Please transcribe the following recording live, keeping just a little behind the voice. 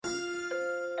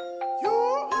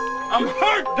I'm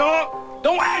hurt, dog.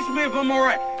 Don't ask me if I'm all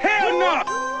right. Hell no.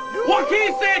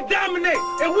 Joaquin said dominate,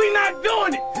 and we not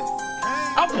doing it.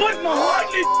 I put my heart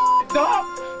in this, dog.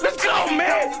 Let's go,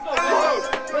 man.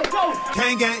 Let's go.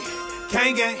 Kane gang,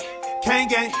 Kane gang, Kane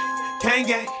gang, Kane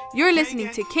gang. You're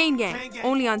listening to Kane Gang,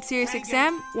 only on Sirius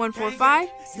XM 145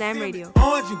 Slam Radio.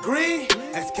 Orange and green,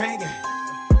 that's Kane gang.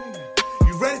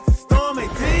 You ready to storm 18?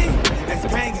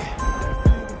 That's Kane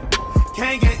gang.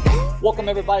 Kane gang. Welcome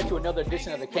everybody to another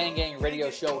edition of the Kane Gang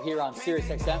Radio Show here on Sirius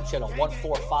XM channel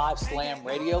 145 Slam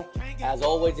Radio. As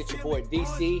always, it's your boy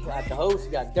DC at the host.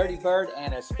 We got Dirty Bird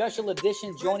and a special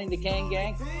edition joining the Kane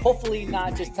Gang. Hopefully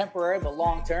not just temporary, but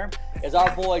long term. Is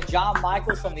our boy John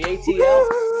Michaels from the ATL.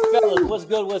 Fellas, what's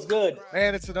good? What's good?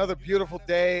 Man, it's another beautiful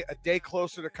day. A day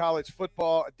closer to college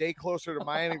football. A day closer to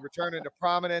Miami returning to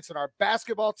prominence, and our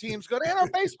basketball teams good, and our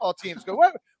baseball teams good.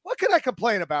 What can I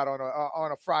complain about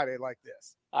on a Friday like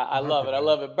this? I love it. I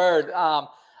love it. Bird,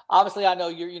 obviously I know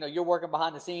you're working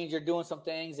behind the scenes. You're doing some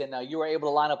things, and you were able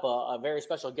to line up a very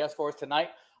special guest for us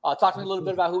tonight. Talk to me a little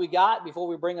bit about who we got before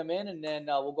we bring him in, and then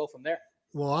we'll go from there.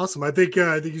 Well, awesome. I think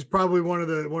he's probably one of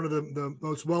the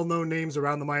most well-known names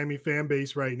around the Miami fan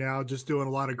base right now, just doing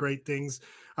a lot of great things.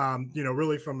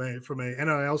 Really from a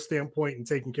NIL standpoint and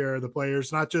taking care of the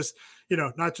players, not just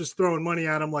throwing money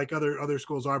at them like other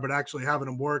schools are, but actually having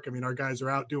them work. I mean, our guys are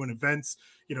out doing events,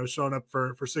 showing up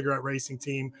for Cigarette Racing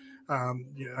Team,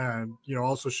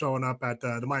 also showing up at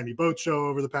the Miami Boat Show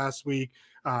over the past week,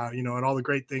 and all the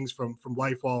great things from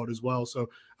Life Wallet as well. So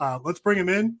let's bring him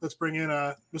in. Let's bring in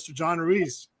Mr. John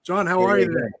Ruiz. John, how are you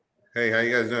today? Hey, how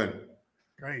you guys doing?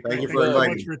 Great. Thank you so for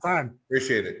much for your time.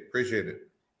 Appreciate it.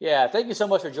 Yeah, thank you so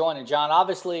much for joining, John.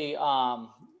 Obviously,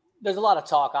 there's a lot of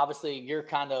talk. Obviously, you're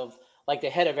kind of like the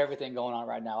head of everything going on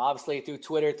right now. Obviously, through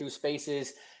Twitter, through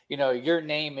Spaces, your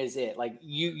name is it. Like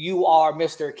you are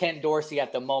Mr. Ken Dorsey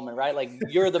at the moment, right? Like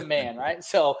you're the man, right?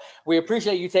 So we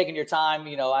appreciate you taking your time.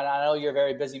 I know you're a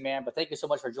very busy man, but thank you so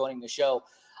much for joining the show.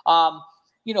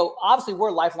 Obviously, we're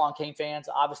lifelong Kane fans.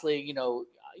 Obviously,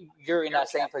 you're in that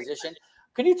same position.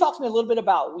 Can you talk to me a little bit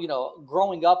about,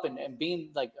 growing up and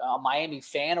being like a Miami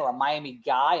fan or a Miami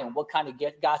guy, and what kind of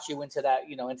got you into that,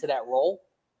 into that role?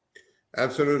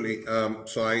 Absolutely.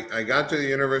 So I got to the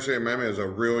University of Miami as a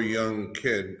real young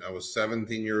kid. I was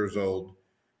 17 years old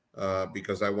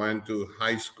because I went to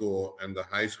high school, and the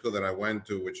high school that I went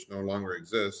to, which no longer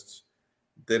exists,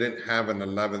 didn't have an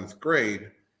 11th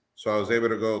grade. So I was able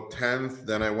to go 10th,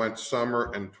 then I went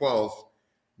summer and 12th.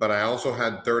 But I also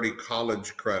had 30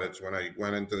 college credits when I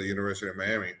went into the University of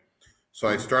Miami. So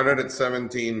I started at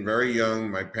 17, very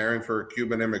young. My parents were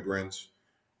Cuban immigrants,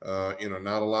 not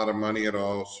a lot of money at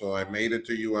all. So I made it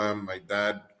to UM. My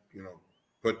dad,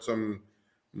 put some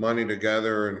money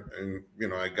together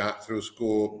and I got through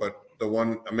school. But the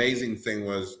one amazing thing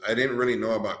was I didn't really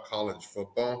know about college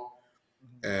football.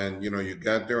 And, you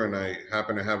got there, and I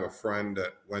happened to have a friend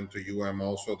that went to UM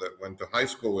also that went to high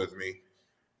school with me.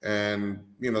 And,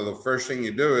 the first thing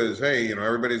you do is, hey,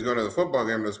 everybody's going to the football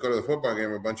game. Let's go to the football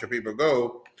game. A bunch of people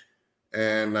go.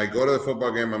 And I go to the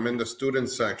football game. I'm in the student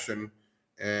section.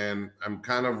 And I'm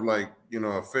kind of like,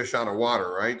 a fish out of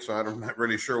water, right? So I'm not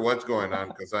really sure what's going on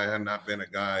because I had not been a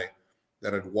guy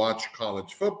that had watched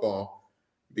college football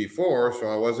before. So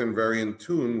I wasn't very in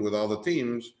tune with all the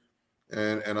teams.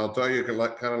 And I'll tell you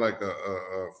kind of like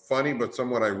a funny but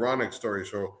somewhat ironic story.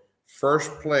 So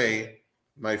first play,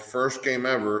 my first game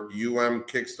ever, UM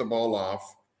kicks the ball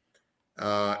off,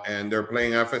 and they're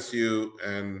playing FSU,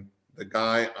 and the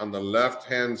guy on the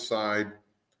left-hand side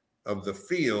of the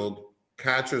field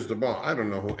catches the ball. I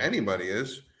don't know who anybody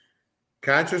is.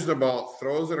 Catches the ball,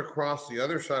 throws it across the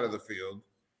other side of the field,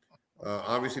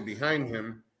 obviously behind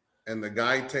him, and the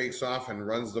guy takes off and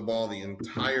runs the ball the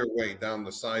entire way down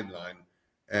the sideline,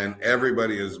 and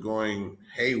everybody is going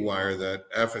haywire that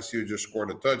FSU just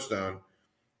scored a touchdown.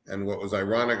 And what was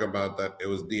ironic about that, it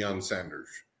was Deion Sanders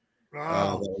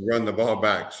run the ball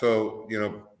back. So,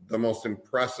 the most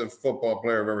impressive football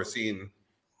player I've ever seen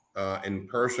in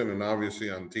person and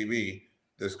obviously on TV.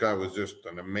 This guy was just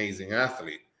an amazing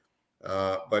athlete.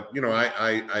 But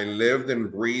I lived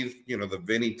and breathed, the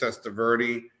Vinny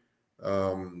Testaverde,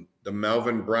 the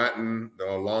Melvin Bratton,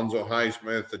 the Alonzo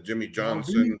Highsmith, the Jimmy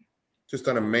Johnson. Just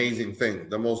an amazing thing.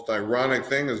 The most ironic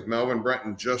thing is Melvin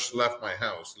Bratton just left my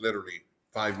house, literally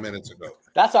 5 minutes ago.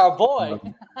 That's our boy.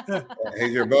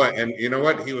 He's your boy. And you know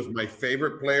what? He was my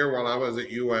favorite player while I was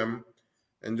at UM.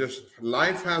 And just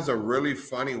life has a really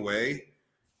funny way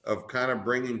of kind of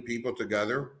bringing people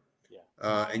together.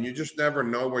 Yeah. And you just never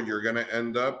know where you're going to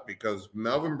end up because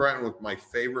Melvin Bratton was my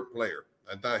favorite player.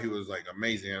 I thought he was like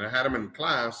amazing. And I had him in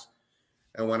class.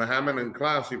 And when I had him in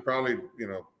class, he probably,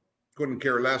 couldn't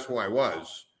care less who I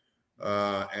was.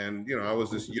 And, you know, I was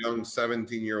this young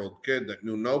 17-year-old kid that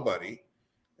knew nobody.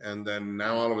 And then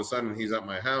now all of a sudden he's at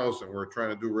my house and we're trying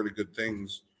to do really good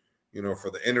things, you know,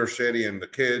 for the inner city and the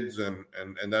kids. And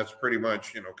that's pretty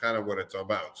much, you know, kind of what it's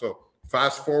about. So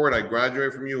fast forward, I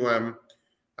graduated from UM.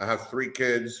 I have 3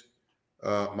 kids.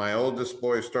 My oldest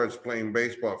boy starts playing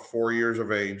baseball at 4 years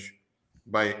of age.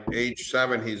 By age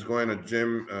 7, he's going to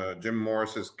Jim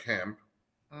Morris's camp.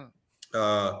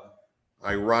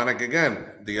 Ironic again,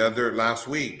 last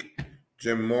week,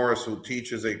 Jim Morris, who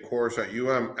teaches a course at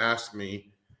UM, asked me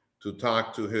to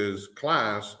talk to his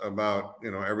class about,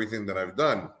 you know, everything that I've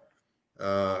done.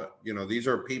 You know, these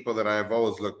are people that I've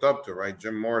always looked up to, right?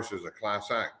 Jim Morris is a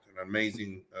class act, an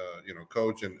amazing, you know,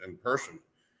 coach and person.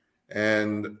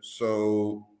 And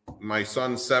so my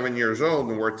son's 7 years old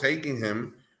and we're taking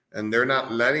him and they're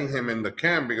not letting him in the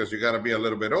camp because you got to be a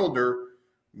little bit older.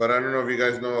 But I don't know if you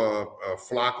guys know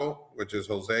Flaco, which is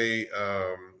Jose.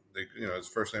 You know, his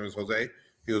first name is Jose.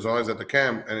 He was always at the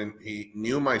camp, and he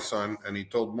knew my son, and he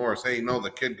told Morris, "Hey, no,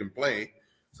 the kid can play,"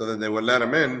 so that they would let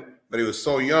him in. But he was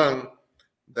so young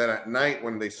that at night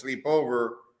when they sleep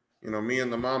over, you know, me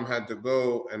and the mom had to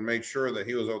go and make sure that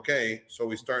he was okay. So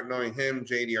we start knowing him,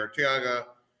 JD Arteaga,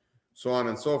 so on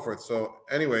and so forth. So,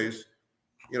 anyways,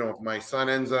 you know, my son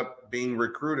ends up being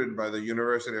recruited by the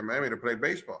University of Miami to play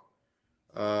baseball.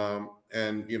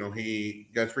 And, you know, he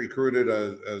gets recruited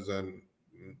as an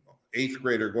 8th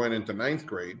grader going into 9th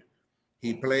grade.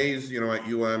 He plays, you know, at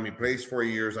UM. He plays 4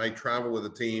 years. I travel with the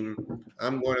team.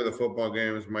 I'm going to the football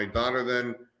games. My daughter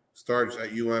then starts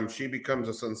at UM. She becomes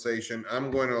a sensation.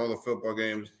 I'm going to all the football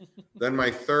games. Then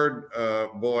my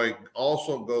 3rd boy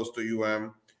also goes to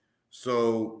UM.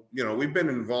 So, you know, we've been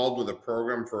involved with the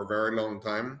program for a very long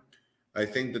time. I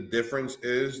think the difference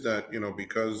is that, you know,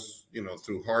 because, you know,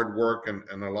 through hard work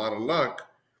and a lot of luck,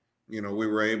 you know, we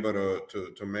were able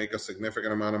to make a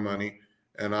significant amount of money.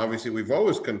 And obviously we've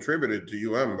always contributed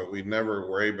to UM, but we never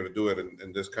were able to do it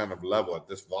in this kind of level at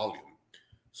this volume.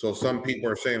 So some people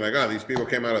are saying like, oh, these people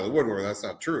came out of the woodwork. That's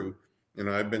not true. You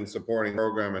know, I've been supporting the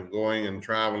program and going and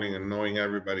traveling and knowing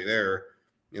everybody there,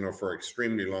 you know, for an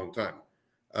extremely long time.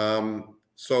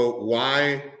 So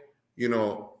why, you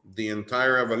know, the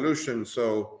entire evolution?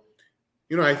 So,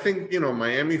 you know, I think, you know,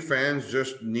 Miami fans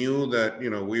just knew that, you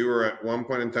know, we were at one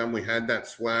point in time, we had that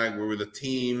swag, we were the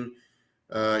team.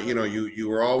 You know, you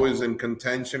were always in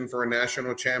contention for a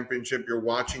national championship. You're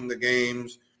watching the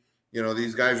games. You know,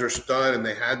 these guys are stud, and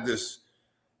they had this,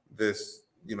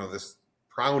 you know, this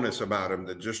prowess about them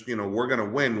that just, you know, we're going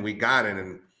to win. We got it.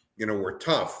 And, you know, we're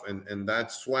tough. And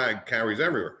that swag carries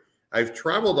everywhere. I've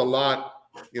traveled a lot,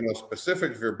 you know,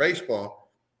 specific for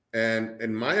baseball. And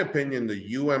in my opinion,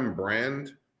 the UM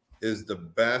brand is the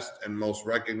best and most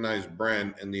recognized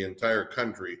brand in the entire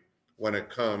country when it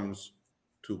comes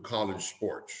to college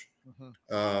sports.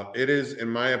 Mm-hmm. It is, in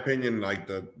my opinion, like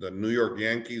the New York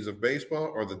Yankees of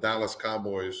baseball or the Dallas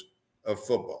Cowboys of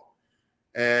football.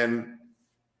 And,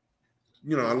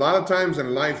 you know, a lot of times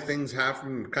in life, things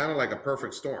happen kind of like a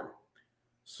perfect storm.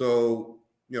 So,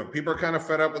 you know, people are kind of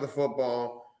fed up with the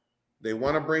football. They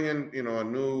want to bring in, you know, a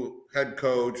new head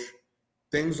coach.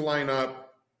 Things line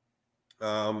up.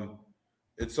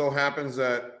 It so happens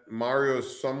that Mario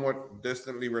is somewhat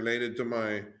distantly related to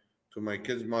my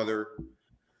kid's mother.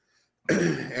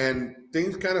 And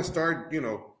things kind of start, you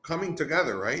know, coming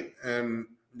together, right? And,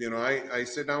 you know, I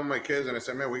sit down with my kids and I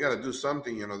said, man, we got to do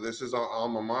something. You know, this is our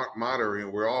alma mater. You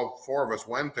know, we're all 4 of us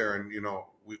went there, and, you know,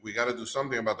 we got to do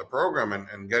something about the program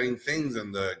and getting things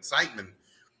and the excitement.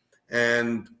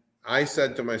 And I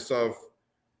said to myself,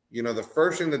 you know, the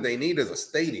first thing that they need is a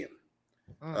stadium.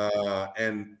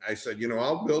 And I said, you know,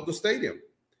 I'll build the stadium.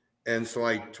 And so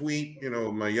I tweet, you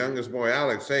know, my youngest boy,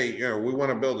 Alex, hey, you know, we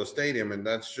want to build a stadium. And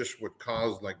that's just what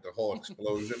caused like the whole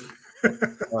explosion.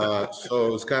 So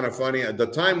it was kind of funny. At the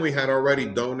time, we had already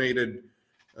donated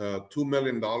 $2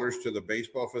 million to the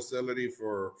baseball facility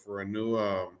for a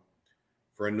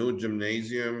new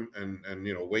gymnasium and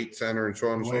you know, weight center and so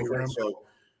on and so forth.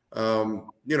 So,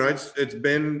 you know, it's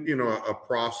been, you know, a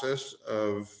process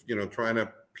of, you know, trying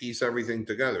to piece everything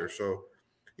together. So,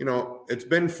 you know, it's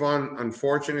been fun.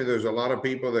 Unfortunately, there's a lot of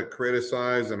people that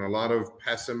criticize and a lot of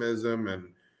pessimism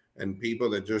and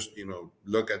people that just, you know,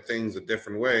 look at things a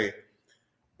different way.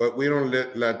 But we don't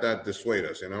let that dissuade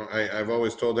us. You know, I've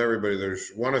always told everybody there's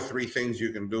 1 of 3 things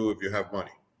you can do if you have money.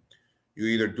 You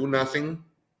either do nothing,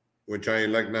 which I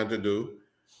like not to do,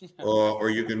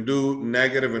 or you can do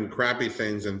negative and crappy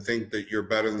things and think that you're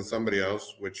better than somebody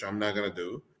else, which I'm not going to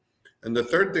do. And the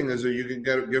third thing is that you can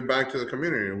give back to the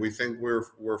community. And we think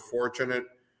we're fortunate,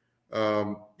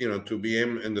 you know, to be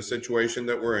in the situation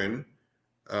that we're in.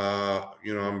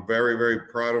 I'm very, very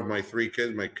proud of my 3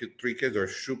 kids. My 3 kids are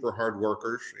super hard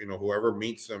workers. Whoever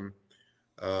meets them,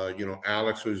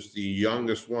 Alex, who's the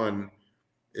youngest one,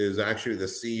 is actually the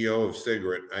CEO of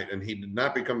Cigarette. And he did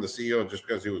not become the CEO just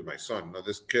because he was my son. Now,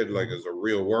 this kid, is a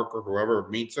real worker. Whoever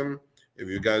meets him, if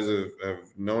you guys have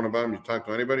known about him, you talk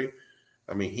to anybody,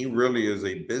 I mean, he really is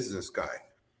a business guy.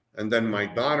 And then my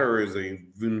daughter is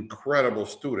an incredible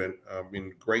student.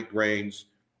 Great grades,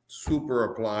 super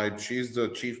applied. She's the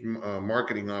chief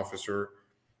marketing officer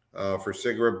for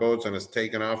Cigarette Boats and has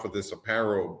taken off with this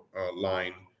apparel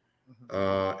line.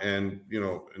 And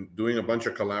doing a bunch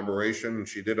of collaboration.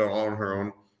 She did it all on her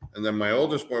own. And then my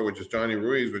oldest boy, which is Johnny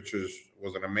Ruiz,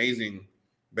 was an amazing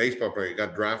baseball player. He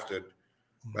got drafted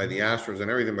by the Astros and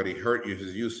everything, but he hurt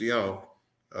his UCL.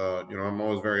 I'm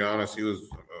always very honest. He was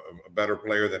a better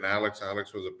player than Alex.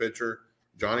 Alex was a pitcher.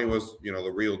 Johnny was,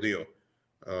 the real deal.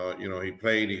 He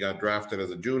played. He got drafted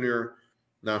as a junior.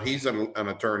 Now he's an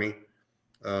attorney.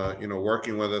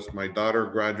 Working with us. My daughter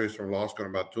graduates from law school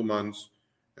in about 2 months.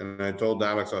 And I told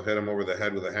Alex I'll hit him over the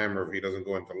head with a hammer if he doesn't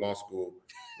go into law school.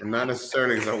 And not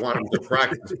necessarily because I want him to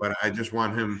practice, but I just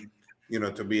want him,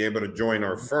 to be able to join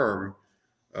our firm.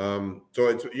 So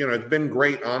it's been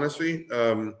great, honestly.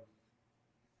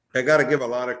 I got to give a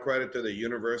lot of credit to the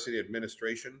university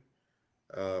administration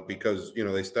because,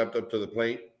 they stepped up to the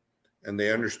plate and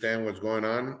they understand what's going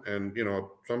on. And,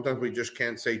 sometimes we just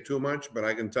can't say too much, but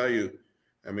I can tell you,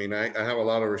 I have a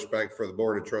lot of respect for the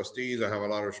board of trustees. I have a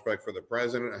lot of respect for the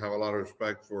president. I have a lot of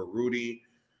respect for Rudy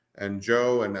and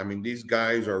Joe. And these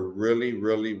guys are really,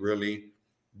 really, really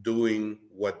doing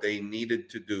what they needed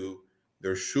to do.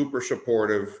 They're super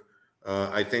supportive.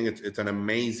 I think it's an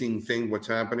amazing thing what's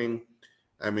happening.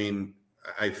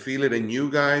 I feel it in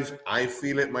you guys. I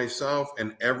feel it myself.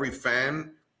 And every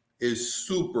fan is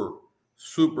super,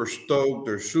 super stoked.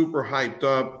 They're super hyped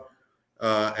up.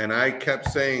 And I kept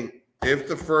saying, if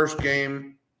the first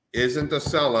game isn't a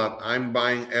sellout, I'm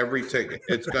buying every ticket.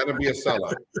 It's going to be a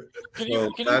sellout.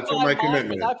 That's what my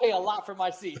commitment is. I pay a lot for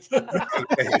my seats. Okay,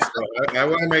 so I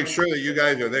want to make sure that you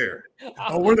guys are there.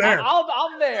 Oh, we're there.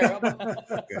 I'm there.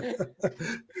 Okay.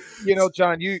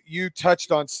 John, you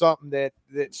touched on something that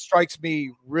strikes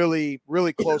me really,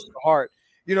 really close to the heart.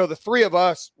 The 3 of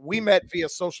us, we met via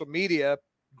social media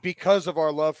because of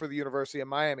our love for the University of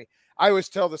Miami. I always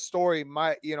tell the story.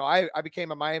 I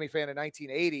became a Miami fan in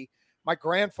 1980. My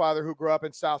grandfather, who grew up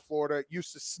in South Florida,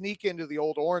 used to sneak into the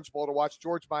old Orange Bowl to watch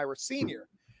George Myra Sr.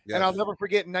 Yes. And I'll never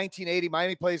forget in 1980,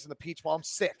 Miami plays in the Peach Bowl. I'm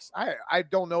 6. I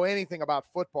don't know anything about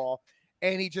football.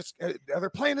 And they're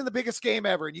playing in the biggest game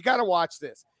ever. And you got to watch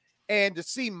this. And to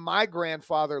see my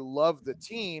grandfather love the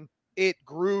team, it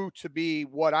grew to be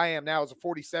what I am now as a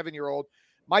 47-year-old.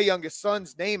 My youngest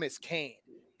son's name is Kane,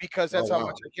 because that's how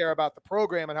much I care about the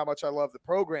program and how much I love the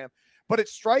program. But it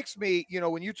strikes me,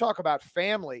 when you talk about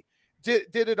family,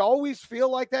 did it always feel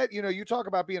like that? You talk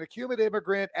about being a Cuban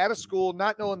immigrant at a school,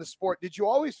 not knowing the sport. Did you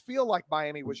always feel like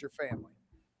Miami was your family?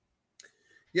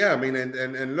 Yeah,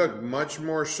 and look, much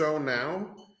more so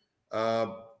now.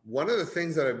 One of the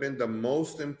things that I've been the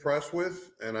most impressed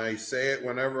with, and I say it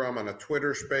whenever I'm on a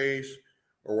Twitter space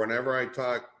or whenever I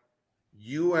talk,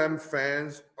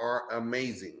 fans are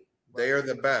amazing. They are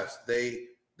the best. They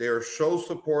are so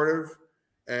supportive,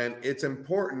 and it's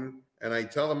important. And I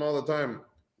tell them all the time,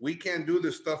 we can't do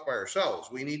this stuff by ourselves.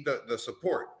 We need the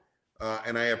support.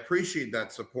 And I appreciate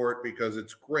that support because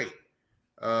it's great.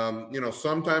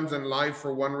 Sometimes in life,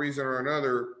 for one reason or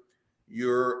another,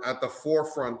 you're at the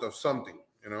forefront of something,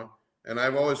 and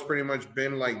I've always pretty much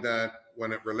been like that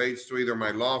when it relates to either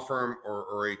my law firm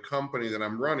or a company that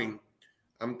I'm running.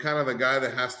 I'm kind of the guy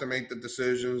that has to make the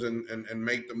decisions and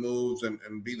make the moves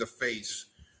and be the face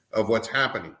of what's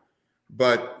happening.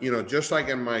 But, just like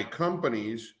in my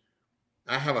companies,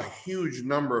 I have a huge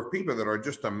number of people that are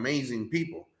just amazing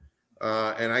people.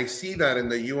 And I see that in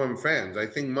the fans. I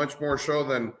think much more so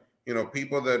than,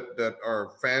 people that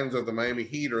are fans of the Miami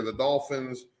Heat or the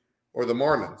Dolphins or the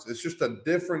Marlins. It's just a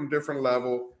different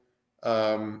level.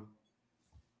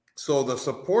 So the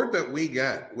support that we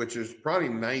get, which is probably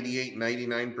 98,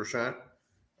 99%,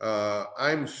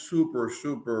 I'm super,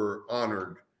 super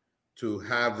honored to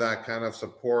have that kind of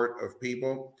support of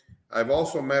people. I've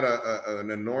also met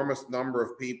an enormous number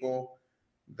of people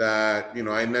that,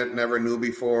 I never knew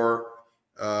before.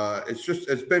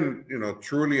 It's been,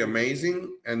 truly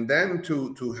amazing. And then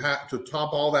to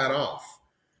top all that off,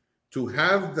 to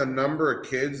have the number of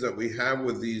kids that we have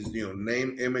with these,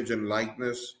 name, image, and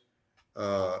likeness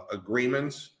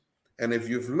agreements. And if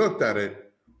you've looked at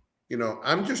it,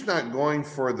 I'm just not going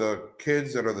for the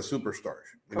kids that are the superstars.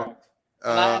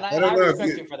 I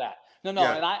respect you for that. No,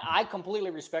 and I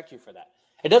completely respect you for that.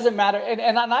 It doesn't matter.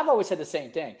 And I've always said the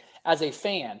same thing. As a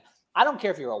fan, I don't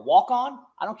care if you're a walk-on.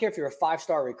 I don't care if you're a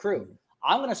 5-star recruit.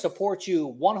 I'm going to support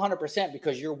you 100%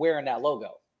 because you're wearing that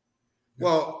logo.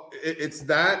 Well, it's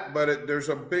that, but there's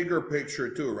a bigger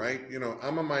picture too, right? You know,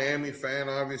 I'm a Miami fan.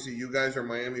 Obviously, you guys are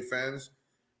Miami fans,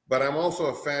 but I'm also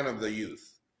a fan of the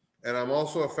youth. And I'm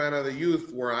also a fan of the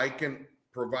youth where I can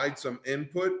provide some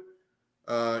input.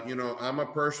 You know, I'm a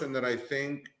person that I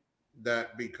think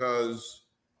that because,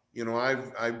 you know,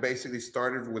 I basically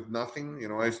started with nothing. You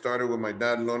know, I started with my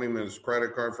dad loaning me his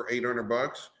credit card for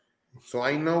 $800. So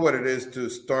I know what it is to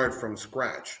start from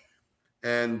scratch.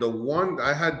 And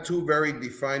I had two very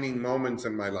defining moments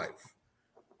in my life.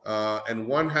 And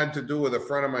one had to do with a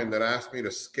friend of mine that asked me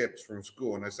to skip from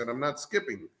school. And I said, I'm not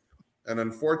skipping. And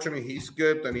unfortunately, he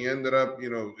skipped and he ended up, you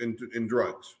know, in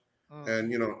drugs.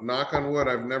 And, you know, knock on wood,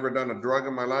 I've never done a drug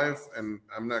in my life. And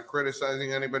I'm not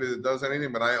criticizing anybody that does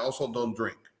anything, but I also don't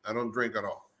drink. I don't drink at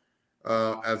all.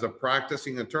 As a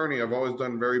practicing attorney, I've always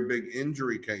done very big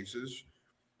injury cases.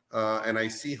 And I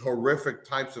see horrific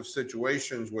types of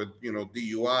situations with, you know,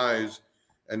 DUIs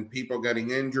and people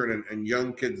getting injured and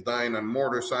young kids dying on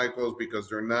motorcycles because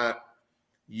they're not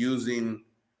using,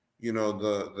 you know,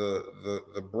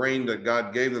 the brain that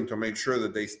God gave them to make sure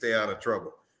that they stay out of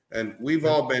trouble. And we've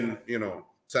all been, you know,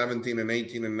 17 and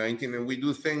 18 and 19, and we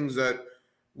do things that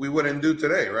we wouldn't do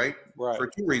today, right? For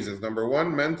two reasons. Number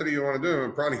one, mentally you want to do it,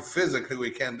 and probably physically we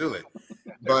can't do it.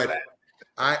 But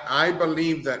I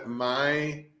believe that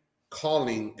my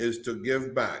calling is to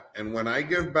give back. And when I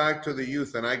give back to the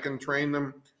youth and I can train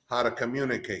them how to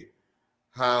communicate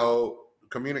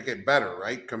better,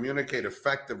 right? Communicate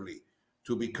effectively,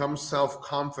 to become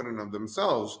self-confident of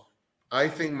themselves, I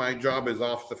think my job is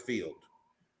off the field.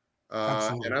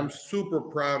 And I'm super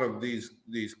proud of these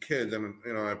kids. And,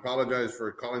 you know, I apologize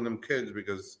for calling them kids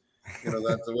because, you know,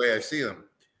 that's the way I see them.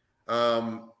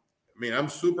 I mean, I'm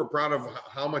super proud of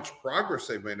how much progress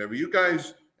they've made. If you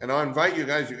guys, and I'll invite you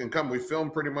guys, you can come. We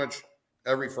film pretty much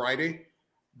every Friday.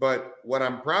 But what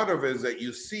I'm proud of is that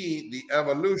you see the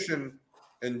evolution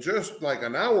in just like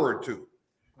an hour or two,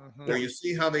 where you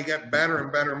see how they get better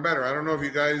and better and better. I don't know if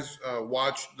you guys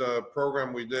watched the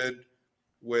program we did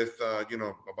with, you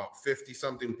know, about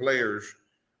 50-something players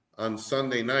on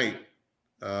Sunday night.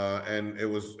 And it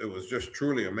was just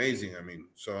truly amazing. I mean,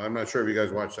 so I'm not sure if you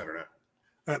guys watched that or not.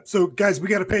 So, guys, we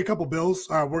got to pay a couple bills.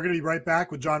 We're going to be right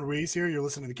back with John Ruiz here. You're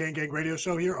listening to the Kane Gang Radio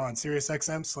Show here on Sirius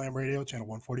XM Slam Radio, channel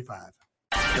 145.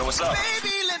 Yo, what's up?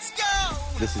 Baby, let's go.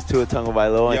 This is Tua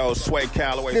Tagovailoa. Yo, Sway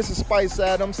Calloway. This is Spice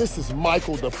Adams. This is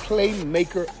Michael, the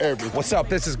playmaker everything. What's up?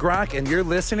 This is Gronk, and you're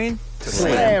listening to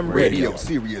Slam Radio,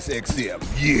 Sirius XM.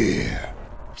 Yeah.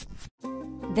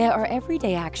 There are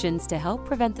everyday actions to help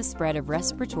prevent the spread of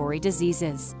respiratory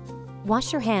diseases.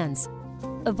 Wash your hands.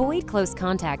 Avoid close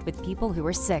contact with people who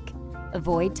are sick.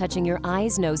 Avoid touching your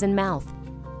eyes, nose, and mouth.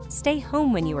 Stay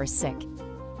home when you are sick.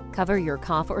 Cover your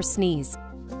cough or sneeze.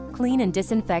 Clean and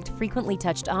disinfect frequently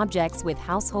touched objects with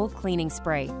household cleaning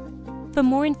spray. For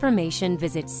more information,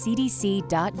 visit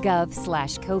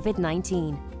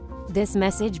cdc.gov/COVID-19. This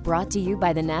message brought to you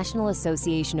by the National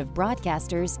Association of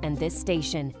Broadcasters and this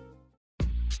station.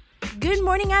 Good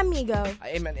morning, amigo.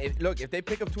 Hey, man, look, if they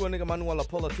pick up Tua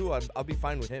Tagovailoa too, I'll be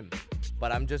fine with him.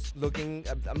 But I'm just looking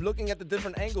at the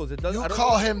different angles. It doesn't. You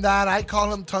call him that. I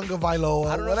call him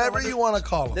Tagovailoa. Whatever you want to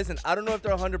call him. Listen, I don't know if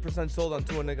they're 100% sold on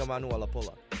Tua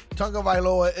Tagovailoa.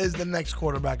 Tagovailoa is the next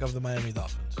quarterback of the Miami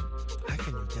Dolphins. How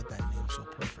can you get that name so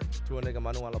perfect? Tua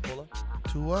Tagovailoa.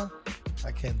 Tua?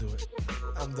 I can't do it.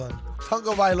 I'm done.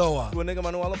 Tagovailoa. Tua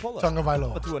Tagovailoa.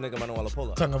 Tagovailoa. Tua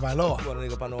Tagovailoa. Tagovailoa. Tua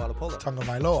Tagovailoa.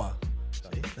 Tagovailoa.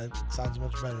 See, that sounds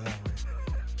much better that way.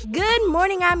 Good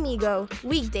morning, amigo.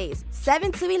 Weekdays,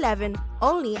 7 to 11,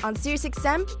 only on Sirius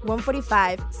XM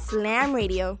 145 Slam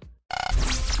Radio.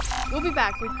 We'll be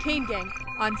back with Kane Gang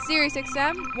on Sirius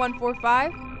XM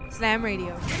 145 Slam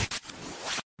Radio.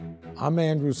 I'm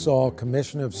Andrew Saul,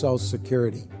 Commissioner of Social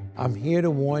Security. I'm here to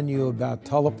warn you about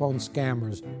telephone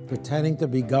scammers pretending to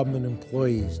be government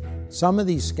employees. Some of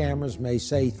these scammers may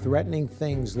say threatening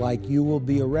things like you will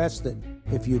be arrested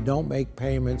if you don't make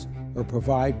payments or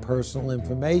provide personal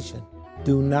information.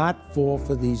 Do not fall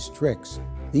for these tricks.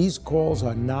 These calls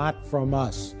are not from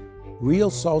us. Real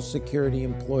Social Security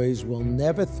employees will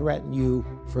never threaten you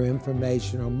for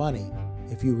information or money.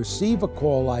 If you receive a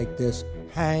call like this,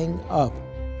 hang up.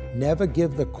 Never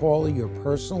give the caller your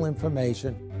personal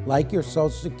information, like your Social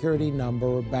Security number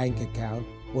or bank account,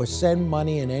 or send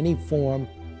money in any form,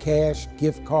 cash,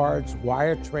 gift cards,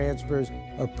 wire transfers,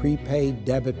 or prepaid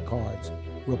debit cards.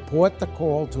 Report the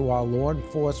call to our law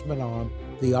enforcement arm,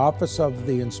 the Office of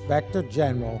the Inspector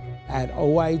General, at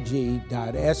oig.ssa.gov.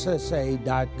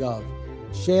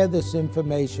 Share this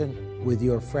information with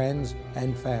your friends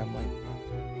and family.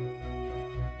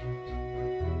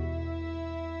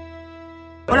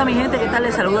 Hola mi gente, ¿qué tal?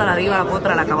 Les saluda la diva, la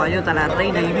potra, la caballota, la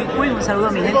reina y mi queen. Un saludo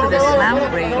a mi gente de Slam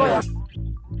Radio.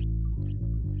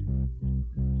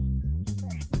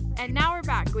 And now we're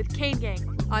back with Kane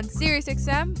Gang on Sirius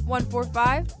XM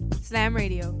 145 Slam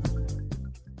Radio.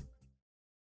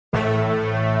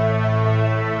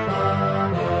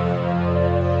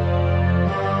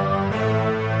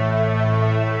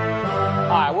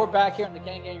 All right, we're back here on the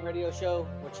Kane Gang Radio Show.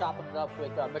 We're chopping it up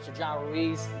with Mr. John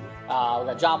Ruiz. We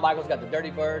got John Michaels, got the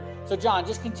Dirty Bird. So, John,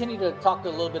 just continue to talk a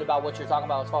little bit about what you're talking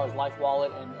about as far as Life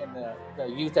Wallet and the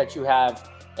youth that you have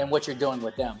and what you're doing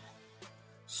with them.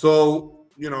 So,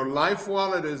 Life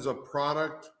Wallet is a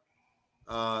product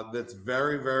that's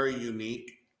very, very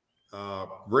unique,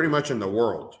 pretty much in the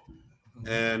world.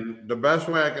 And the best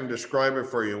way I can describe it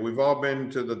for you, we've all been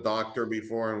to the doctor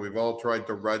before and we've all tried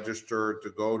to register to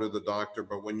go to the doctor.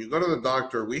 But when you go to the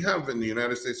doctor, we have in the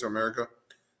United States of America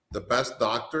the best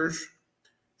doctors,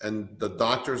 and the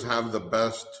doctors have the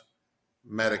best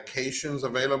medications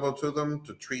available to them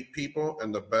to treat people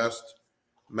and the best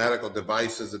medical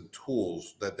devices and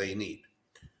tools that they need.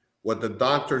 What the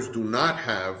doctors do not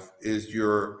have is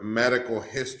your medical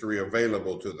history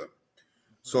available to them.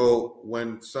 So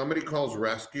when somebody calls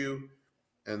rescue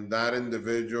and that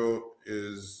individual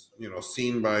is,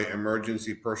 seen by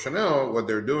emergency personnel, what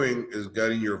they're doing is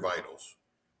getting your vitals,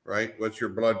 right? What's your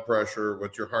blood pressure?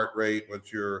 What's your heart rate?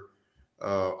 What's your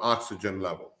oxygen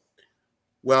level?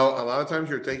 Well, a lot of times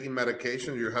you're taking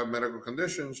medications, you have medical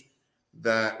conditions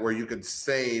where you could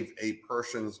save a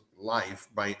person's life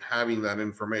by having that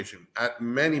information at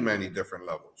many, many different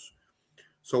levels.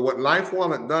 So what Life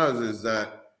Wallet does is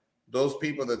that those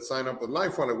people that sign up with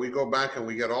Life Wallet, we go back and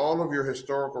we get all of your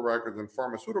historical records and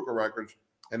pharmaceutical records,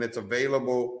 and it's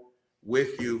available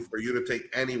with you for you to take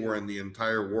anywhere in the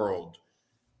entire world.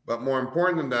 But more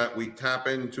important than that, we tap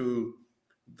into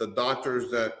the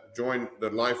doctors that join the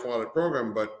Life Wallet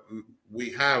program, but we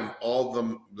have all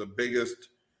the biggest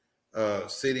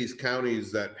cities,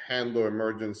 counties that handle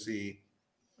emergency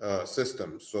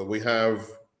systems. So we have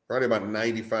probably about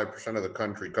 95% of the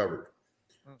country covered.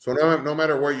 So no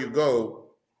matter where you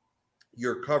go,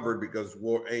 you're covered because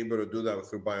we're able to do that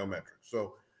through biometrics.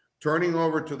 So turning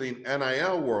over to the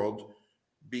NIL world,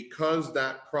 because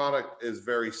that product is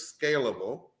very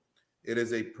scalable, it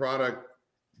is a product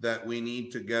that we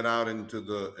need to get out into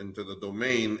the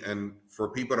domain and for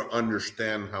people to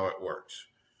understand how it works.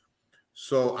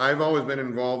 So I've always been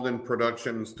involved in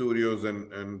production studios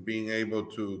and being able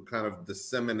to kind of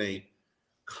disseminate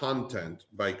content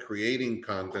by creating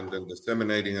content and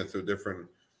disseminating it through different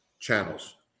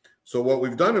channels. So what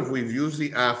we've done is we've used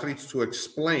the athletes to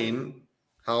explain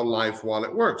how Life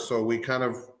Wallet works. So we kind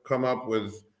of come up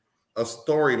with a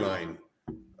storyline.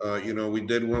 We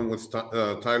did one with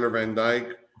Tyler Van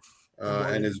Dyke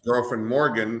and his girlfriend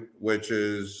Morgan, which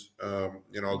is a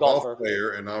golf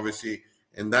player, and obviously,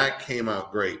 and that came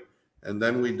out great. And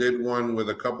then we did one with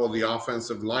a couple of the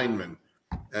offensive linemen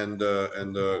and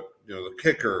the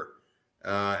kicker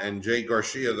and Jay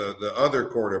Garcia, the other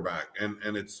quarterback,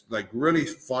 and it's like really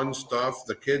fun stuff.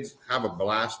 The kids have a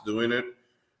blast doing it.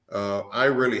 I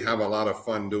really have a lot of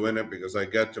fun doing it because I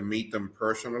get to meet them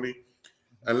personally.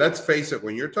 And let's face it,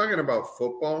 when you're talking about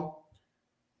football,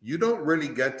 you don't really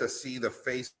get to see the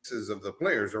faces of the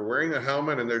players. They're wearing a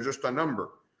helmet and they're just a number.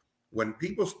 When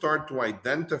people start to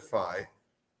identify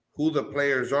who the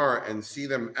players are and see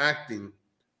them acting,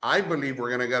 I believe we're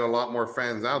going to get a lot more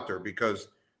fans out there because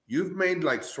you've made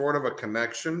like sort of a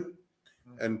connection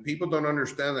and people don't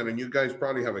understand that. And you guys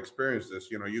probably have experienced this.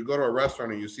 You go to a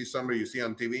restaurant and you see somebody you see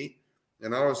on TV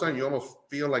and all of a sudden you almost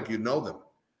feel like you know them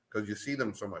because you see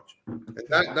them so much. And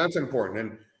that's important.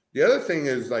 And the other thing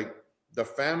is like the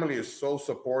family is so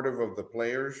supportive of the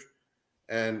players.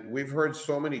 And we've heard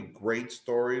so many great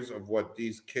stories of what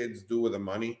these kids do with the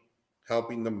money,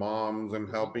 helping the moms and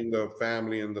helping the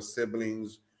family and the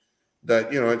siblings,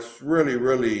 that, it's really,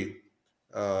 really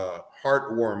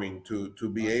heartwarming to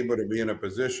be able to be in a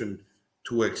position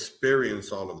to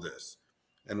experience all of this.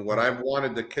 And what I've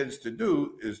wanted the kids to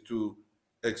do is to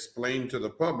explain to the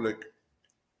public,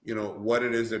 what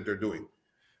it is that they're doing.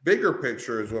 Bigger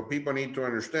picture is what people need to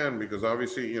understand, because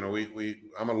obviously,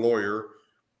 I'm a lawyer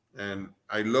and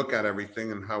I look at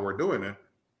everything and how we're doing it.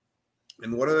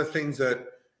 And one of the things that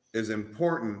is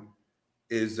important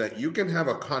is that you can have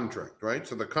a contract, right?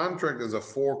 So the contract is the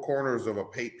four corners of a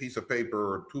piece of paper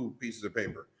or two pieces of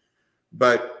paper.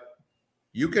 But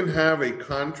you can have a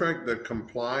contract that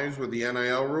complies with the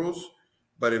NIL rules,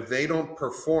 But if they don't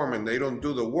perform and they don't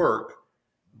do the work,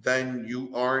 then you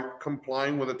aren't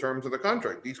complying with the terms of the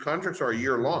contract. These contracts are a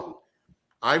year long.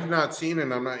 I've not seen,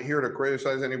 and I'm not here to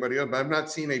criticize anybody else, but I've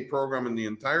not seen a program in the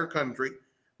entire country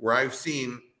where I've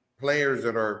seen players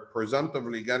that are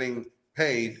presumptively getting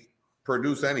paid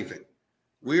produce anything.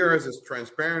 We are as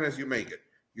transparent as you make it.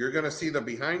 You're going to see the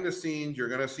behind the scenes. You're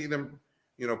going to see them,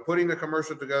 putting the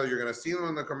commercial together. You're going to see them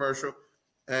in the commercial.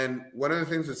 And one of the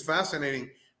things that's fascinating,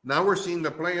 now we're seeing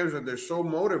the players that they're so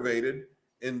motivated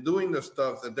in doing the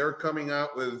stuff that they're coming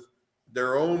out with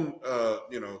their own,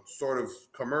 sort of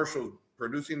commercials,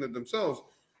 producing it themselves,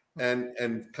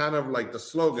 and kind of like the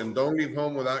slogan, "Don't leave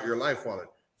home without your life wallet."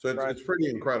 So it's pretty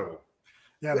incredible.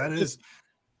 Yeah, that is.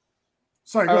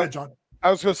 Sorry, go ahead, John. I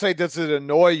was going to say, does it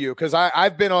annoy you? Because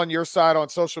I've been on your side on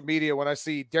social media when I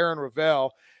see Darren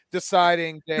Rovell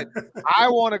deciding that I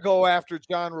want to go after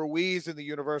John Ruiz in the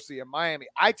University of Miami.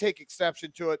 I take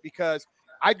exception to it because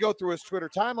I'd go through his Twitter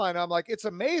timeline. And I'm like, it's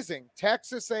amazing.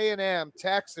 Texas A&M,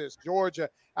 Texas, Georgia,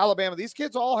 Alabama. These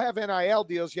kids all have NIL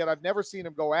deals, yet I've never seen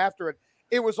him go after it.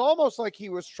 It was almost like he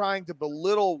was trying to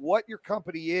belittle what your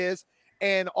company is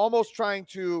and almost trying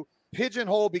to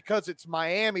pigeonhole because it's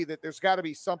Miami that there's got to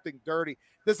be something dirty.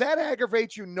 Does that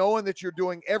aggravate you knowing that you're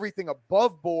doing everything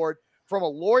above board from a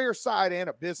lawyer side and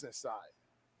a business side?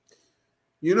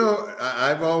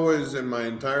 I've always in my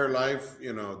entire life,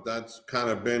 that's kind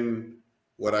of been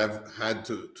what I've had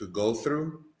to go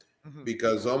through,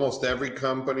 because almost every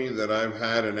company that I've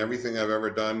had and everything I've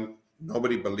ever done,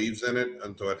 nobody believes in it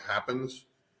until it happens.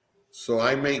 So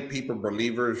I make people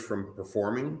believers from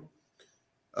performing.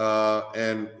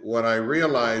 And what I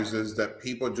realized is that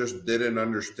people just didn't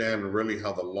understand really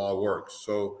how the law works.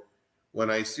 So when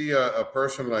I see a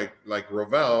person like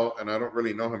Rovell, and I don't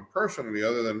really know him personally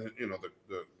other than,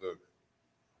 the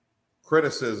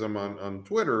criticism on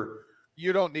Twitter.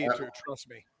 You don't need to, trust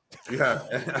me.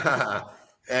 Yeah.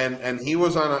 and he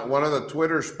was on one of the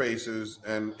Twitter spaces,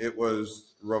 and it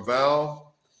was Rovell.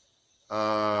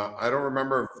 I don't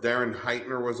remember if Darren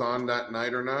Heitner was on that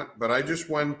night or not, but I just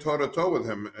went toe-to-toe with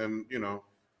him. And,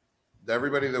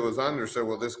 everybody that was on there said,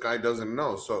 well, this guy doesn't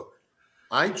know. So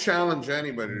I challenge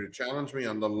anybody to challenge me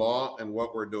on the law and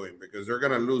what we're doing, because they're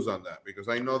going to lose on that, because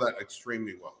I know that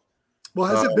extremely well. Well,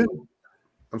 has it been?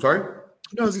 I'm sorry?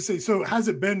 No, I was going to say, so has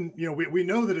it been, we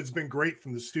know that it's been great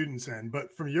from the students' end,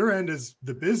 but from your end as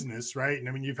the business, right? And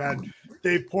I mean, you've had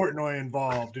Dave Portnoy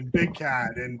involved and Big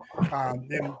Cat and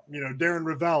Darren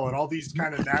Rovell and all these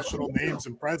kind of national names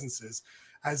and presences.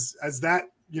 Has that,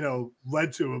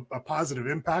 led to a positive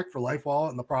impact for Life Wallet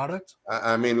and the product?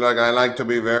 I mean, look, I like to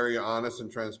be very honest and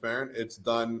transparent. It's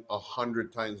done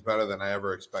 100 times better than I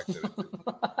ever expected it.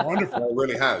 Wonderful. It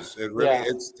really has.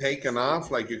 It's taken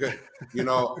off. Like you could,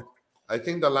 I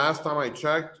think the last time I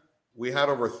checked, we had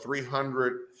over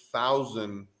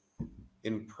 300,000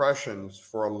 impressions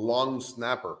for a long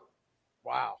snapper.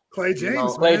 Wow. Clay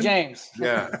James. Clay James.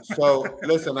 Yeah. So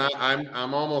listen,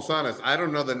 I'm almost honest. I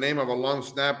don't know the name of a long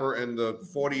snapper in the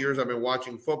 40 years I've been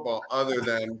watching football other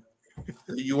than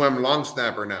the long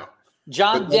snapper now.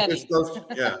 John Denny. So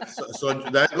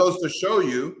that goes to show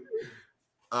you,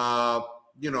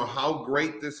 how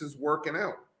great this is working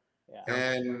out. Yeah.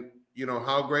 And,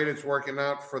 how great it's working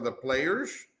out for the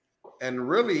players and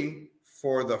really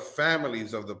for the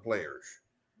families of the players.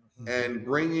 And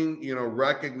bringing,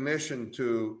 recognition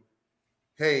to,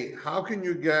 hey, how can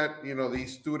you get,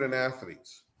 these student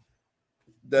athletes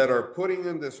that are putting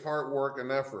in this hard work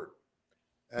and effort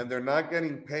and they're not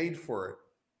getting paid for it,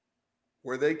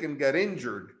 where they can get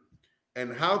injured?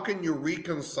 And how can you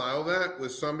reconcile that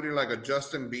with somebody like a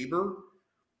Justin Bieber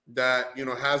that,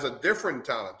 has a different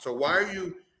talent? So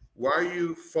why are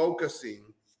you focusing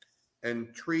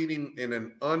and treating in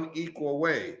an unequal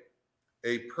way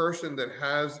a person that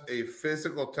has a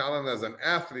physical talent as an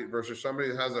athlete versus somebody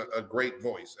that has a great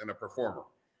voice and a performer?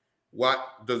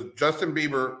 What does Justin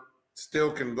Bieber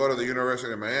still can go to the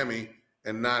University of Miami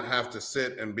and not have to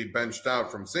sit and be benched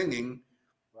out from singing,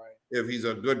 right, if he's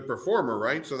a good performer,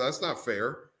 right? So that's not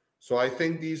fair. So I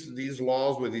think these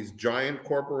laws with these giant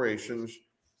corporations,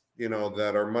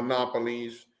 that are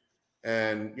monopolies,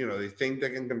 and they think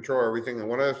they can control everything. And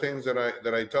one of the things that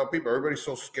I tell people, everybody's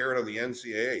so scared of the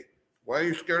NCAA. Why are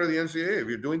you scared of the NCAA? If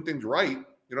you're doing things right,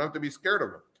 you don't have to be scared of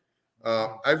them.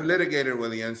 I've litigated with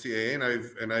the NCAA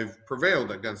and I've prevailed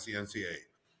against the NCAA.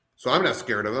 So I'm not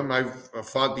scared of them. I've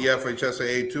fought the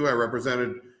FHSAA too. I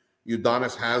represented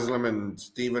Udonis Haslem and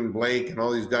Stephen Blake and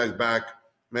all these guys back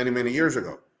many, many years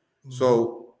ago. Mm-hmm.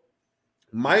 So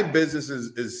my business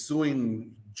is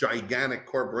suing gigantic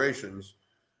corporations.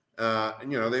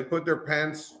 They put their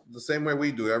pants the same way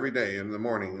we do every day in the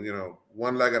morning,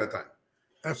 one leg at a time.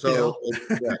 So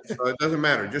it doesn't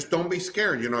matter. Just don't be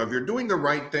scared. If you're doing the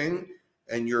right thing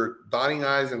and you're dotting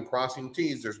I's and crossing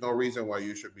T's, there's no reason why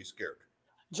you should be scared.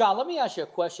 John, let me ask you a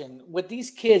question. With these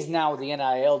kids now with the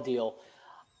NIL deal,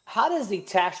 how does the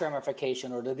tax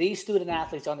ramification, or do these student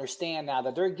athletes understand now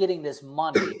that they're getting this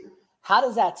money? How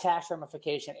does that tax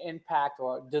ramification impact,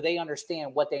 or do they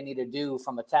understand what they need to do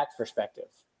from a tax perspective?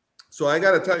 So I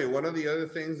got to tell you, one of the other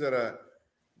things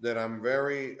that I'm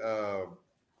very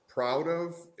proud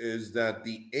of is that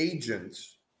the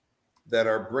agents that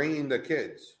are bringing the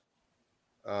kids,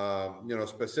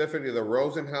 specifically the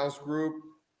Rosenhaus Group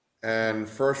and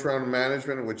First Round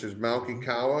Management, which is Malky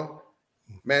Kawa,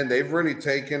 man, they've really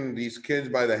taken these kids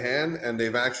by the hand, and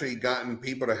they've actually gotten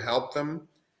people to help them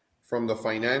from the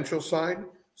financial side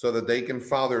so that they can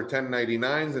file their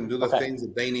 1099s and do the things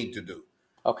that they need to do.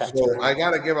 Okay. So I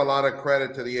got to give a lot of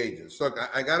credit to the agents. Look,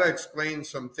 I got to explain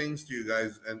some things to you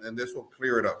guys, and this will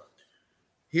clear it up.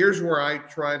 Here's where I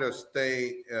try to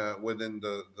stay within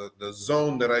the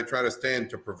zone that I try to stay in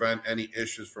to prevent any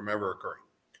issues from ever occurring.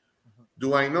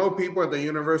 Do I know people at the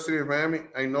University of Miami?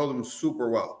 I know them super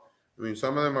well. I mean,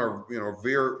 some of them are,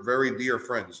 very, very dear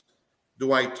friends.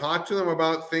 Do I talk to them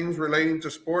about things relating to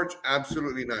sports?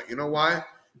 Absolutely not. You know why?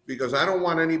 Because I don't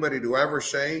want anybody to ever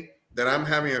say that I'm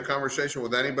having a conversation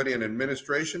with anybody in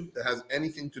administration that has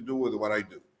anything to do with what I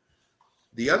do.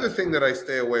 The other thing that I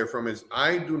stay away from is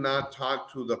I do not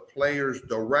talk to the players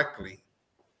directly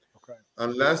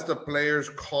unless the players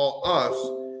call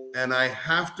us, and I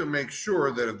have to make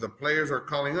sure that if the players are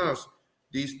calling us,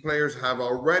 these players have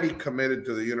already committed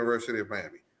to the University of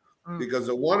Miami. Because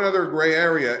the one other gray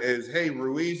area is, hey,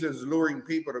 Ruiz is luring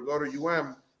people to go to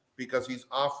UM because he's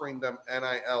offering them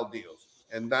NIL deals,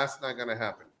 and that's not going to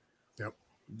happen.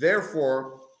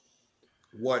 Therefore,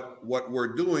 what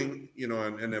we're doing,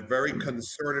 in a very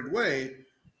concerted way,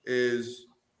 is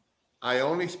I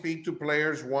only speak to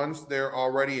players once they're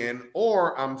already in,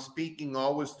 or I'm speaking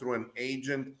always through an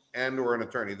agent and or an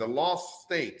attorney. The law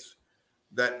states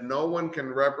that no one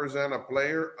can represent a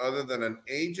player other than an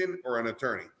agent or an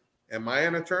attorney. Am I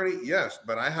an attorney? Yes,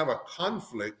 but I have a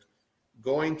conflict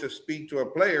going to speak to a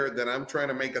player that I'm trying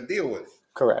to make a deal with.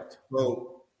 Correct.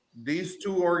 So these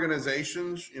two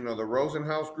organizations, the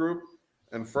Rosenhaus Group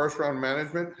and First Round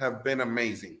Management, have been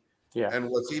amazing. Yeah. And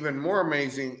what's even more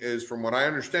amazing is, from what I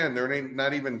understand, they're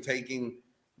not even taking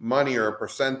money or a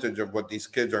percentage of what these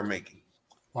kids are making.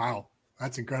 Wow,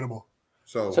 that's incredible.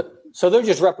 So they're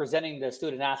just representing the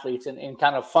student athletes and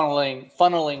kind of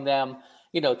funneling them,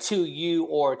 to you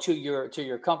or to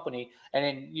your company, and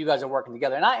then you guys are working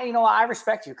together. And I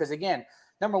respect you, because again,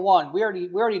 number one, we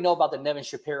already know about the Nevin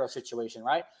Shapiro situation,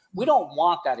 right? We don't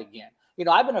want that again.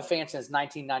 I've been a fan since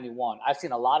 1991. I've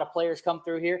seen a lot of players come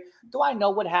through here. Do I know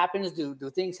what happens? Do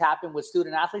things happen with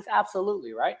student athletes?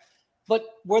 Absolutely, right? But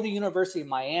we're the University of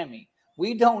Miami.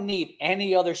 We don't need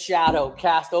any other shadow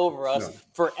cast over us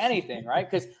for anything, right?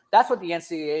 Because that's what the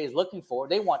NCAA is looking for.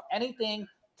 They want anything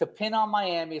to pin on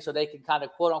Miami so they can kind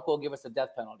of, quote unquote, give us the death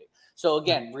penalty. So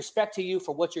again, respect to you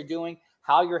for what you're doing,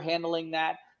 how you're handling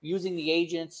that, using the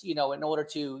agents, in order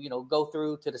to, go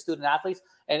through to the student athletes.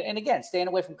 And again, staying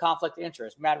away from conflict of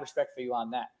interest. Mad respect for you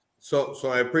on that. So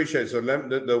I appreciate it. So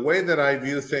the way that I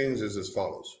view things is as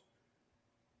follows.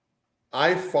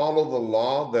 I follow the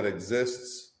law that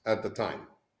exists at the time.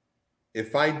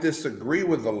 If I disagree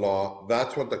with the law,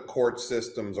 that's what the court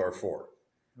systems are for.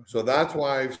 So that's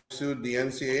why I've sued the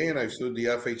NCAA and I've sued the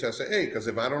FHSAA, because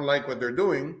if I don't like what they're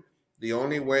doing, the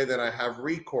only way that I have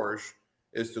recourse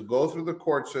is to go through the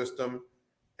court system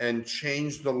and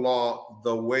change the law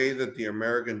the way that the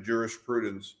American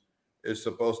jurisprudence is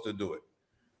supposed to do it.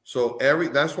 So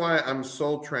that's why I'm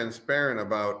so transparent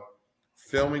about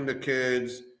filming the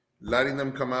kids, letting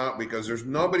them come out, because there's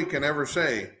nobody can ever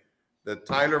say that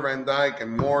Tyler Van Dyke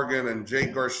and Morgan and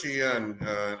Jake Garcia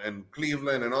and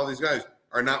Cleveland and all these guys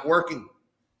are not working.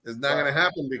 It's not going to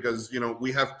happen because,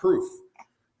 we have proof.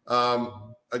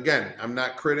 Again, I'm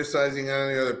not criticizing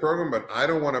any other program, but I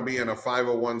don't want to be in a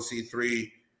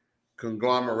 501c3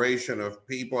 conglomeration of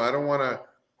people. I don't want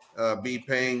to be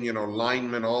paying,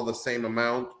 linemen all the same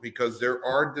amount, because there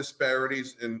are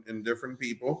disparities in different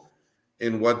people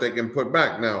in what they can put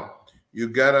back. Now, you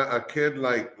got a kid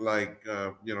like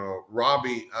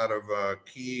Robbie out of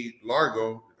Key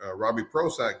Largo, Robbie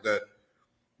Prosack, that,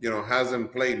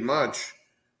 hasn't played much,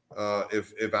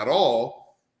 if at all.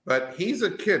 But he's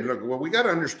a kid. Look, what we got to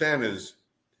understand is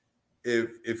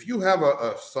if you have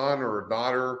a son or a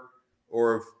daughter,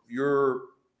 or if you're,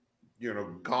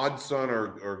 godson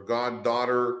or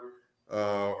goddaughter,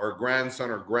 or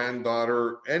grandson or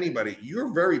granddaughter, anybody,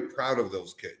 you're very proud of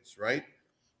those kids, right?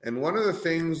 And one of the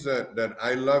things that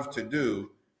I love to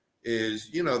do is,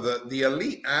 you know, the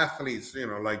elite athletes, you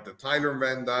know, like the Tyler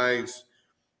Van Dykes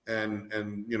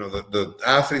and you know, the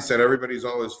athletes that everybody's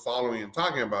always following and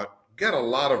talking about get a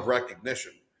lot of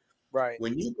recognition. Right.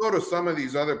 When you go to some of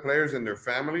these other players and their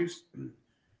families, I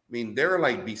mean, they're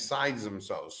like besides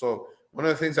themselves. So one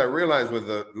of the things I realized with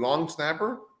the long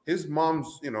snapper, his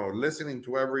mom's, you know, listening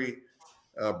to every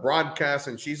broadcast,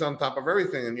 and she's on top of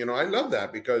everything. And, you know, I love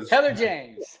that because Heather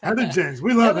James. Heather James.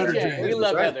 We love Heather James. We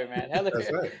love right. Heather, man.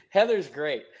 That's right. Heather's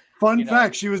great. Fun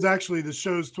fact, she was actually the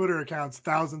show's Twitter account's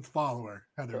 1,000th follower.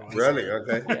 Heather was. Really?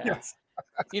 Okay. Yes.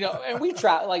 You know, and we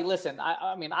travel, like, listen,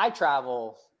 I mean, I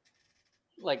travel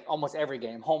like almost every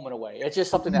game, home and away. It's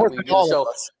just something that we do.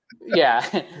 So, yeah.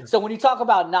 So when you talk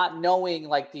about not knowing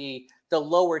like the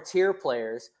lower tier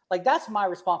players, like that's my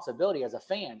responsibility as a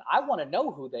fan. I want to know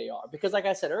who they are because, like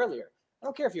I said earlier, I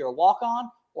don't care if you're a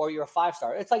walk-on or you're a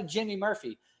 5-star. It's like Jimmy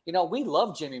Murphy. You know, we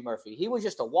love Jimmy Murphy. He was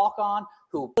just a walk-on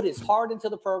who put his heart into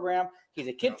the program. He's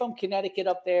a kid from Connecticut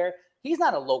up there. He's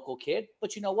not a local kid,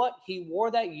 but you know what? He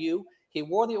wore that U. He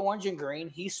wore the orange and green.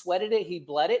 He sweated it. He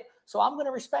bled it. So I'm going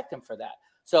to respect him for that.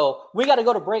 So we got to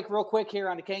go to break real quick here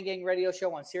on the Kane Gang Radio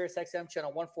Show on Sirius XM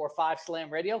channel 145 Slam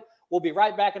Radio. We'll be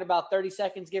right back in about 30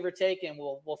 seconds, give or take, and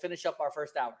we'll finish up our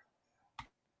first hour.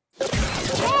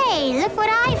 Hey, look what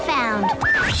I found.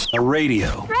 A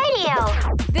radio. Radio.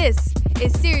 This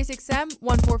is Sirius XM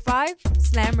 145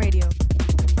 Slam Radio.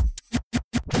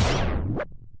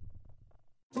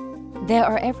 There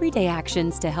are everyday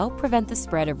actions to help prevent the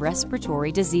spread of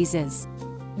respiratory diseases.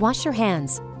 Wash your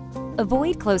hands.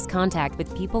 Avoid close contact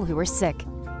with people who are sick.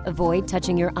 Avoid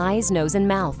touching your eyes, nose, and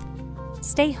mouth.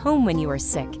 Stay home when you are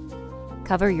sick.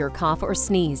 Cover your cough or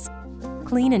sneeze.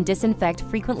 Clean and disinfect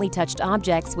frequently touched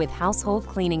objects with household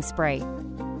cleaning spray.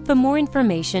 For more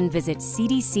information, visit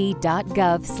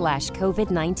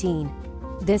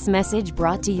cdc.gov/COVID-19. This message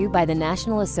brought to you by the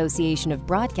National Association of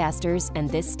Broadcasters and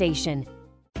this station.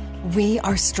 We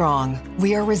are strong,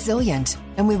 we are resilient,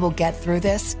 and we will get through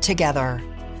this together.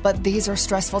 But these are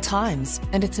stressful times,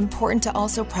 and it's important to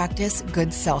also practice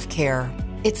good self-care.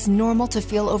 It's normal to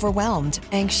feel overwhelmed,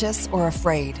 anxious, or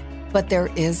afraid, but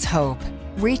there is hope.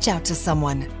 Reach out to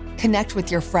someone, connect with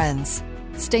your friends,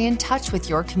 stay in touch with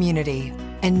your community,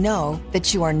 and know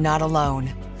that you are not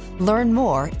alone. Learn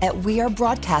more at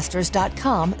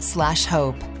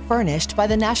wearebroadcasters.com/hope, furnished by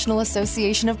the National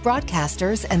Association of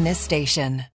Broadcasters and this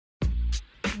station.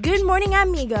 Good morning,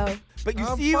 amigo. But you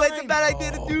see, it's a bad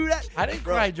idea to do that. I didn't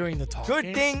cry during the talk.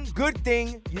 Good thing.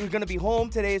 You're going to be home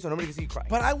today, so nobody can see you cry.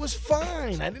 But I was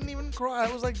fine. I didn't even cry.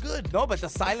 I was like, good. No, but the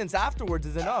silence afterwards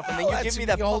is enough. And then you give me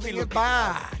that puppy holding look. it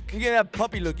back. You get that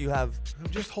puppy look you have.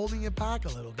 I'm just holding it back a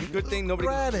little. Good thing nobody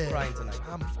can see you crying crying tonight.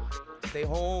 I'm fine. Stay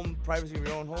home, privacy of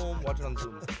your own home, watch it on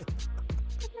Zoom.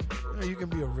 You can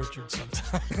be a Richard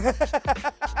sometime.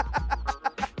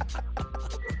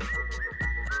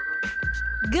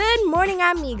 Good morning,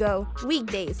 amigo.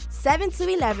 Weekdays, 7 to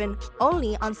 11,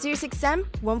 only on Sirius XM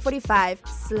 145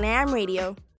 Slam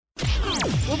Radio.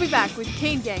 We'll be back with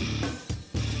Kane Gang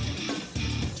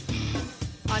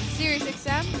on Sirius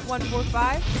XM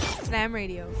 145 Slam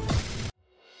Radio.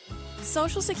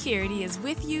 Social Security is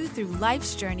with you through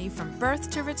life's journey from birth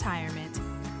to retirement.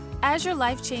 As your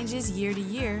life changes year to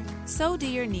year, so do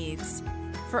your needs.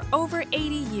 For over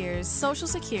 80 years, Social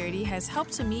Security has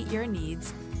helped to meet your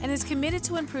needs and is committed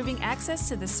to improving access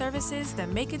to the services that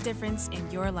make a difference in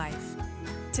your life.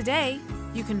 Today,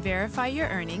 you can verify your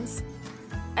earnings,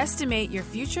 estimate your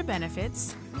future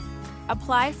benefits,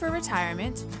 apply for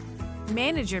retirement,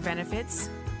 manage your benefits,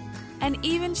 and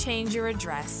even change your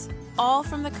address, all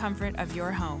from the comfort of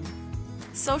your home.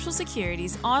 Social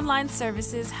Security's online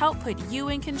services help put you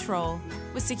in control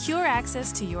with secure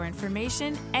access to your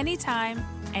information anytime,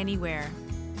 anywhere,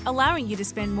 allowing you to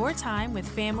spend more time with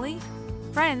family,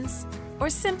 friends, or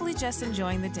simply just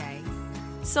enjoying the day.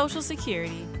 Social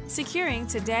Security, securing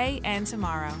today and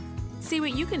tomorrow. See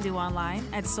what you can do online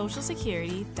at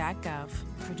socialsecurity.gov.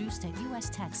 Produced at U.S.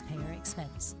 taxpayer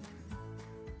expense.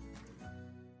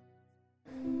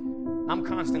 I'm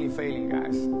constantly failing,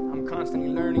 guys. I'm constantly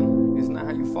learning. It's not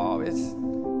how you fall, it's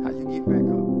how you get back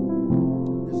up.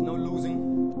 There's no losing,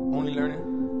 only learning.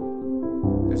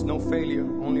 There's no failure,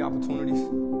 only opportunities.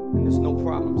 And there's no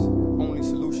problems, only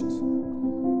solutions.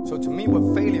 So to me,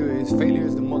 what failure is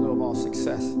the mother of all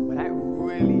success. But I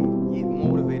really get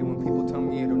motivated when people tell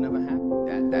me it'll never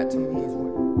happen. That to me is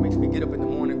what makes me get up in the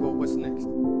morning and go, what's next? I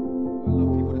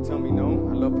love people to tell me no.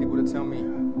 I love people to tell me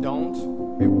don't,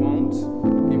 it won't,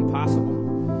 impossible.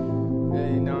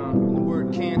 And the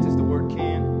word can't is the word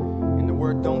can. And the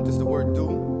word don't is the word do.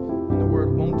 And the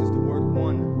word won't is the word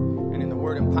won. And in the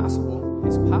word impossible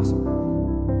impossible.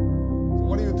 So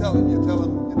what are you telling? You're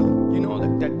telling, you know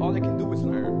that all they can do is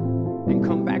learn and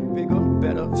come back bigger,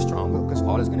 better, stronger, because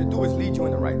all it's going to do is lead you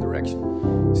in the right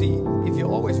direction. See, if you're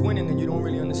always winning and you don't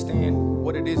really understand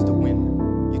what it is to win,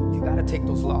 you got to take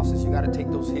those losses. You got to take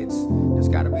those hits. There's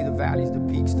got to be the valleys, the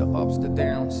peaks, the ups, the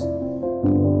downs.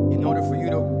 In order for you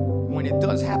to, when it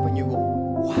does happen, you go,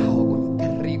 wow,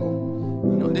 qué rico.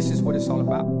 You know, this is what it's all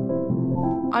about.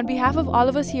 On behalf of all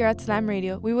of us here at Slam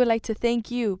Radio, we would like to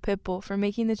thank you, Pitbull, for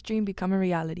making this dream become a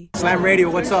reality. Slam Radio,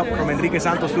 what's up? From Enrique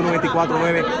Santos,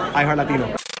 1249, iHeart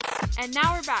Latino. And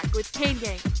now we're back with Kane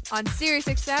Gang on Sirius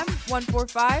XM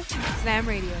 145 Slam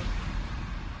Radio.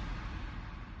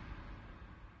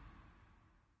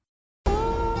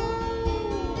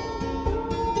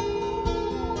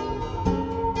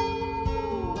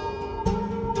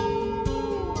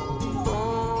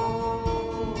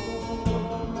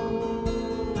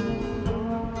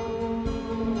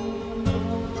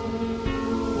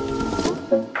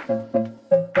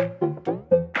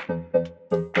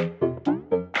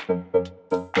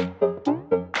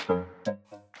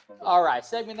 All right,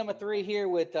 segment number 3 here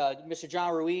with Mr.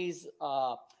 John Ruiz.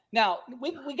 Now,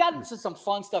 we got into some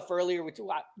fun stuff earlier. We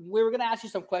were going to ask you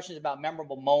some questions about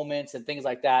memorable moments and things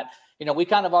like that. You know, we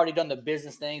kind of already done the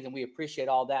business things, and we appreciate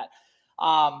all that.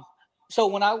 So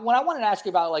when I wanted to ask you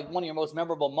about like one of your most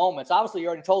memorable moments, obviously you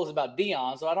already told us about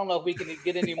Dion, so I don't know if we can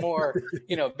get any more,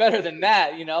 better than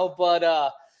that,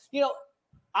 But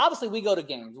obviously we go to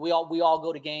games. We all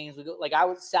go to games. We go, like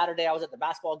Saturday, I was at the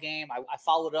basketball game. I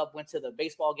followed up, went to the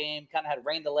baseball game, kind of had a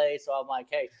rain delay. So I'm like,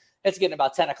 hey, it's getting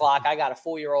about 10 o'clock. I got a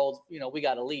 4-year-old, we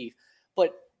got to leave.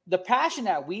 But the passion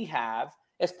that we have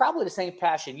is probably the same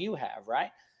passion you have,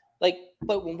 right?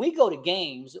 But when we go to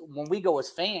games, when we go as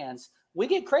fans, we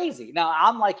get crazy. Now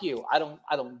I'm like you. I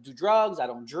don't do drugs. I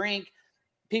don't drink.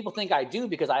 People think I do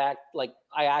because I act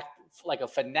like a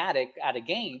fanatic at a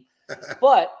game.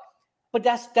 But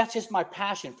that's just my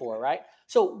passion for it, right?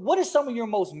 So what are some of your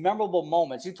most memorable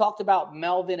moments? You talked about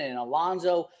Melvin and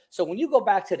Alonzo. So when you go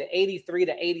back to the 83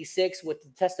 to 86 with the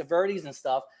Testaverdes and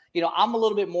stuff, I'm a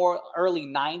little bit more early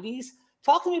 90s.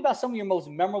 Talk to me about some of your most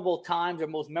memorable times or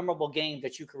most memorable games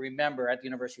that you can remember at the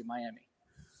University of Miami.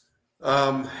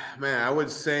 Man, I would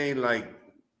say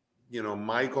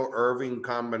Michael Irving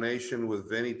combination with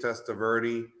Vinny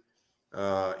Testaverde.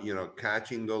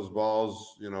 Catching those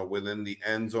balls, within the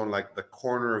end zone, like the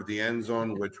corner of the end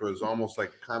zone, which was almost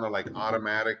kind of like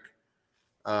automatic.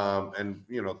 And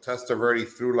Testaverde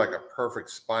threw like a perfect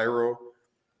spiral.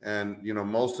 And,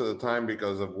 most of the time,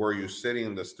 because of where you're sitting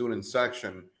in the student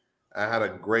section, I had a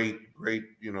great,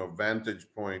 vantage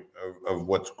point of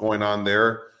what's going on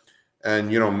there. And,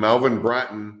 Melvin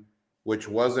Bratton, which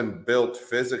wasn't built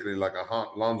physically like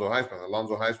Alonzo Highsmith.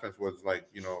 Alonzo Highsmith was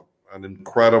an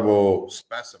incredible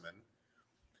specimen,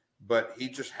 but he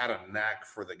just had a knack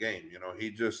for the game.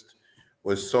 He just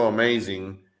was so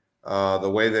amazing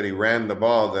the way that he ran the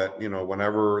ball that,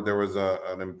 whenever there was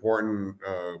an important,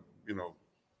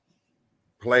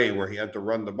 play where he had to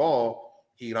run the ball,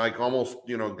 he almost,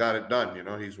 got it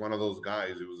done. He's one of those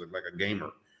guys who was like a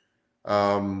gamer.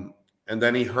 And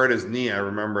then he hurt his knee, I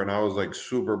remember, and I was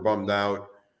super bummed out.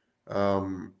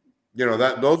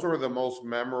 Those were the most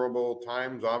memorable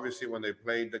times. Obviously, when they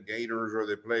played the Gators or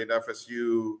they played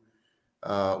FSU,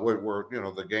 where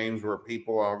the games where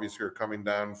people obviously are coming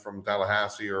down from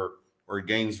Tallahassee or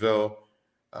Gainesville,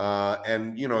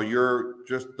 and you're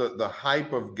just the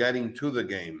hype of getting to the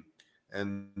game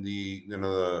and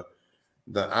the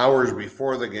hours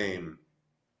before the game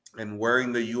and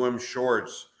wearing the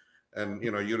shorts, and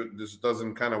this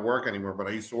doesn't kind of work anymore. But I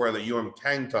used to wear the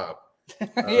tank top.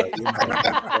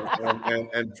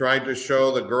 And tried to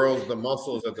show the girls the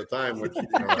muscles at the time, which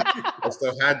I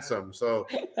still had some. So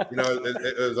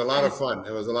it was a lot of fun.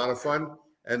 It was a lot of fun.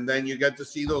 And then you get to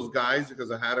see those guys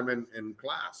because I had them in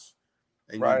class,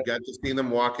 and you get to see them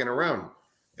walking around.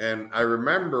 And I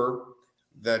remember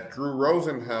that Drew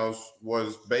Rosenhaus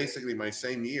was basically my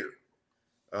same year.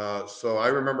 So I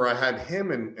remember I had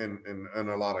him in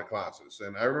a lot of classes,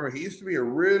 and I remember he used to be a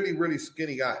really, really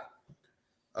skinny guy.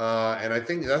 And I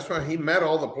think that's why he met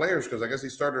all the players, because I guess he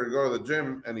started to go to the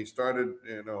gym and he started,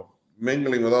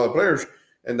 mingling with all the players.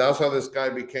 And that's how this guy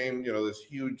became, this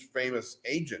huge famous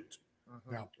agent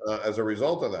as a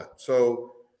result of that.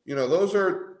 So, those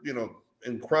are,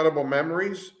 incredible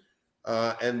memories.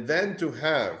 And then to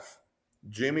have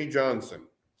Jimmy Johnson,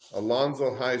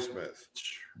 Alonzo Highsmith,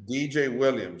 DJ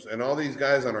Williams, and all these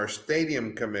guys on our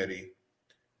stadium committee,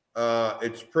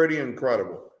 it's pretty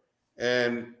incredible.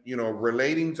 And,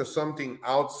 relating to something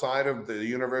outside of the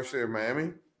University of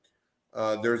Miami,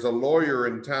 There's a lawyer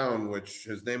in town, which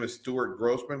his name is Stuart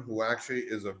Grossman, who actually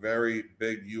is a very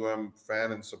big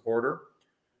fan and supporter.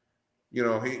 You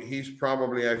know, he's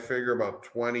probably, I figure, about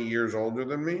 20 years older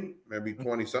than me, maybe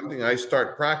 20 something. I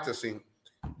start practicing.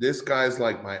 This guy's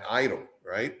like my idol,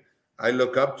 right? I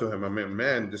look up to him. I mean,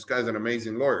 man, this guy's an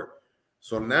amazing lawyer.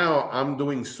 So now I'm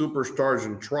doing Superstars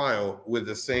in Trial with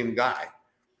the same guy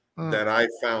that I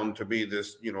found to be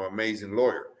this, amazing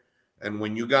lawyer. And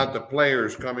when you got the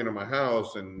players coming to my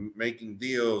house and making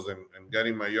deals and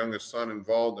getting my youngest son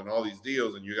involved in all these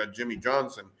deals, and you got Jimmy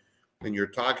Johnson and you're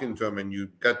talking to him, and you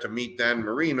got to meet Dan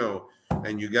Marino,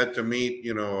 and you get to meet,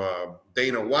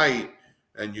 Dana White,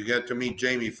 and you get to meet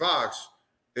Jamie Foxx,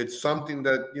 it's something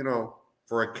that,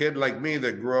 for a kid like me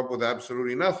that grew up with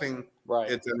absolutely nothing,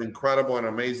 it's an incredible and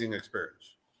amazing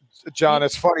experience. John,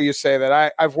 it's funny you say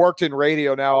that. I've worked in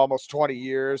radio now almost 20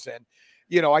 years, and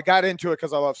I got into it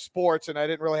because I love sports, and I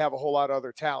didn't really have a whole lot of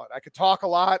other talent. I could talk a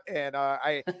lot, and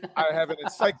I have an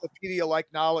encyclopedia-like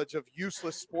knowledge of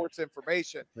useless sports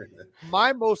information.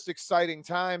 My most exciting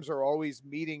times are always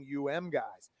meeting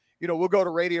guys. We'll go to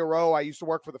Radio Row. I used to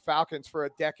work for the Falcons for a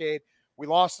decade. We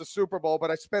lost the Super Bowl,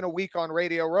 but I spent a week on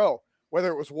Radio Row,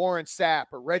 whether it was Warren Sapp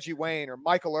or Reggie Wayne or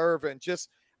Michael Irvin.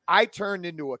 I turned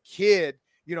into a kid.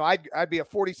 I'd be a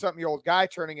 40-something-year-old guy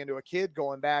turning into a kid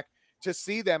going back to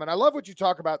see them. And I love what you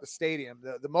talk about the stadium,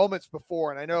 the moments before.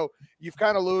 And I know you've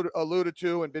kind of alluded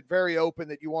to and been very open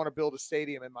that you want to build a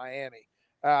stadium in Miami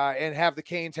and have the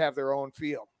Canes have their own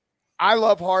field. I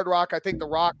love Hard Rock. I think the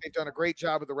Rock, they've done a great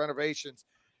job with the renovations,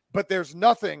 but there's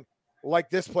nothing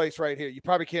like this place right here. You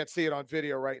probably can't see it on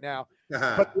video right now,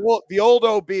 but the old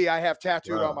OB I have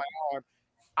tattooed on my arm.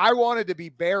 I wanted to be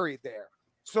buried there.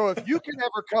 So if you can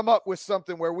ever come up with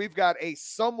something where we've got a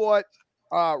somewhat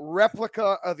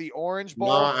replica of the Orange Bowl.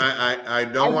 No, I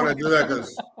don't want to do that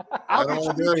because I don't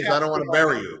want to do that because I don't want to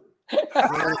bury you.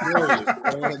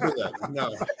 I don't want to do that.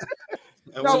 No.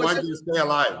 I want you to stay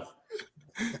alive.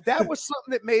 That was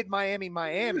something that made Miami.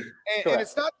 And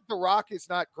it's not that the Rock is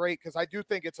not great, because I do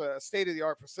think it's a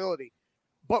state-of-the-art facility.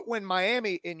 But when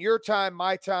Miami, in your time,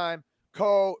 my time,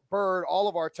 Bird, all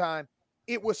of our time,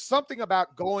 it was something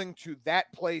about going to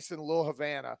that place in Little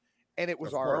Havana, and it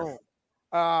was our own.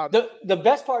 The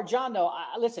best part, John, though,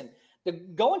 listen,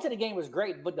 going to the game was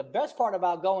great, but the best part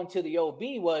about going to the OB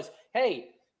was, hey,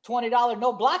 $20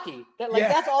 no blocky.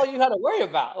 That's all you had to worry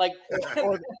about. Or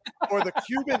the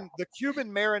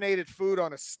Cuban marinated food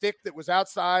on a stick that was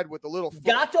outside with the little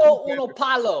gato uno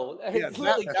palo.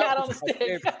 Literally cat on the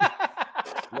stick.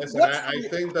 Listen, I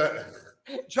think that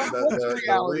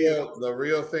the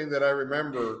real thing that I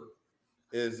remember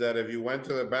is that if you went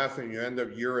to the bathroom, you end up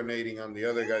urinating on the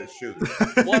other guy's shoes.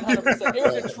 100%. It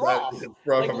was a trough.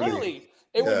 Literally,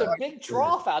 it was a big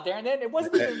trough out there. And then it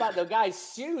wasn't even about the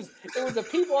guy's shoes. It was the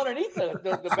people underneath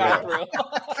the bathroom.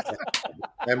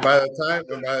 And by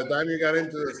the time you got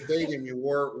into the stadium, you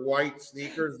wore white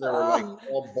sneakers that were like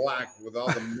all black with all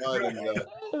the mud and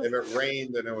if it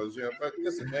rained and it was, but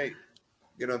listen, hey,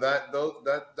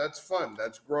 that's fun.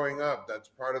 That's growing up. That's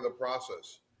part of the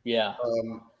process. Yeah.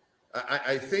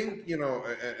 I think,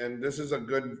 and this is a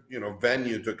good,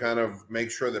 venue to kind of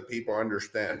make sure that people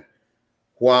understand.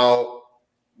 While,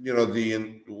 I'm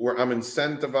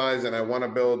incentivized and I want to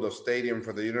build a stadium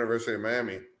for the University of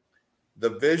Miami,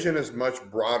 the vision is much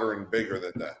broader and bigger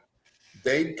than that.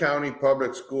 Dade County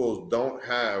Public Schools don't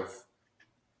have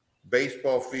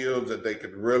baseball fields that they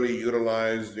could really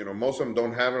utilize. Most of them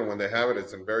don't have it. When they have it,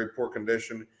 it's in very poor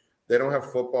condition. They don't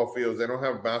have football fields. They don't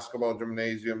have basketball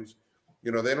gymnasiums.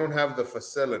 They don't have the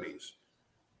facilities.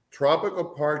 Tropical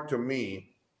Park, to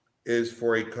me, is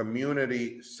for a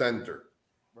community center.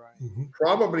 Right. Mm-hmm.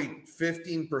 Probably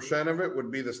 15% of it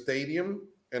would be the stadium,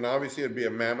 and obviously it'd be a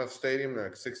mammoth stadium,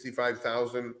 like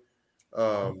 65,000,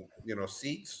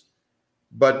 seats.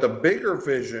 But the bigger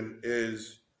vision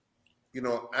is,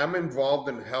 I'm involved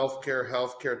in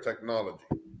healthcare technology.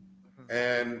 Mm-hmm.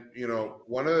 And,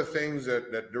 one of the things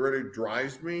that really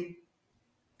drives me,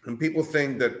 and people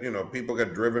think that, people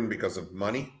get driven because of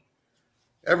money.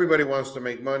 Everybody wants to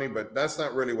make money, but that's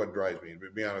not really what drives me,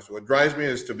 to be honest. What drives me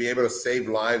is to be able to save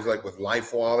lives, like with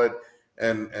LifeWallet,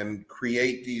 and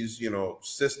create these,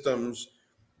 systems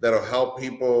that'll help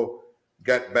people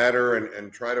get better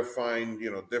and try to find,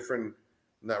 different.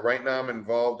 Now, right now I'm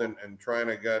involved in trying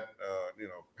to get,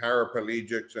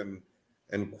 paraplegics and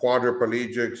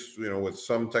quadriplegics, with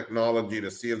some technology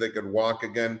to see if they could walk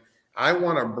again. I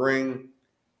want to bring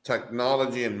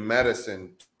technology and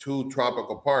medicine to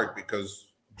Tropical Park because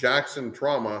Jackson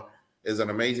Trauma is an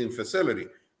amazing facility.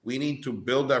 We need to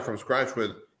build that from scratch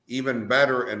with even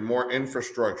better and more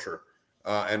infrastructure.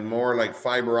 and more like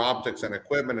fiber optics and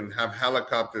equipment, and have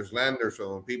helicopters land there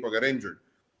so when people get injured.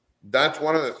 That's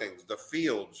one of the things. The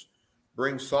fields,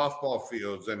 bring softball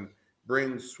fields and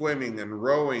bring swimming and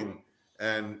rowing,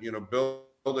 and build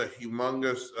a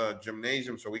humongous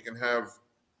gymnasium so we can have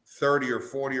 30 or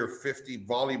 40 or 50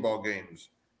 volleyball games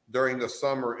during the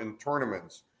summer in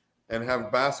tournaments, and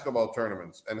have basketball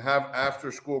tournaments, and have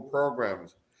after school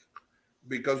programs.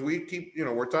 Because we keep,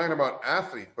 we're talking about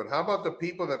athletes, but how about the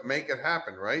people that make it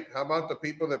happen, right? How about the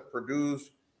people that produce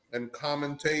and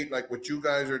commentate like what you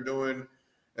guys are doing?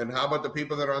 And how about the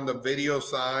people that are on the video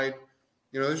side?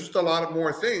 There's just a lot of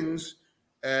more things.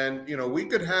 And, we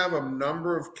could have a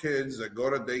number of kids that go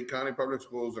to Dade County Public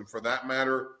Schools, and for that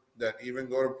matter, that even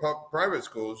go to private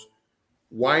schools.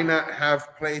 Why not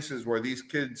have places where these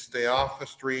kids stay off the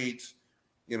streets?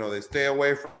 They stay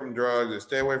away from drugs, they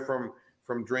stay away from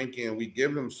drinking, and we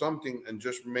give them something and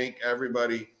just make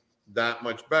everybody that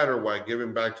much better while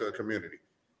giving back to the community.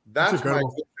 That's my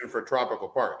vision for Tropical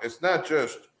Park. It's not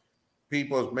just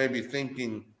people maybe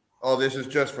thinking, oh, this is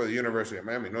just for the University of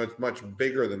Miami. No, it's much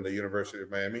bigger than the University of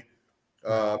Miami,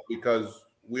 because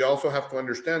we also have to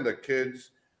understand that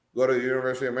kids go to the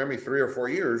University of Miami 3 or 4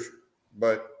 years,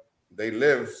 but they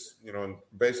live,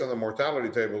 based on the mortality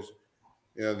tables,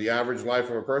 the average life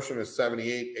of a person is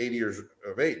 78, 80 years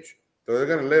of age. So they're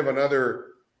going to live another,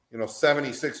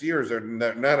 76 years. They're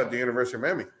not at the University of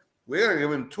Miami. We got to give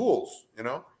them tools,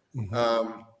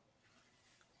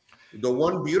 The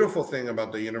one beautiful thing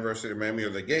about the University of Miami or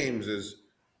the games is,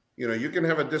 you can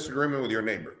have a disagreement with your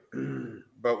neighbor.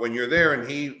 But when you're there and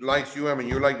he likes UM and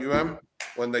you like UM,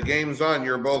 when the game's on,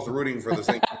 you're both rooting for the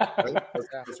same thing. Right?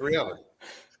 That's reality.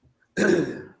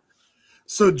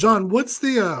 So, John, what's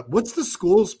the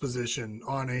school's position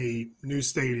on a new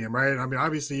stadium, right? I mean,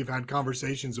 obviously you've had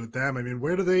conversations with them. I mean,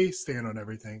 where do they stand on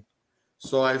everything?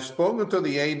 So I've spoken to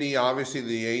the AD. Obviously,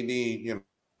 the AD,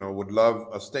 would love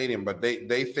a stadium, but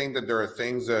they think that there are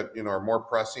things that are more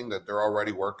pressing that they're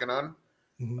already working on.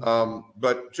 Mm-hmm.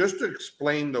 But just to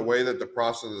explain the way that the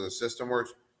process of the system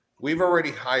works, we've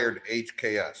already hired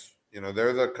HKS.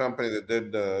 They're the company that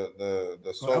did the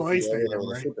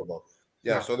Super Bowl.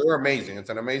 Yeah, so they're amazing.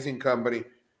 It's an amazing company.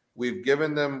 We've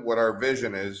given them what our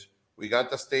vision is. We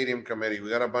got the stadium committee. We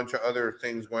got a bunch of other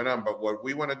things going on. But what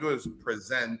we want to do is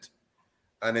present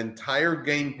an entire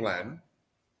game plan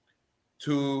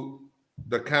to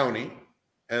the county.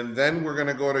 And then we're going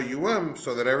to go to UM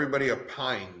so that everybody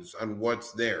opines on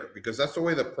what's there, because that's the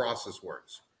way the process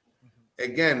works.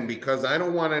 Again, because I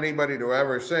don't want anybody to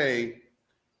ever say,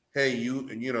 hey,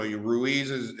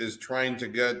 Ruiz is trying to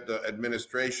get the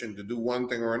administration to do one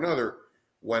thing or another.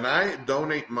 When I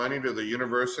donate money to the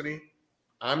university,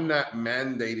 I'm not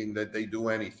mandating that they do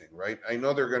anything, right? I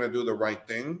know they're going to do the right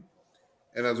thing.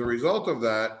 And as a result of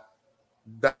that,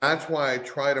 that's why I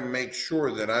try to make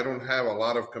sure that I don't have a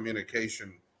lot of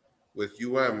communication with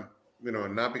UM,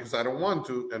 not because I don't want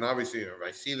to. And obviously, if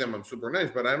I see them, I'm super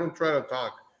nice, but I don't try to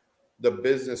talk the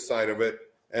business side of it.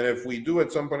 And if we do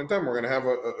at some point in time, we're going to have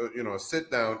a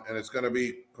sit down, and it's going to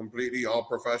be completely all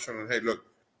professional. And hey, look,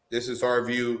 this is our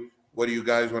view. What do you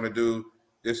guys want to do?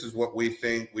 This is what we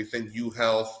think. We think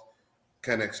UHealth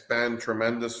can expand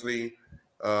tremendously,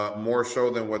 more so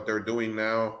than what they're doing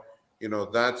now.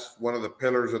 That's one of the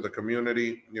pillars of the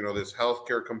community. This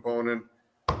healthcare component.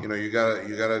 You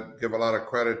gotta give a lot of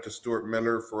credit to Stuart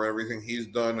Miller for everything he's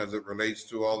done as it relates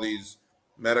to all these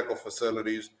medical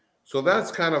facilities. So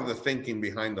that's kind of the thinking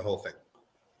behind the whole thing.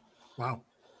 Wow.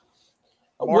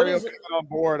 Mario coming on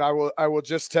board, I will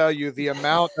just tell you the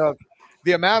amount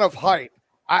of hype.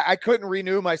 I couldn't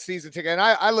renew my season ticket. And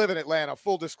I live in Atlanta,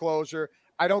 full disclosure.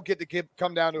 I don't get to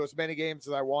come down to as many games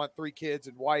as I want, 3 kids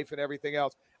and wife and everything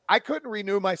else. I couldn't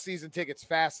renew my season tickets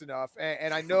fast enough.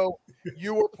 And I know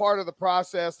you were part of the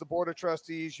process, the board of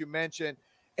trustees you mentioned.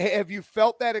 Have you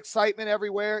felt that excitement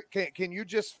everywhere? Can you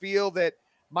just feel that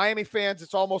Miami fans,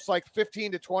 it's almost like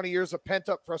 15 to 20 years of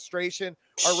pent-up frustration,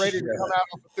 are ready to come out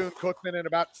of Bethune-Cookman in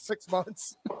about 6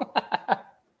 months?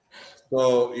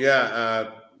 So,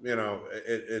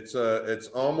 it's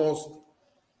almost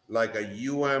like a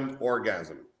UM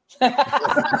orgasm.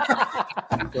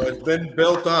 So it's been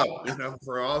built up,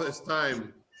 for all this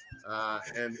time.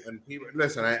 And people,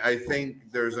 listen, I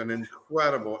think there's an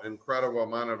incredible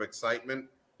amount of excitement.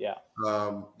 Yeah.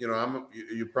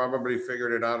 You probably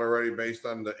figured it out already based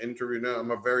on the interview. Now,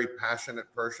 I'm a very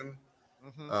passionate person.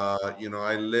 Mm-hmm.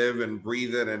 I live and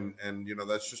breathe it, and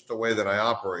that's just the way that I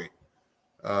operate.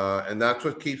 And that's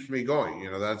what keeps me going.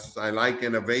 I like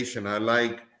innovation. I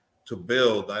like to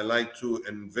build. I like to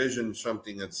envision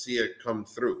something and see it come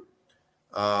through.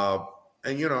 And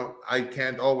I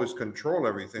can't always control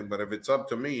everything, but if it's up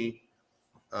to me,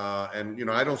 And, you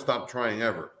know, I don't stop trying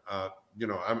ever. You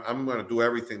know, I'm going to do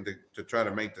everything to try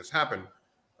to make this happen.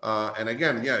 And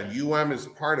again, yeah, UM is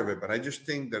part of it, but I just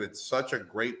think that it's such a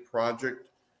great project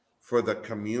for the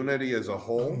community as a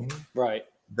whole, right?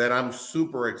 That I'm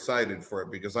super excited for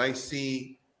it, because I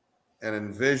see and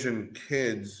envision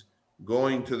kids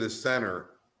going to the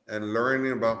center and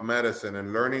learning about medicine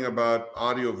and learning about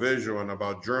audiovisual and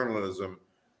about journalism.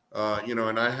 You know,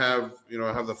 and I have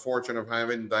the fortune of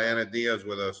having Diana Diaz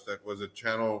with us, that was at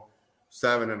Channel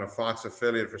 7 and a Fox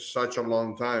affiliate for such a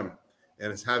long time,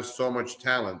 and has so much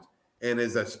talent and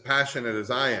is as passionate as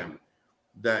I am,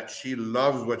 that she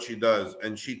loves what she does,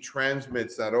 and she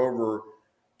transmits that over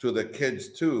to the kids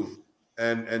too.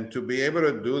 And to be able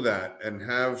to do that and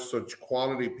have such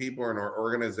quality people in our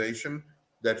organization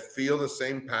that feel the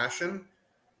same passion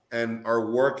and are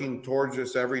working towards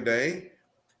this every day,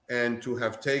 and to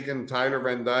have taken Tyler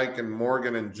Van Dyke and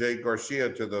Morgan and Jake Garcia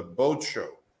to the boat show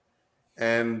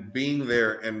and being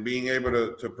there and being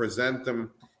able to present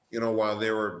them, you know, while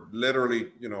there were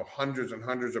literally, you know, hundreds and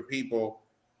hundreds of people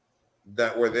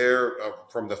that were there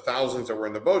from the thousands that were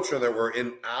in the boat show that were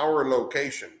in our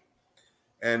location,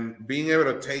 and being able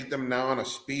to take them now on a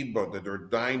speedboat that they're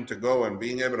dying to go and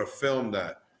being able to film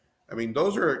that. I mean,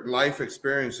 those are life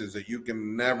experiences that you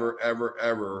can never, ever,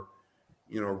 ever,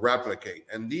 you know, replicate.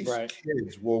 And these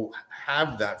kids will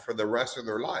have that for the rest of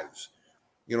their lives.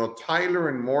 You know, Tyler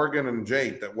and Morgan and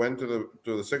Jake that went to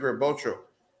the Cigarette Boat Show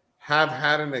have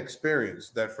had an experience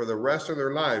that for the rest of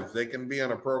their lives, they can be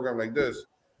on a program like this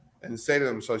and say to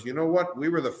themselves, you know what? We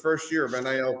were the first year of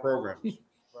NIL programs.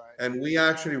 And we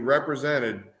actually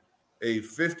represented a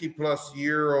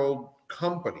 50-plus-year-old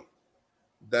company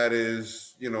that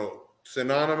is, you know,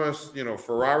 synonymous, you know,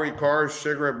 Ferrari cars,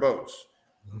 cigarette boats.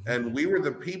 And we were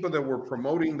the people that were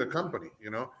promoting the company,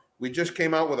 you know. We just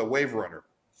came out with a Wave Runner.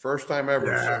 First time ever.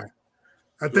 Yeah.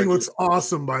 That thing looks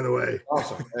awesome, by the way.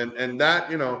 Awesome. And that,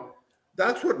 you know,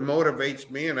 that's what motivates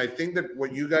me. And I think that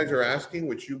what you guys are asking,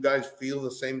 which you guys feel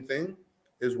the same thing,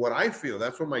 is what I feel.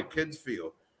 That's what my kids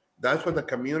feel. That's what the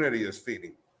community is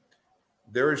feeling.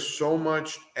 There is so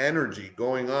much energy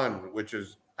going on, which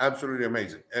is absolutely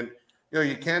amazing. And, you know,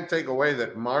 you can't take away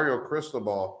that Mario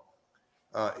Cristobal,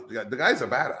 the guy's a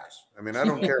badass. I mean, I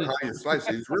don't care how you slice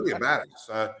it. He's really a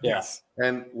badass. Yes.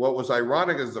 And what was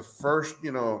ironic is the first,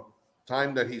 you know,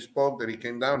 time that he spoke, that he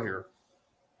came down here,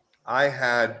 I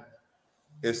had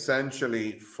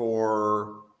essentially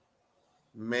for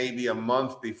maybe a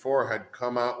month before had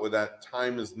come out with that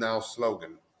 "Time is Now"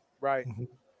 slogan. Right.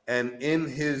 And in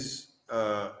his,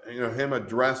 you know, him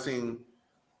addressing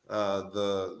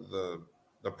the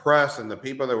press and the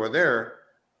people that were there,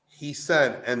 he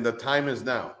said, "And the time is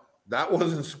now." That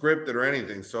wasn't scripted or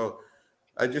anything. So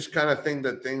I just kind of think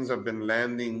that things have been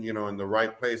landing, you know, in the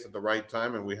right place at the right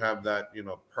time, and we have that, you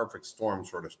know, perfect storm,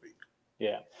 so to speak.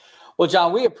 Yeah. Well,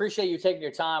 John, we appreciate you taking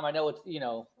your time. I know it's, you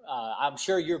know, I'm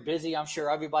sure you're busy. I'm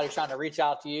sure everybody's trying to reach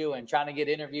out to you and trying to get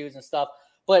interviews and stuff.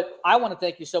 But I want to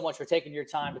thank you so much for taking your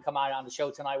time to come out on the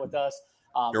show tonight with us,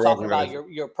 talking about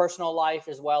your personal life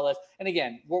as well as, and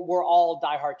again, we're all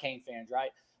diehard Cane fans,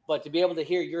 right? But to be able to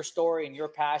hear your story and your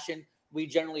passion, we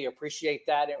generally appreciate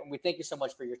that. And we thank you so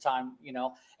much for your time, you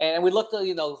know, and we look to,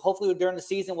 you know, hopefully during the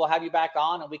season, we'll have you back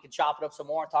on and we can chop it up some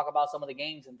more and talk about some of the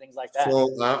games and things like that.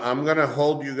 So I'm going to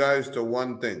hold you guys to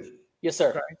one thing. Yes,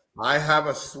 sir. I have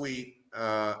a suite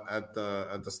at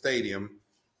the stadium,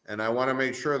 and I want to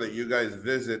make sure that you guys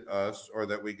visit us or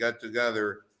that we get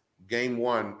together game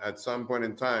one at some point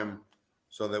in time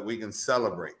so that we can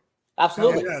celebrate.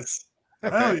 Absolutely. Oh, yes.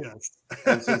 Okay. Oh, yes.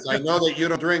 And since I know that you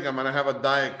don't drink, I'm going to have a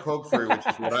Diet Coke for you, which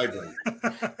is what I drink.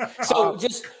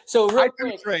 So real I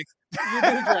quick, do drink. You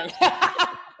do drink.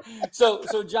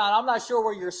 So John, I'm not sure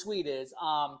where your suite is.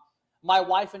 My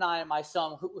wife and I and my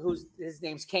son, who's his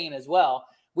name's Kane as well,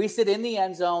 we sit in the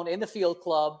end zone in the field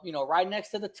club, you know, right next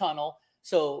to the tunnel.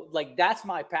 So like that's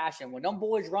my passion. When them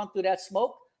boys run through that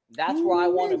smoke, that's where I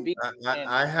want to be.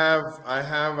 I have,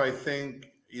 I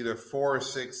think either 4 or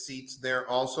 6 seats there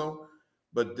also.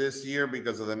 But this year,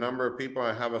 because of the number of people,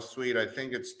 I have a suite. I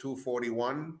think it's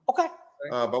 241. Okay.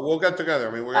 But we'll get together.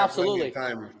 I mean, we're going to plenty of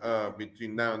time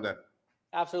between now and then.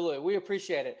 Absolutely. We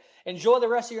appreciate it. Enjoy the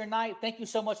rest of your night. Thank you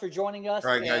so much for joining us.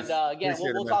 All right, guys. And again,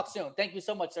 Appreciate we'll talk soon. Thank you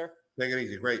so much, sir. Take it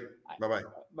easy. Great. Bye-bye.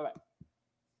 Bye-bye.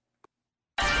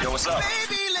 Yo, what's up?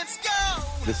 Baby, let's go.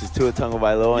 This is Tua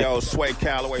Tagovailoa. Yo, Sway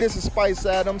Calloway. This is Spice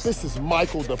Adams. This is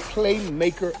Michael, the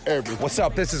playmaker everything. What's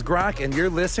up? This is Gronk, and you're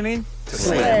listening to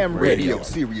Slam Radio,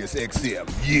 Sirius XM.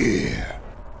 Yeah.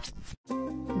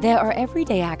 There are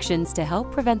everyday actions to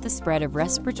help prevent the spread of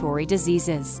respiratory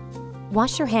diseases.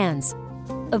 Wash your hands.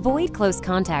 Avoid close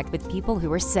contact with people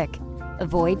who are sick.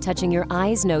 Avoid touching your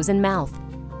eyes, nose, and mouth.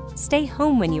 Stay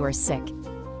home when you are sick.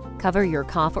 Cover your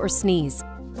cough or sneeze.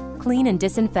 Clean and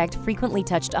disinfect frequently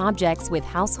touched objects with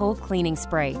household cleaning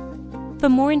spray. For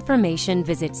more information,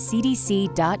 visit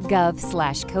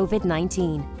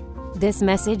cdc.gov/COVID-19. This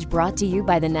message brought to you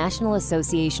by the National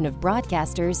Association of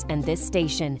Broadcasters and this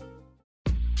station.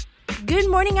 Good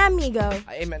morning, amigo.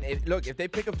 Hey, man, look, if they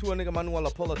pick up Tua Nigga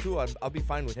Lapola too, I'll be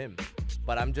fine with him.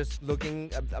 But I'm just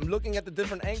looking. I'm looking at the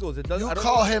different angles. It doesn't. You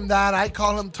call him that. I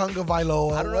call him Tunga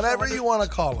Vailoa. Whatever you want to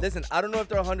call him. Listen, I don't know if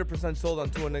they're 100% sold on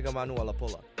Tua Nigga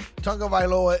Lapola. Tunga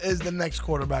Vailoa is the next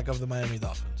quarterback of the Miami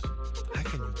Dolphins. How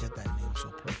can you get that name so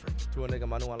perfect? Tua Nigga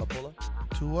Lapola.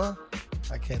 Tua?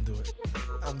 I can't do it.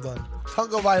 I'm done.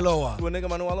 Tunga Vailoa. Tua Nigga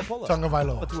Lapola. Tunga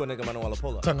Vailoa. Tua Nigga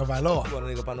Lapola. Tunga Vailoa. Tua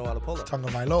Nigga Lapola. Tunga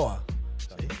Vailoa.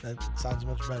 See, that sounds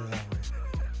much better that way.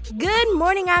 Good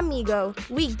morning, amigo.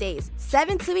 Weekdays,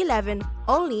 7 to 11,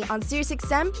 only on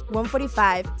SiriusXM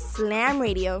 145 Slam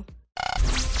Radio.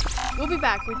 We'll be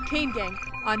back with Kane Gang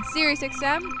on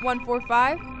SiriusXM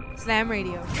 145 Slam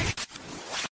Radio.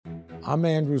 I'm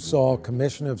Andrew Saul,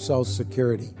 Commissioner of Social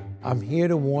Security. I'm here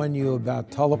to warn you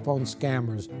about telephone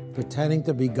scammers pretending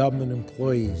to be government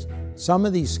employees. Some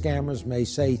of these scammers may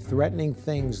say threatening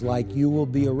things like you will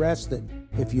be arrested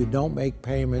if you don't make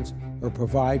payments or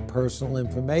provide personal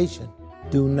information.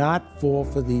 Do not fall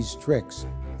for these tricks.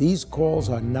 These calls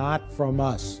are not from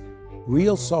us.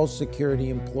 Real Social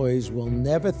Security employees will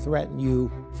never threaten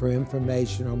you for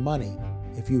information or money.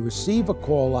 If you receive a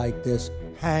call like this,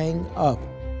 hang up.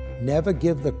 Never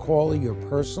give the caller your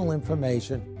personal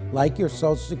information, like your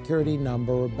Social Security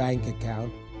number or bank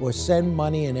account, or send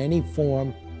money in any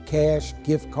form, cash,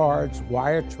 gift cards,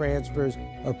 wire transfers,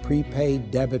 or prepaid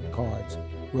debit cards.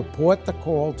 Report the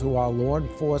call to our law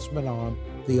enforcement arm,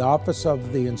 the Office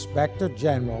of the Inspector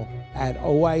General, at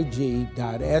oig.ssa.gov.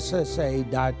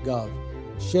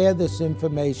 Share this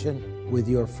information with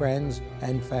your friends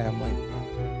and family.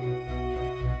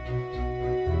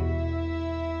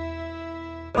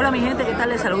 Hola mi gente, ¿qué tal?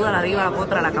 Les saluda la diva, la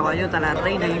potra, la caballota, la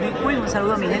reina y Big Queen. Un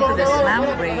saludo a mi gente de Slam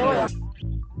Radio.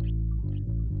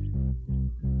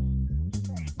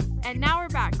 And now we're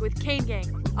back with Kane Gang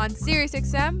on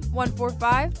SiriusXM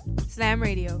 145 Slam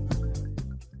Radio.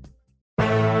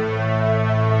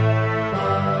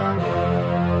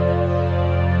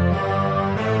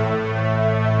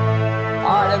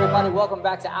 All right, everybody, welcome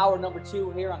back to hour number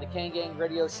 2 here on the Kane Gang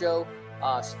Radio Show.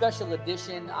 Special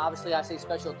edition. Obviously, I say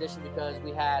special edition because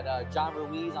we had John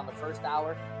Ruiz on the first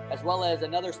hour, as well as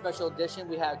another special edition.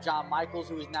 We have John Michaels,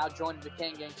 who is now joining the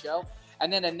Kane Gang Show.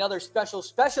 And then another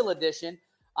special edition.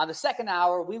 On the second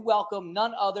hour, we welcome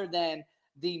none other than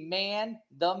the man,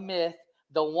 the myth,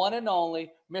 the one and only,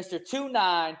 Mr.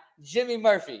 2-9, Jimmy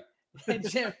Murphy.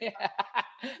 Jimmy,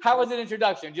 how was the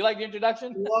introduction? Do you like the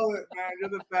introduction? Love it, man. You're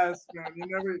the best, man. You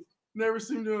never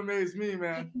seem to amaze me,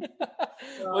 man.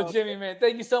 Well, Jimmy, man,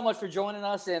 thank you so much for joining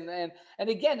us. And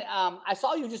again, I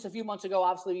saw you just a few months ago.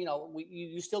 Obviously,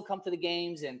 you still come to the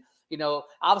games, and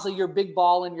obviously you're big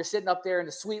balling. You're sitting up there in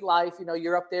the suite life.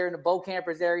 You're up there in the Bo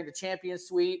Campers area, the Champion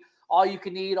Suite. All you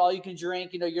can eat, all you can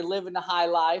drink. You're living the high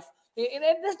life, and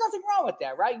there's nothing wrong with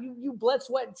that, right? You bled,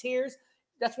 sweat, and tears.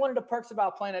 That's one of the perks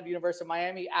about playing at the University of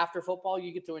Miami. After football,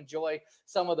 you get to enjoy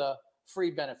some of the free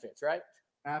benefits, right?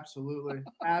 Absolutely,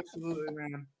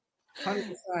 man.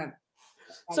 100%.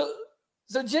 So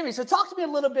Jimmy, talk to me a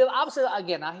little bit. Obviously,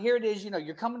 again, here it is.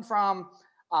 You're coming from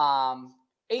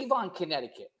Avon,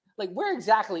 Connecticut. Like, where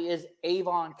exactly is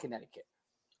Avon, Connecticut?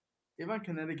 Avon,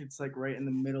 Connecticut's like right in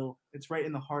the middle. It's right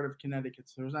in the heart of Connecticut.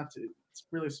 So it's a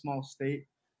really small state.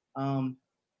 Yeah,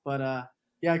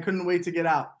 I couldn't wait to get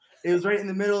out. It was right in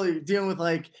the middle. You're dealing with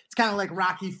it's kind of like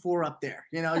Rocky IV up there.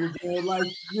 You're dealing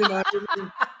with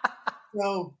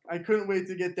So I couldn't wait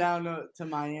to get down to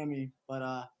Miami,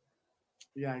 but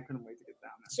yeah, I couldn't wait to get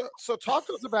down there. So talk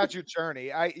to us about your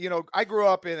journey. I grew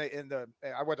up I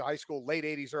went to high school late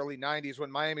 80s, early 90s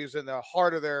when Miami was in the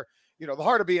heart of the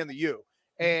heart of being the U.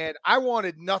 And I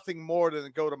wanted nothing more than to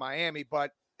go to Miami,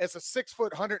 but as a 6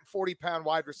 foot, 140-pound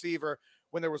wide receiver,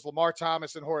 when there was Lamar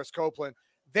Thomas and Horace Copeland,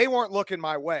 they weren't looking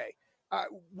my way.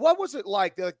 What was it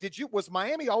like? Was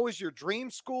Miami always your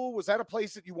dream school? Was that a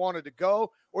place that you wanted to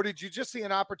go? Or did you just see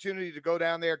an opportunity to go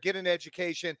down there, get an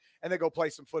education, and then go play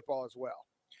some football as well?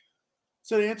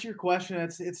 So to answer your question,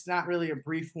 it's not really a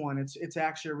brief one. It's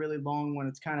actually a really long one.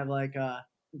 It's kind of like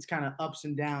it's kind of ups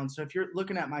and downs. So if you're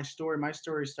looking at my story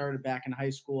started back in high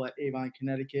school at Avon,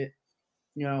 Connecticut.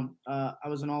 I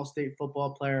was an all-state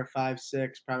football player, 5'6",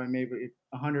 probably maybe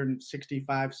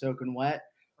 165 soaking wet.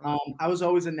 I was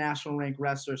always a national ranked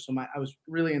wrestler, so I was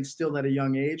really instilled at a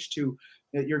young age to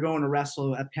that you're going to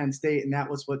wrestle at Penn State, and that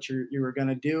was what you were going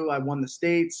to do. I won the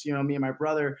states, you know, me and my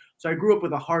brother. So I grew up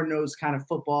with a hard-nosed kind of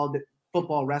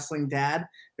football wrestling dad.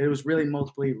 It was really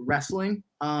mostly wrestling.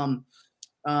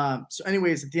 So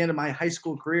anyways, at the end of my high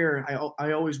school career,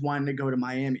 I always wanted to go to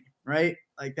Miami, right?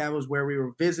 Like that was where we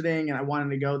were visiting, and I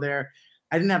wanted to go there.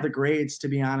 I didn't have the grades, to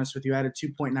be honest with you. I had a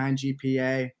 2.9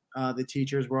 GPA. The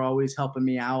teachers were always helping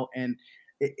me out, and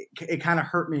it kind of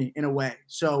hurt me in a way.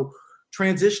 So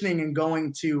transitioning and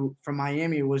going from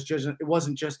Miami it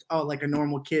wasn't just, oh, like a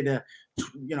normal kid,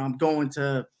 you know, I'm going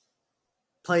to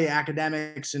play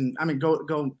academics and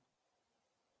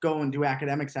go and do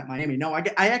academics at Miami. No,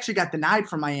 I actually got denied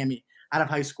from Miami out of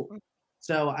high school.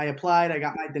 So I applied, I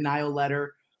got my denial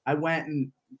letter. I went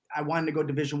and I wanted to go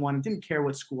Division I. I didn't care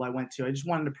what school I went to. I just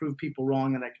wanted to prove people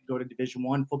wrong that I could go to Division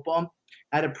I football.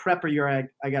 I had a prepper year.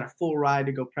 I got a full ride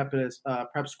to go prep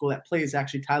at prep school that plays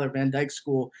actually Tyler Van Dyke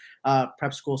School,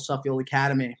 prep school, Suffield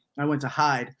Academy. I went to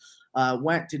Hyde,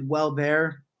 did well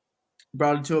there,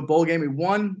 brought it to a bowl game. We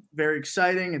won, very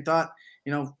exciting, and thought,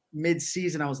 you know,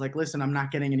 mid-season, I was like, listen, I'm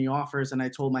not getting any offers. And I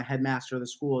told my headmaster of the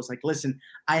school, I was like, listen,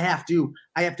 I have to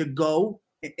go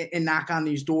and knock on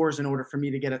these doors in order for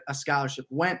me to get a scholarship.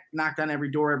 Knocked on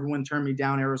every door. Everyone turned me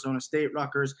down. Arizona State,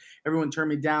 Rutgers, everyone turned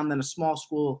me down. Then a small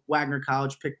school, Wagner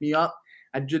College, picked me up.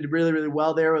 I did really, really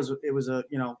well there. It was a,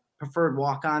 you know, preferred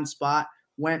walk-on spot.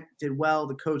 Did well.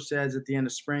 The coach says at the end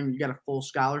of spring, you got a full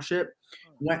scholarship.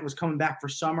 Was coming back for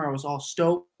summer. I was all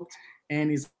stoked. And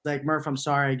he's like, Murph, I'm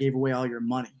sorry I gave away all your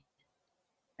money.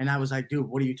 And I was like, dude,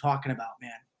 what are you talking about,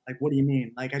 man? Like, what do you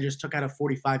mean? Like, I just took out a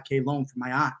 $45K loan from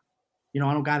my aunt. You know,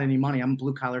 I don't got any money. I'm a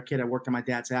blue-collar kid. I worked on my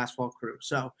dad's asphalt crew.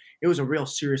 So it was a real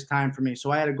serious time for me.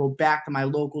 So I had to go back to my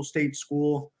local state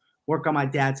school, work on my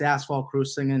dad's asphalt crew,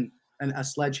 singing a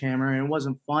Sledgehammer. And it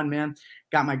wasn't fun, man.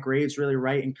 Got my grades really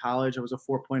right in college. I was a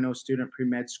 4.0 student,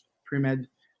 pre-med.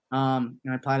 And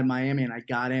I applied to Miami, and I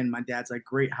got in. My dad's like,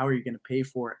 great. How are you going to pay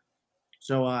for it?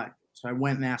 So I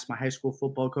went and asked my high school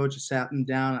football coach. I sat him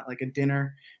down at like a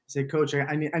dinner. I said, Coach,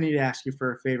 I need to ask you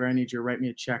for a favor. I need you to write me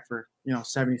a check for, you know,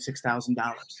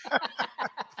 $76,000.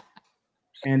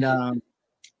 And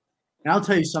I'll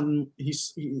tell you something. He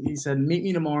said, meet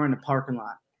me tomorrow in the parking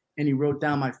lot. And he wrote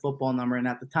down my football number. And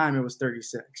at the time it was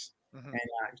 36. Mm-hmm. And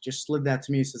he just slid that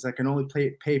to me. He says, I can only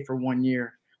pay for 1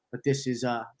 year, but this is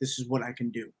what I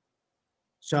can do.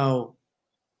 So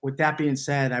with that being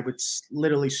said, I would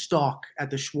literally stalk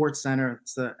at the Schwartz Center.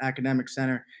 It's the academic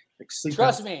center. Like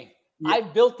Trust me, yeah. I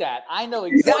built that. I know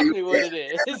exactly what it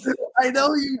is. I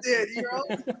know you did. You know,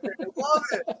 I love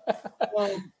it.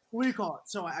 What do you call it?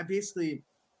 So I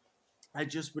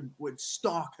just would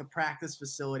stalk the practice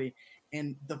facility,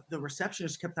 and the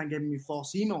receptionist kept on giving me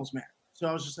false emails, man. So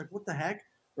I was just like, what the heck,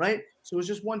 right? So it was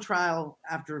just one trial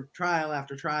after trial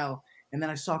after trial. And then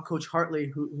I saw Coach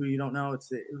Hartley, who you don't know,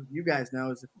 you guys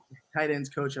know, is the tight ends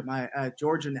coach at my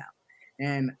Georgia now.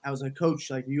 And I was like, Coach,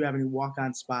 like, do you have any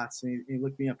walk-on spots? And he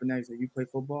looked me up and down. He's like, you play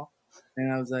football?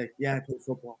 And I was like, yeah, I play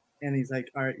football. And he's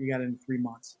like, all right, you got it in 3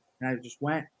 months. And I just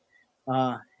went,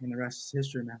 and the rest is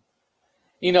history, man.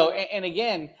 You know, and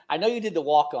again, I know you did the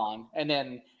walk-on, and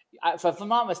then if I'm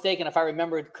not mistaken, if I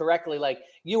remember correctly, like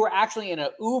you were actually in an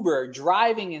Uber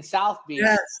driving in South Beach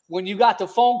when you got the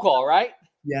phone call, right?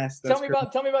 Yes. Tell me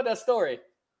about that story.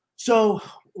 So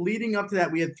leading up to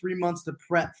that, we had 3 months to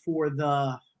prep for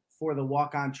the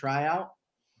walk-on tryout,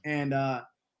 and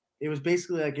it was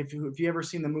basically like if you ever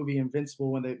seen the movie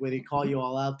Invincible when they call you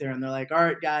all out there and they're like, all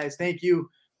right, guys, thank you.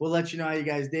 We'll let you know how you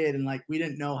guys did. And like we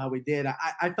didn't know how we did.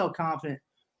 I felt confident,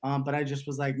 but I just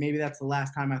was like, maybe that's the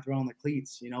last time I throw on the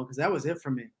cleats, you know, because that was it for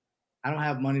me. I don't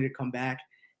have money to come back,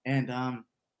 and I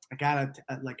got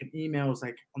an email. It was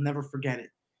like, I'll never forget it.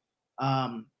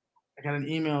 I got an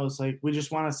email. It's like, we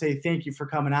just want to say thank you for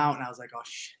coming out. And I was like, oh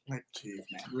shit, like, geez,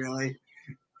 man, really?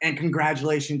 And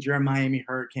congratulations, you're a Miami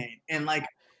Hurricane. And like,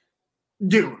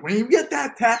 dude, when you get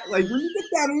that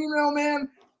email, man,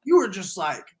 you were just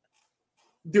like,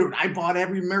 dude, I bought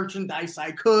every merchandise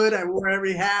I could. I wore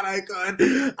every hat I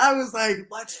could. I was like,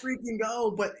 let's freaking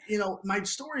go. But, you know, my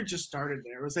story just started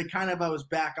there. It was like kind of I was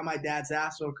back on my dad's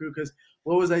asphalt crew because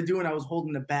what was I doing? I was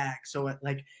holding the bag. So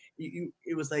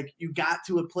it was like you got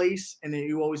to a place and then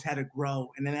you always had to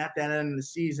grow. And then at that end of the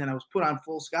season, I was put on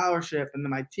full scholarship, and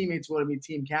then my teammates voted me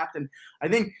team captain. I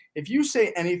think if you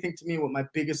say anything to me, what my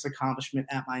biggest accomplishment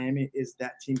at Miami is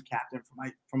that team captain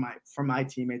for my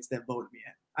teammates that voted me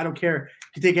in. I don't care.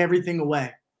 You can take everything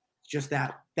away. Just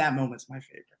that moment's my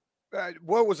favorite.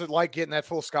 What was it like getting that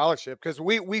full scholarship? Because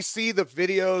we see the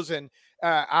videos, and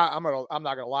I'm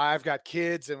not gonna lie, I've got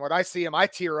kids, and when I see them, I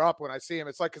tear up when I see them.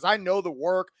 It's like, because I know the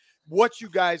work what you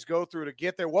guys go through to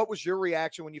get there. What was your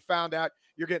reaction when you found out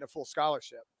you're getting a full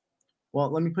scholarship? Well,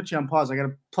 let me put you on pause. I got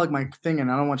to plug my thing in.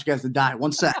 I don't want you guys to die.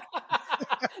 1 sec.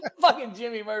 Fucking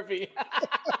Jimmy Murphy.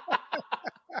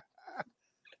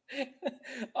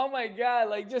 Oh my God.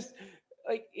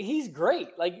 He's great.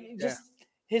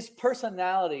 His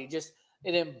personality,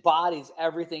 it embodies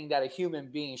everything that a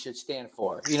human being should stand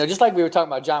for. Just like we were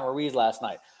talking about John Ruiz last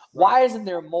night. Why isn't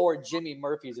there more Jimmy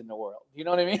Murphys in the world? You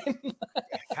know what I mean?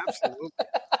 Absolutely.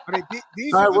 I mean,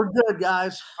 these all right, we're good,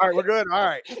 guys. All right, we're good. All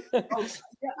right. Oh,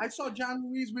 yeah, I saw John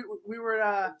Ruiz. We were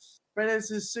right as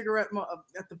his cigarette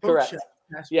at the boat Correct. show.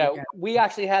 Yeah, weekend. we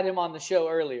actually had him on the show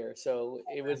earlier, so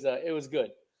it was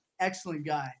good. Excellent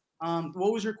guy.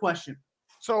 What was your question?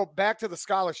 So back to the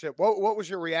scholarship. What was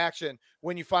your reaction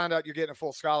when you found out you're getting a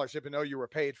full scholarship and know you were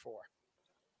paid for?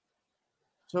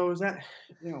 So is that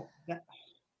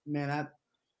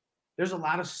there's a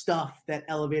lot of stuff that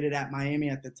elevated at Miami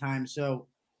at the time. So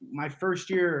my first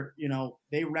year,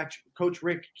 Coach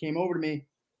Rick came over to me,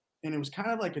 and it was kind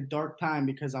of like a dark time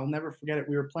because I'll never forget it.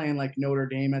 We were playing like Notre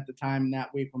Dame at the time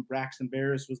that week when Braxton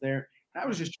Berrios was there. And I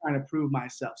was just trying to prove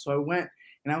myself. So I went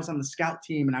and I was on the scout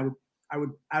team, and I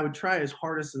would try as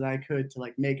hardest as I could to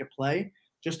like make a play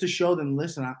just to show them,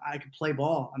 listen, I could play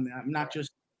ball. I mean, I'm not just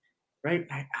right.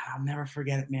 I'll never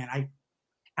forget it, man.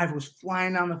 I was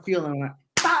flying down the field and I went,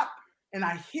 pop! And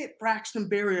I hit Braxton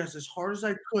Berrios as hard as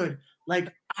I could,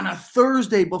 like on a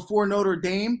Thursday before Notre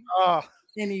Dame. Oh.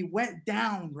 And he went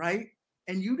down, right?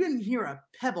 And you didn't hear a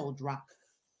pebble drop.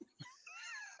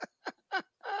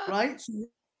 Right? So you're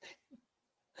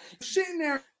sitting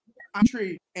there on a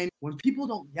tree, and when people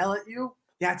don't yell at you,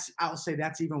 I'll say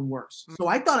that's even worse. So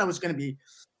I thought I was going to be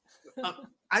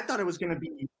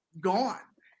gone.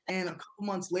 And a couple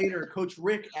months later, Coach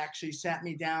Rick actually sat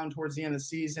me down towards the end of the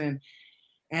season,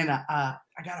 and I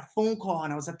got a phone call,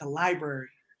 and I was at the library,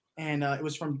 and it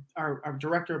was from our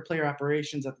director of player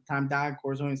operations at the time, Doug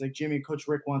Corzone. He's like, Jimmy, Coach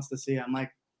Rick wants to see you. I'm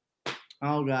like,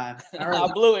 oh God, all right.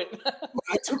 I blew it.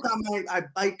 I took on my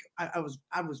bike. I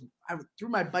threw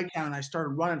my bike down, and I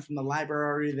started running from the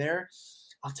library there.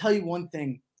 I'll tell you one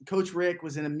thing. Coach Rick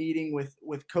was in a meeting with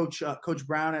Coach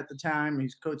Brown at the time.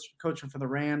 He's coaching for the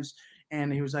Rams.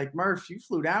 And he was like, Murph, you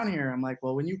flew down here. I'm like,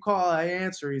 well, when you call, I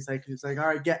answer. He's like, all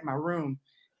right, get in my room.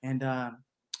 And I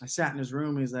sat in his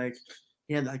room. He's like,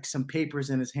 he had like some papers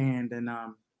in his hand. And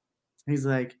he's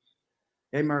like,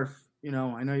 hey, Murph, I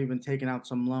know you've been taking out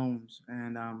some loans.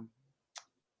 And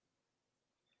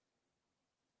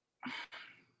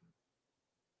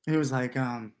he was like,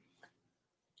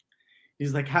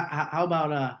 he's like, how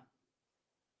about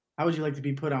how would you like to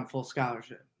be put on full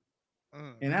scholarship?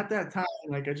 And at that time,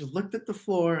 like, I just looked at the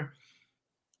floor,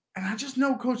 and I just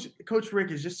know Coach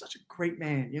Rick is just such a great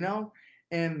man,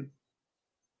 and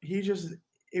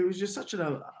it was just such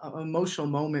an emotional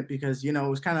moment because, it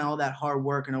was kind of all that hard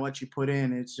work and what you put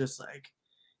in. It's just like,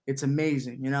 it's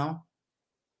amazing,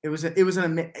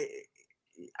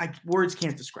 words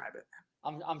can't describe it.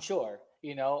 I'm sure,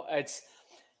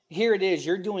 here it is.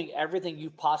 You're doing everything you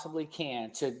possibly can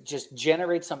to just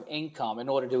generate some income in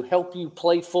order to help you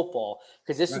play football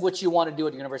because this is what you want to do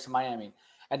at the University of Miami.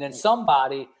 And then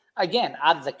somebody, again,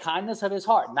 out of the kindness of his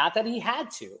heart, not that he had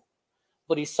to,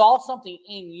 but he saw something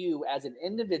in you as an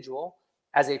individual,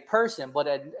 as a person, but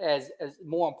as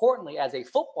more importantly, as a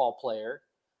football player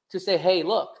to say, hey,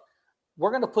 look,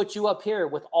 we're going to put you up here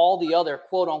with all the other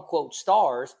quote unquote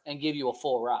stars and give you a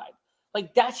full ride.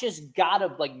 Like, that's just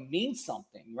gotta mean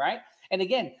something, right? And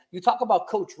again, you talk about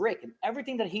Coach Rick and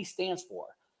everything that he stands for.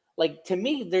 Like, to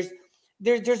me,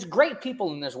 there's great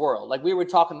people in this world. Like we were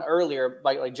talking earlier,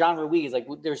 like John Ruiz,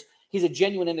 he's a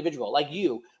genuine individual like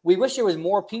you. We wish there was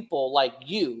more people like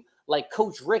you, like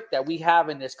Coach Rick that we have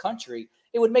in this country.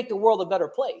 It would make the world a better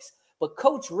place. But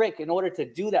Coach Rick, in order to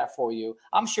do that for you,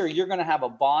 I'm sure you're going to have a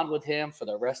bond with him for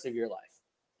the rest of your life.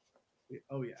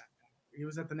 Oh, yeah. He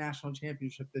was at the national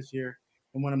championship this year,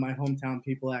 and one of my hometown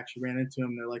people actually ran into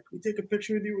him. They're like, "Can we take a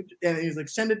picture with you?" And he's like,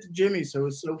 "Send it to Jimmy." So it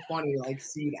was so funny to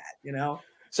see that,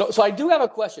 So I do have a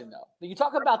question though. You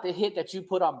talk about the hit that you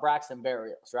put on Braxton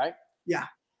Berrios, right? Yeah.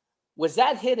 Was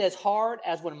that hit as hard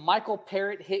as when Michael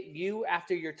Parrott hit you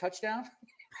after your touchdown?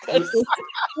 It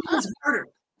was harder.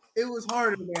 It was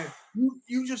harder, man.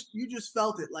 You just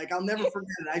felt it. Like, I'll never forget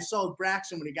it. I saw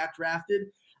Braxton when he got drafted.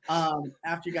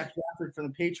 After he got drafted from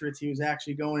the Patriots, he was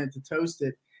actually going into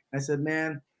Toasted. I said,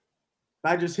 man,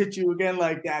 if I just hit you again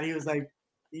like that,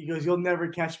 he goes, you'll never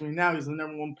catch me now. He's the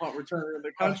number one punt returner in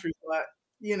the country. But,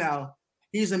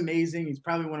 he's amazing. He's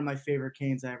probably one of my favorite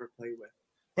Canes I ever played with.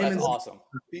 That's awesome.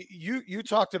 You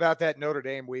talked about that Notre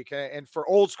Dame week, and for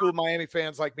old school Miami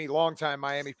fans like me, longtime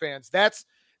Miami fans, that's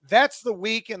that's the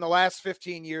week in the last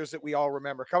 15 years that we all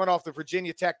remember. Coming off the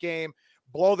Virginia Tech game,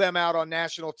 blow them out on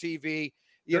national TV.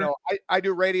 You know, I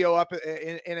do radio up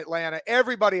in Atlanta.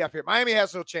 Everybody up here, Miami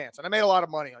has no chance. And I made a lot of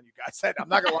money on you guys. I'm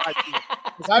not going to lie to you,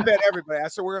 because I bet everybody. I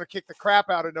said, we're going to kick the crap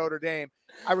out of Notre Dame.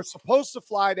 I was supposed to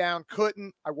fly down,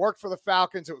 couldn't. I worked for the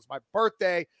Falcons. It was my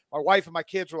birthday. My wife and my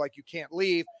kids were like, you can't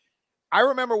leave. I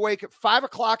remember waking at 5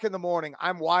 o'clock in the morning.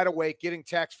 I'm wide awake getting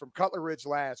texts from Cutler Ridge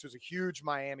Lads, who's a huge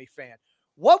Miami fan.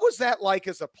 What was that like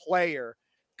as a player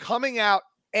coming out,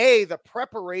 A, the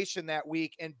preparation that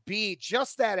week, and B,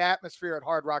 just that atmosphere at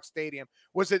Hard Rock Stadium?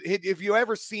 Was it, have you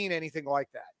ever seen anything like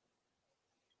that?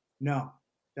 No,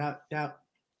 that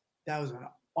was an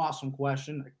awesome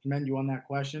question. I commend you on that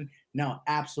question. No,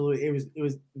 absolutely. It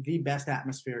was the best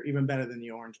atmosphere, even better than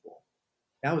the Orange Bowl.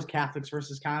 That was Catholics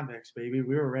versus convicts, baby.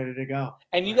 We were ready to go.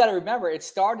 And you got to remember, it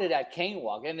started at Cane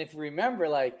Walk. And if you remember,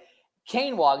 like,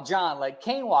 Cane Walk, John, like,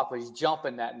 Cane Walk was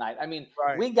jumping that night. I mean,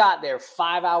 we got there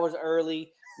 5 hours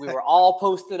early. We were all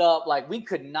posted up. Like, we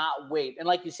could not wait. And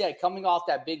like you said, coming off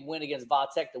that big win against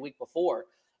Va-Tech the week before,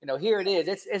 you know, here it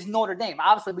is. It's Notre Dame.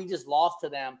 Obviously, we just lost to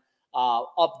them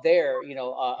up there, you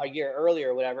know, a year earlier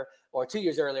or whatever, or 2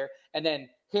 years earlier. And then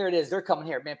here it is. They're coming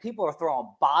here. Man, people are throwing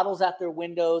bottles at their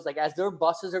windows. Like, as their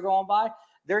buses are going by,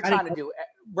 they're trying to do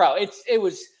 – bro,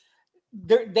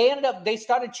 they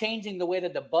started changing the way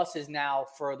that the buses now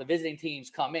for the visiting teams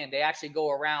come in. They actually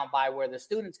go around by where the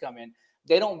students come in.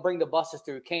 They don't bring the buses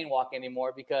through Cane Walk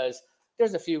anymore because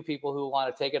there's a few people who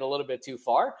want to take it a little bit too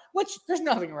far, which there's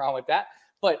nothing wrong with that.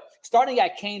 But starting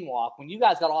at Cane Walk, when you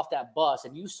guys got off that bus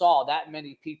and you saw that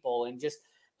many people and just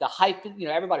the hype, you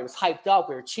know, everybody was hyped up.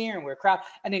 We were cheering, we were crowd.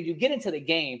 And then you get into the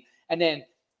game. And then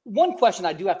one question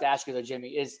I do have to ask you though, Jimmy,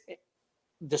 is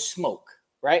the smoke,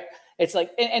 right? It's like,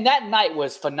 and that night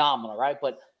was phenomenal, right?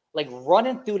 But like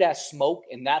running through that smoke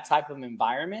in that type of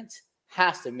environment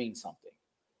has to mean something,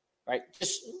 right?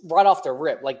 Just right off the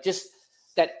rip, like just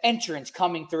that entrance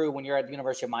coming through when you're at the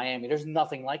University of Miami, there's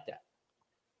nothing like that.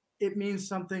 It means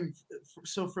something.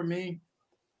 So for me,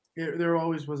 there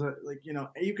always was you know,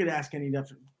 you could ask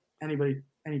anybody,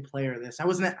 any player this. I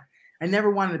never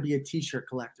wanted to be a t-shirt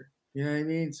collector. You know what I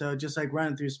mean? So just like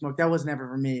running through smoke, that was never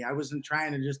for me. I wasn't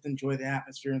trying to just enjoy the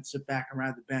atmosphere and sit back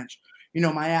around the bench. You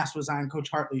know, my ass was on Coach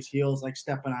Hartley's heels, like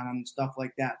stepping on him and stuff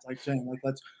like that. Like saying,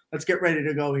 like, let's get ready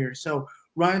to go here. So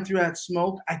running through that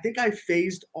smoke, I think I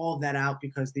phased all of that out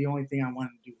because the only thing I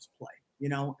wanted to do was play, you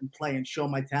know, and play and show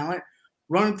my talent.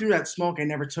 Running through that smoke, I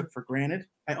never took for granted.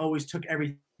 I always took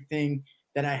everything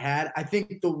that I had. I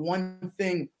think the one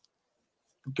thing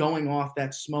going off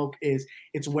that smoke is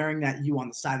it's wearing that U on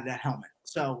the side of that helmet.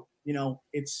 So, you know,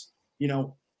 it's, you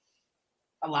know,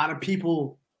 a lot of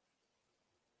people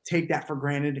take that for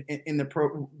granted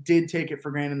did take it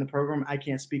for granted in the program. I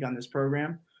can't speak on this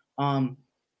program.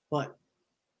 But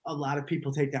a lot of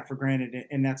people take that for granted,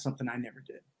 and that's something I never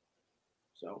did.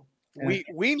 So we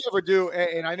never do.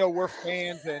 And I know we're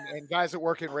fans and guys that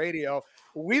work in radio.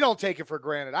 We don't take it for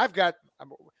granted.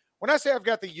 When I say I've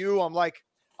got the U, I'm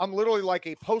literally like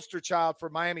a poster child for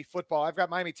Miami football. I've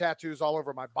got Miami tattoos all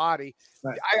over my body.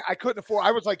 Right. I couldn't afford.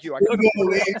 I was like you. I couldn't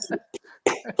afford.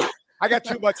 I got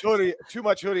too much hoodie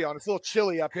on. It's a little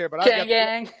chilly up here, but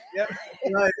Yep.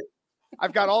 Right.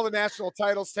 I've got all the national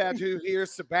titles tattooed here.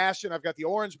 Sebastian. I've got the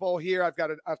Orange Bowl here. I've got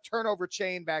a turnover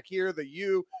chain back here. The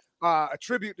U, a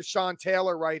tribute to Sean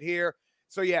Taylor right here.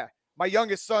 So yeah, my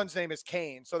youngest son's name is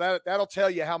Kane. So that'll tell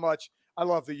you how much I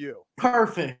love the U.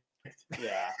 Perfect.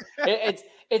 Yeah,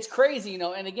 it's crazy, you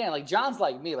know. And again, like John's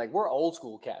like me, like we're old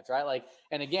school cats, right? Like,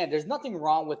 and again, there's nothing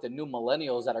wrong with the new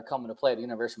millennials that are coming to play at the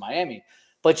University of Miami,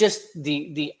 but just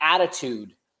the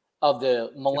attitude of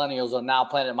the millennials are now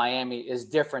playing at Miami is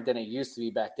different than it used to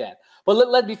be back then.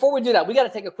 But before we do that, we got to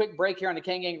take a quick break here on the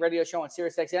Kane Gang Radio Show on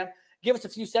SiriusXM. Give us a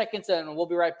few seconds, and we'll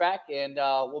be right back. And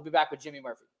we'll be back with Jimmy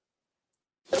Murphy.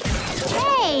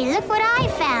 Hey, look what I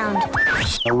found.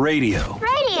 A radio.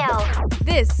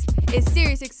 This is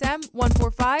SiriusXM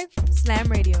 145 Slam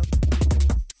Radio.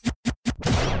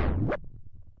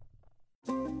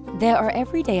 There are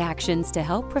everyday actions to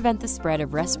help prevent the spread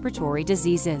of respiratory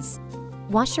diseases.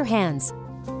 Wash your hands.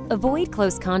 Avoid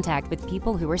close contact with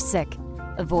people who are sick.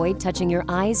 Avoid touching your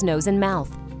eyes, nose, and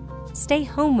mouth. Stay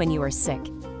home when you are sick.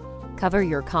 Cover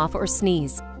your cough or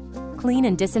sneeze. Clean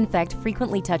and disinfect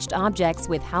frequently touched objects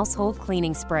with household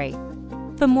cleaning spray.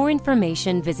 For more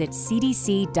information, visit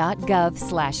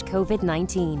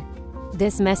cdc.gov/COVID-19.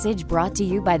 This message brought to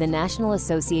you by the National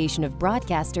Association of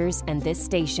Broadcasters and this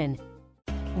station.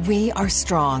 We are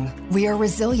strong, we are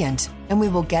resilient, and we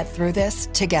will get through this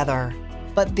together.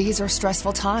 But these are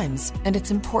stressful times, and it's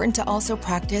important to also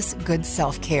practice good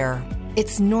self-care.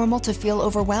 It's normal to feel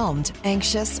overwhelmed,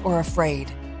 anxious, or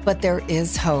afraid, but there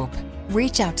is hope.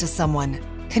 Reach out to someone,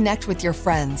 connect with your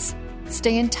friends,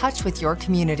 stay in touch with your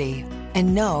community,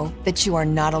 and know that you are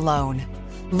not alone.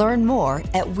 Learn more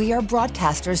at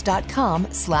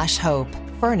wearebroadcasters.com/hope.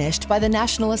 Furnished by the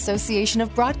National Association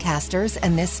of Broadcasters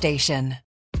and this station.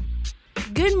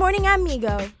 Good morning,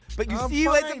 amigo. But you see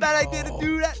why it's a bad idea to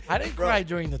do that? I didn't cry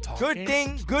during the talk. Good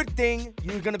thing.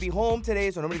 You're going to be home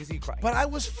today, so nobody can see you cry. But I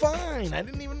was fine. I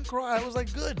didn't even cry. I was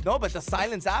like, good. No, but the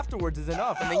silence afterwards is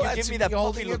enough. And then you give me that puppy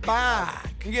holding look. it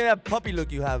back. You get that puppy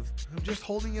look you have. I'm just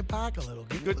holding it back a little.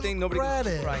 Good thing nobody can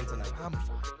see you crying crying tonight. I'm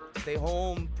fine. Stay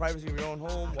home, privacy of your own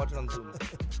home, watch it on Zoom.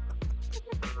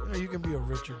 You can be a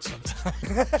Richard sometime.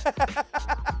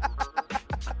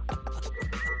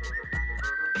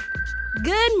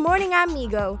 Good morning,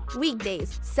 amigo.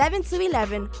 Weekdays, 7 to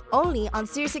 11, only on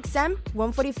SiriusXM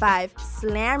 145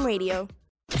 Slam Radio.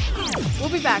 We'll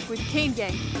be back with Kane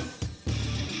Gang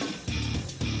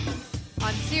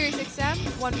on SiriusXM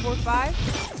 145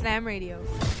 Slam Radio.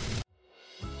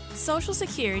 Social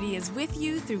Security is with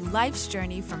you through life's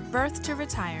journey from birth to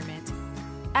retirement.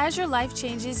 As your life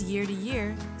changes year to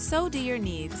year, so do your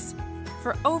needs.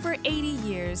 For over 80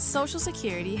 years, Social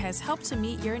Security has helped to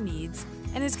meet your needs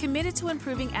and is committed to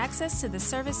improving access to the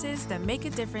services that make a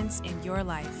difference in your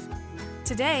life.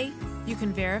 Today, you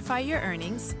can verify your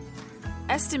earnings,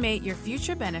 estimate your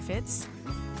future benefits,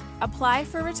 apply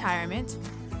for retirement,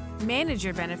 manage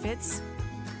your benefits,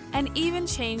 and even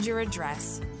change your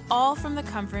address, all from the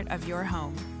comfort of your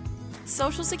home.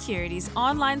 Social Security's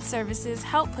online services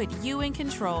help put you in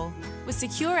control with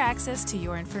secure access to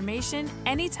your information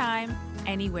anytime,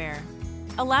 anywhere,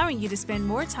 allowing you to spend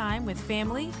more time with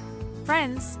family,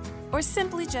 friends, or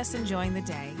simply just enjoying the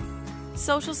day.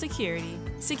 Social Security,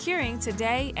 securing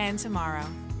today and tomorrow.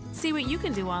 See what you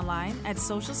can do online at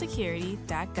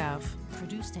socialsecurity.gov.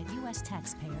 Produced at U.S.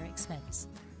 taxpayer expense.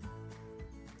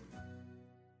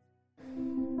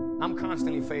 I'm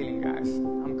constantly failing, guys.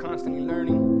 I'm constantly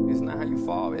learning. It's not how you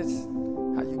fall, it's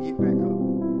how you get back up.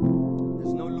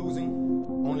 There's no losing,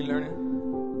 only learning.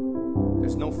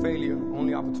 There's no failure,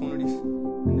 only opportunities.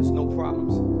 And there's no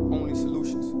problems, only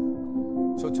solutions.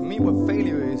 So to me, what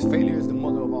failure is the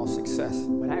mother of all success.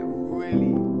 But I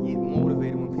really get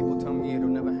motivated when people tell me it'll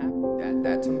never happen.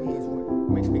 That to me is what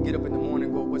makes me get up in the morning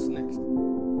and go, what's next? I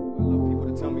love people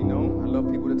to tell me no. I love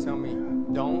people to tell me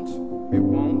don't, it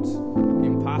won't,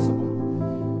 impossible.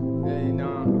 And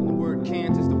the word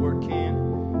can't is the word can.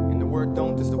 And the word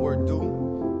don't is the word do.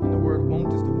 And the word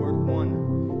won't is the word won.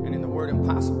 And in the word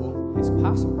impossible is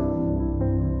possible. So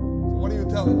what are you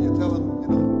telling? You're telling,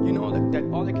 you know that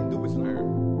all they can do is learn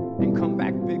and come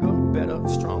back bigger, better,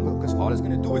 stronger, because all it's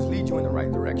going to do is lead you in the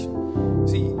right direction.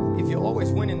 See, if you're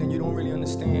always winning, then you don't really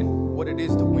understand what it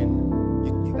is to win.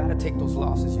 You got to take those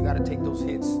losses. You got to take those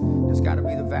hits. There's got to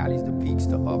be the valleys, the peaks,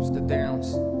 the ups, the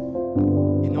downs.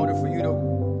 In order for you to,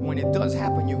 when it does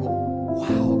happen, you go,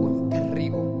 wow, qué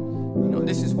rico. You know,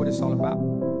 this is what it's all about.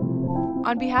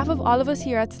 On behalf of all of us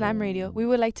here at Slam Radio, we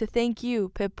would like to thank you,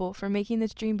 Pitbull, for making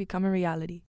this dream become a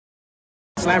reality.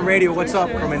 Slam Radio, what's up?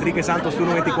 From Enrique Santos,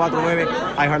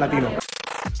 194.9, iHeart Latino.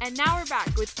 And now we're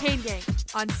back with Kane Gang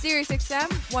on SiriusXM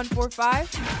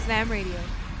 145 Slam Radio.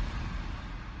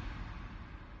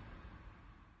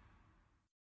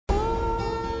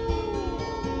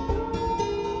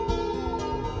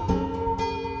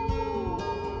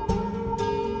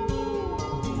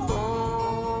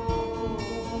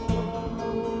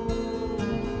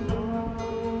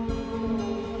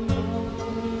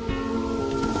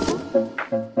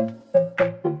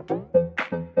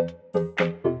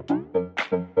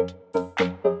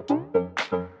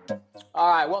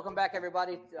 Welcome back,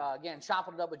 everybody. Again,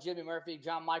 chopping it up with Jimmy Murphy,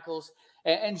 John Michaels.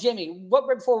 And Jimmy,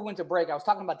 right before we went to break, I was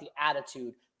talking about the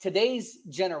attitude. Today's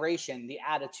generation, the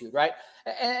attitude, right?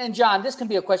 And John, this can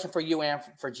be a question for you and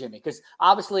for Jimmy, because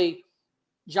obviously,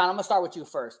 John, I'm going to start with you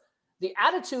first. The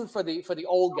attitude for the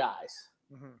old guys,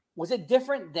 was it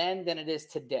different then than it is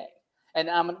today? And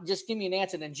just give me an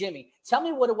answer. Then, Jimmy, tell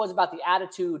me what it was about the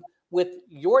attitude with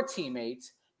your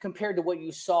teammates compared to what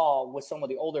you saw with some of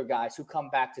the older guys who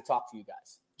come back to talk to you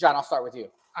guys. John, I'll start with you.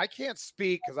 I can't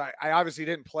speak because I obviously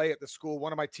didn't play at the school.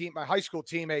 One of my high school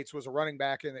teammates was a running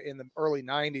back in the early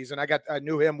 90s, and I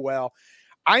knew him well.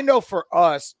 I know for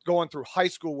us going through high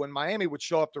school, when Miami would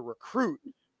show up to recruit,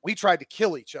 we tried to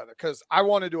kill each other because I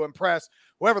wanted to impress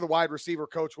whoever the wide receiver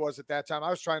coach was at that time. I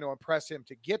was trying to impress him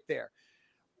to get there.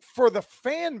 For the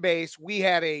fan base, we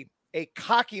had a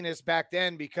cockiness back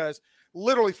then because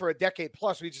literally for a decade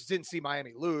plus, we just didn't see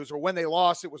Miami lose, or when they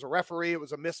lost, it was a referee, it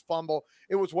was a missed fumble,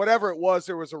 it was whatever it was.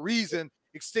 There was a reason,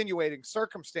 extenuating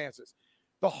circumstances.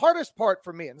 The hardest part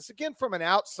for me, and this again from an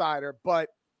outsider, but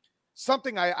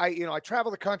something I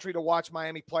travel the country to watch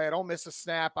Miami play. I don't miss a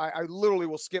snap. I literally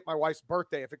will skip my wife's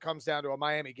birthday if it comes down to a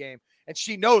Miami game, and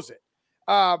she knows it.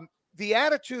 The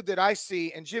attitude that I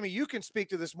see, and Jimmy, you can speak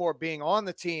to this more being on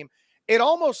the team, it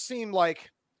almost seemed like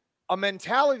a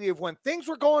mentality of when things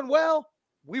were going well,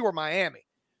 we were Miami.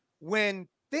 When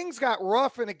things got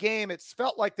rough in a game, it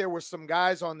felt like there were some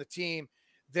guys on the team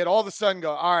that all of a sudden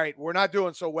go, all right, we're not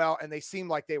doing so well, and they seemed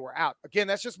like they were out. Again,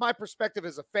 that's just my perspective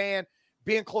as a fan,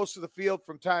 being close to the field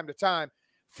from time to time.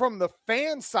 From the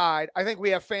fan side, I think we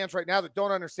have fans right now that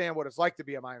don't understand what it's like to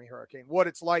be a Miami Hurricane, what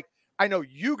it's like. I know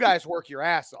you guys work your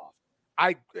ass off.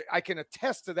 I can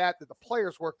attest to that the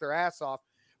players work their ass off.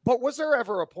 But was there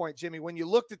ever a point, Jimmy, when you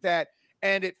looked at that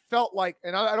and it felt like,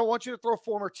 and I don't want you to throw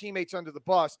former teammates under the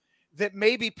bus, that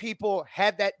maybe people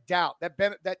had that doubt,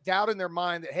 that doubt in their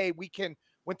mind that, hey, we can,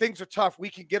 when things are tough, we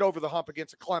can get over the hump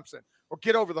against a Clemson or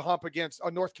get over the hump against a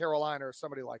North Carolina or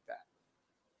somebody like that?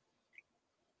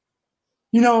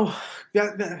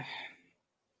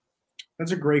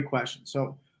 That's a great question.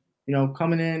 So,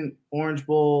 coming in Orange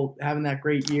Bowl, having that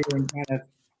great year and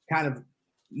kind of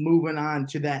moving on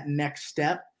to that next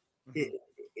step.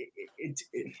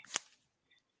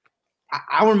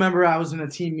 I remember I was in a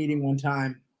team meeting one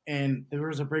time and there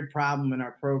was a big problem in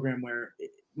our program where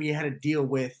we had to deal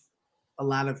with a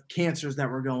lot of cancers that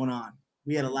were going on.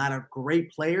 We had a lot of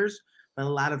great players, but a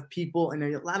lot of people and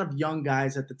a lot of young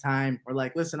guys at the time were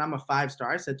like, listen, I'm a 5-star.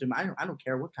 I said to him, I don't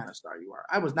care what kind of star you are.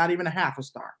 I was not even a half a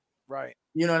star. Right.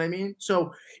 You know what I mean?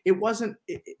 So it wasn't,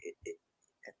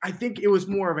 I think it was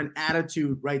more of an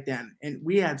attitude right then. And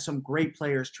we had some great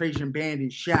players, Trajan Bandy,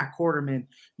 Shaq Quarterman,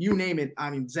 you name it. I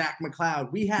mean, Zach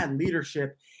McLeod, we had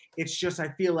leadership. It's just, I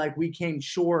feel like we came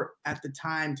short at the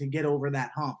time to get over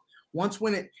that hump.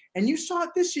 And you saw it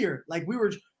this year, like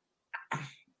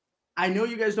I know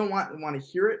you guys don't want to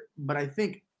hear it, but I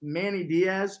think Manny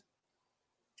Diaz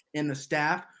and the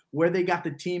staff, where they got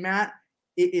the team at,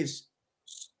 it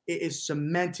is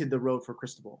cemented the road for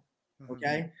Cristobal.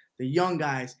 Okay. Mm-hmm. The young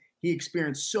guys, he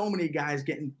experienced so many guys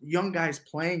young guys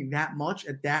playing that much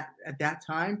at that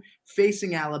time,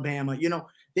 facing Alabama.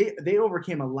 They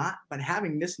overcame a lot, but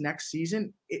having this next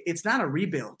season, it's not a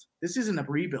rebuild. This isn't a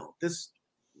rebuild.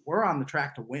 We're on the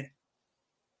track to win.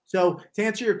 So to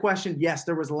answer your question, yes,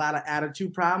 there was a lot of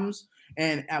attitude problems.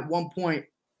 And at one point,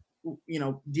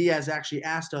 Diaz actually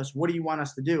asked us, what do you want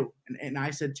us to do? And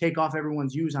I said, take off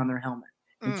everyone's U's on their helmet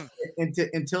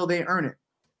until they earn it,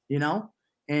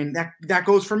 And that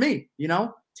goes for me,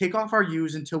 take off our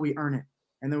U's until we earn it.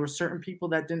 And there were certain people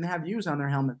that didn't have U's on their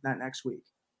helmet that next week.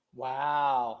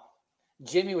 Wow.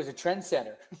 Jimmy was a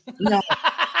trendsetter. No,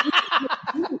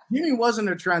 Jimmy wasn't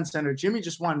a trendsetter. Jimmy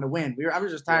just wanted to win. I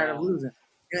was just tired of losing.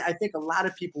 And I think a lot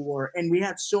of people were. And we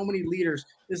had so many leaders.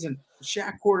 Listen,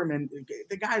 Shaq Quarterman,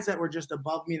 the guys that were just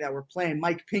above me that were playing,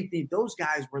 Mike Pinckney, those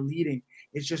guys were leading.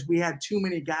 It's just we had too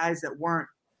many guys that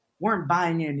weren't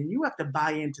buying in. And you have to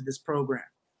buy into this program.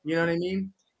 You know what I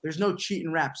mean? There's no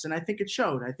cheating reps. And I think it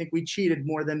showed. I think we cheated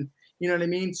more than, you know what I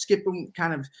mean? Skipping,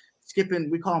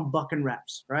 we call them bucking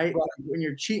reps, right? When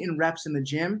you're cheating reps in the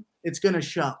gym, it's going to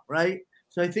show, right?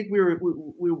 So I think we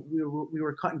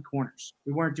were cutting corners.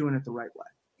 We weren't doing it the right way.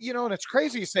 And it's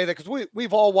crazy you say that because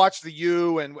we've all watched the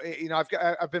U, and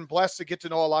I've been blessed to get to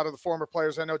know a lot of the former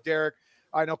players. I know Derek,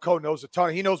 I know Cole knows a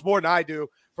ton. He knows more than I do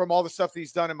from all the stuff that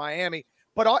he's done in Miami.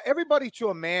 But everybody to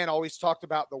a man always talked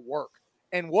about the work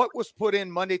and what was put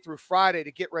in Monday through Friday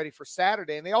to get ready for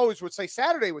Saturday. And they always would say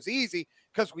Saturday was easy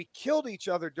because we killed each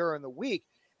other during the week.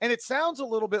 And it sounds a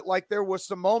little bit like there was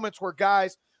some moments where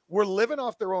guys were living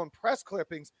off their own press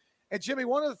clippings. And Jimmy,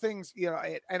 one of the things,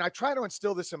 and I try to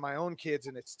instill this in my own kids,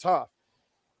 and it's tough.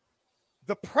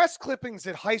 The press clippings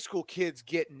that high school kids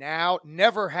get now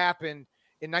never happened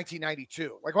in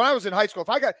 1992. Like when I was in high school, if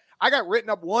I got written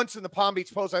up once in the Palm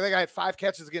Beach Post, I think I had 5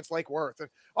 catches against Lake Worth. And,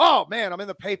 oh man, I'm in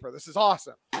the paper. This is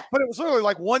awesome. But it was literally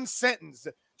like one sentence.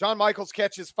 John Michaels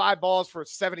catches 5 balls for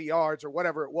 70 yards or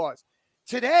whatever it was.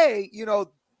 Today,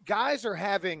 guys are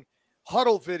having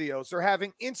huddle videos. They're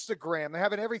having Instagram. They're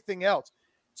having everything else.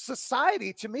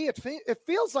 Society, to me, it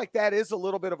feels like that is a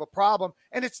little bit of a problem.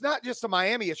 And it's not just a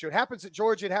Miami issue. It happens at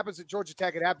Georgia. It happens at Georgia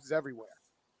Tech. It happens everywhere.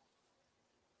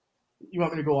 You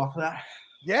want me to go off of that?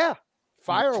 Yeah.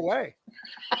 Fire away.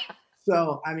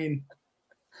 So, I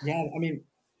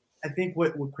think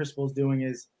what Cristobal's doing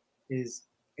is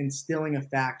instilling a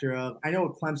factor of, I know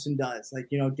what Clemson does. Like,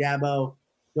 Dabo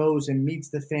goes and meets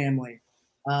the family,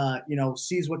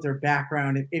 sees what their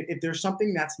background. If there's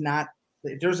something that's not,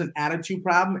 if there's an attitude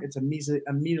problem, it's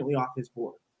immediately off his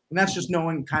board. And that's just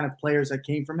knowing kind of players that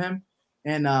came from him.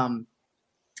 And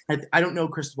I don't know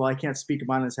Cristobal. I can't speak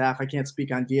on his half. I can't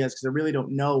speak on Diaz because I really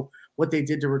don't know what they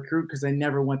did to recruit because I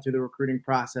never went through the recruiting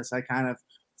process. I kind of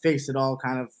faced it all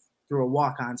kind of through a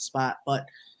walk-on spot. But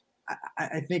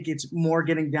I think it's more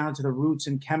getting down to the roots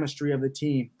and chemistry of the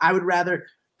team.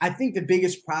 I think the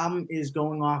biggest problem is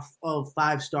going off of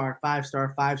 5-star.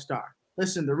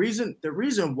 Listen, the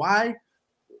reason why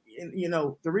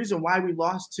we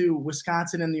lost to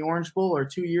Wisconsin in the Orange Bowl or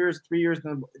 2 years, 3 years,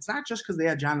 it's not just because they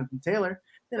had Jonathan Taylor.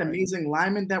 They had amazing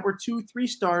linemen that were 2-3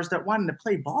 stars that wanted to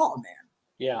play ball, man.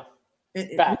 Yeah.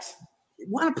 Facts.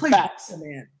 Want to play Facts. ball,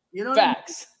 man. You know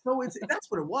Facts. I mean? So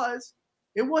that's what it was.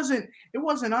 It wasn't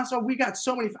us. Oh, we got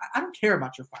so many. I don't care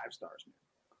about your 5 stars,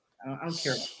 man. I don't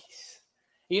care about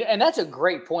that. And that's a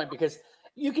great point because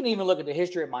you can even look at the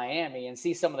history of Miami and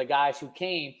see some of the guys who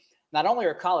came not only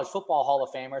are college football Hall of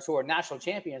Famers who are national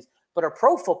champions, but are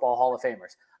pro football Hall of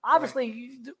Famers.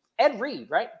 Obviously, Ed Reed,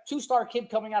 right? 2-star kid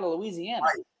coming out of Louisiana.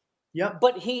 Right. Yep.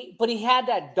 But he had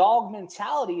that dog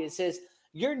mentality. It says,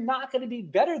 you're not going to be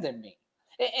better than me.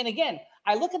 And again,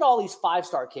 I look at all these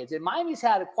 5-star kids, and Miami's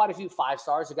had quite a few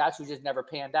 5-stars, the guys who just never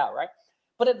panned out, right?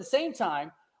 But at the same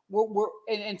time, we're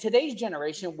in today's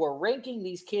generation, we're ranking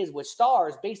these kids with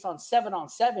stars based on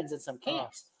 7-on-7s in some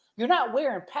camps. You're not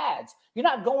wearing pads. You're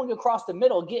not going across the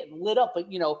middle, getting lit up,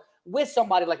 with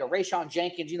somebody like a Rayshawn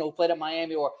Jenkins, who played at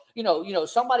Miami, or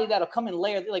somebody that'll come in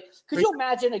layer. Like, could you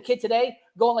imagine a kid today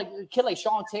going like a kid like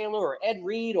Sean Taylor or Ed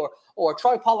Reed or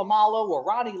Troy Polamalu or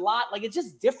Ronnie Lott? Like, it's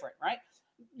just different, right?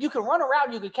 You can run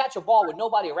around, you can catch a ball with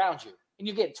nobody around you, and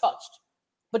you get touched.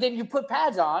 But then you put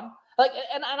pads on, like,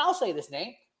 and I'll say this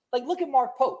name, like, look at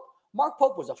Mark Pope. Mark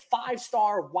Pope was a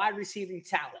 5-star wide receiving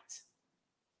talent.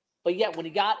 But yet when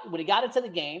he got into the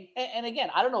game, and again,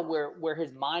 I don't know where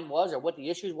his mind was or what the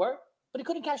issues were, but he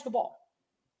couldn't catch the ball.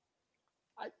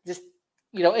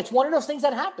 It's one of those things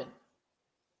that happen.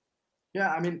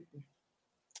 Yeah, I mean,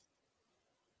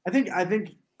 I think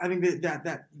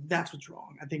that's what's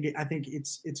wrong. I think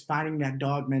it's finding that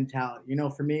dog mentality.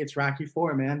 For me, it's Rocky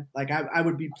IV, man. Like I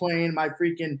would be playing my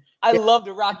freaking. I love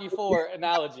the Rocky IV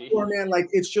analogy. Man, like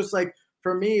it's just like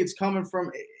for me, it's coming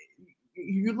from.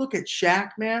 You look at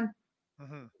Shaq, man.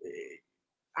 Mm-hmm.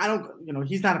 I don't,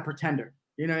 he's not a pretender.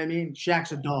 You know what I mean?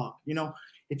 Shaq's a dog.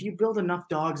 If you build enough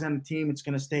dogs on the team, it's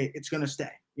gonna stay. It's gonna stay.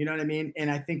 You know what I mean?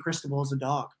 And I think Cristobal is a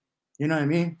dog. You know what I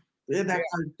mean?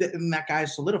 That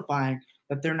guy's solidifying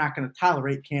that they're not going to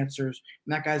tolerate cancers,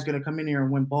 and that guy's going to come in here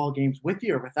and win ball games with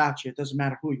you or without you. It doesn't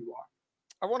matter who you are.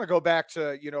 I want to go back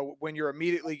to, when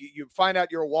you find out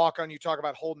you're a walk-on, you talk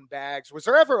about holding bags. Was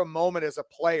there ever a moment as a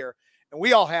player, and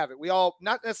we all have it, we all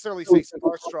not necessarily say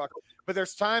starstruck, but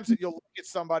there's times that you'll look at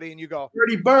somebody and you go,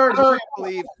 Dirty Bird,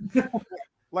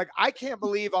 I can't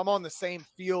believe I'm on the same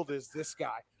field as this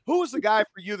guy. Who was the guy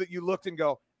for you that you looked and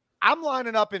go, I'm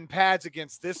lining up in pads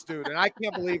against this dude, and I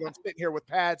can't believe I'm sitting here with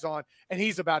pads on, and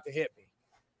he's about to hit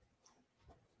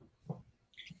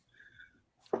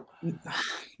me?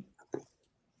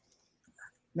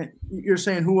 Man, you're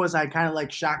saying who was I kind of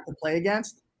like shocked to play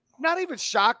against? Not even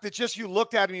shocked. That just you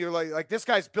looked at him, you're like this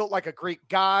guy's built like a Greek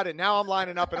god, and now I'm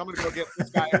lining up, and I'm going to go get this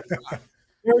guy.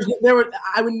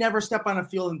 I would never step on a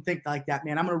field and think like that,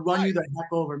 man. I'm going to run you the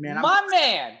heck over, man.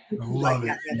 Man. Love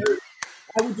it.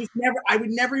 I would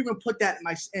never even put that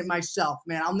in myself,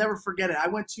 man. I'll never forget it. I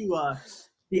went to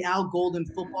the Al Golden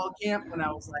football camp when I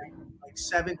was like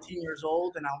 17 years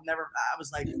old, and I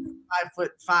was like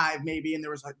 5'5" maybe, and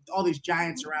there was like all these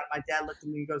giants around. My dad looked at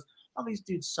me and goes, "Oh, these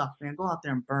dudes suck, man. Go out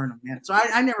there and burn them, man." So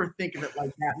I never think of it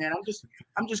like that, man.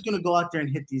 I'm just gonna go out there and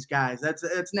hit these guys. That's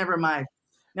never my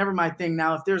thing.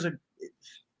 Now, if there's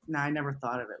I never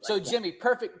thought of it. So Jimmy,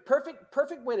 perfect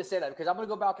way to say that, because I'm gonna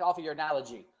go back off of your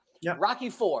analogy. Yep. Rocky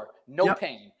IV, no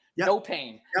pain. Yep. No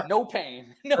pain. Yep. No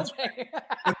pain. No pain.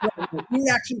 We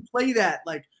actually play that.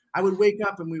 Like, I would wake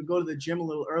up and we would go to the gym a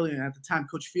little earlier. And at the time,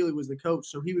 Coach Feely was the coach.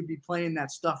 So he would be playing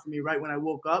that stuff for me right when I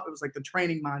woke up. It was like the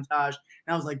training montage.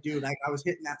 And I was like, dude, I was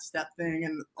hitting that step thing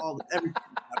and everything.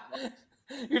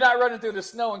 You're not running through the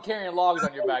snow and carrying logs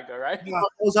on your back, though, right? No, I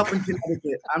was up in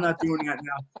Connecticut. I'm not doing that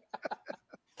now.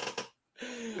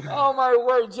 Oh my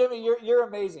word, Jimmy, you're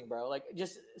amazing, bro. Like,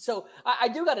 just so I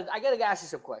gotta ask you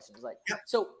some questions. Like,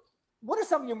 so what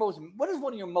is one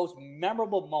of your most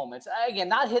memorable moments? Again,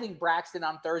 not hitting Braxton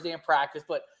on Thursday in practice,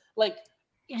 but like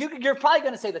you're probably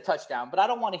gonna say the touchdown, but I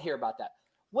don't want to hear about that.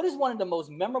 What is one of the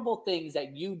most memorable things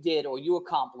that you did or you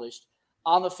accomplished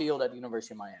on the field at the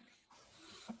University of Miami?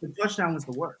 The touchdown was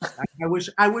the worst.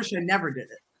 I wish I never did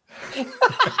it.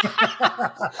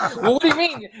 Well, what do you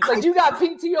mean? Like, you got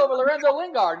PT over Lorenzo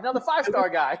Lingard, another 5-star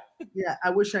guy. Yeah, I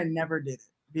wish I never did it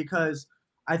because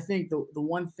I think the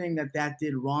one thing that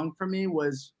did wrong for me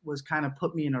was kind of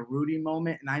put me in a Rudy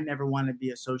moment, and I never wanted to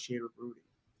be associated with Rudy.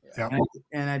 Yep.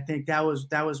 And I think that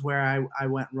was where I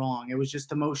went wrong. It was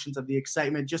just emotions of the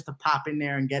excitement just to pop in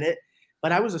there and get it.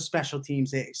 But I was a special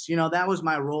teams ace. You know, that was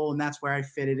my role, and that's where I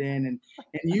fitted in. And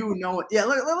you know it. Yeah,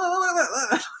 look. I'm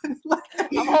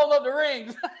holding up the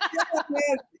rings. Yeah,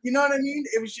 man. You know what I mean?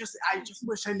 It was just, I just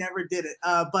wish I never did it.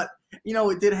 But, you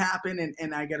know, it did happen,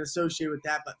 and I got associated with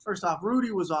that. But first off, Rudy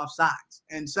was offsides.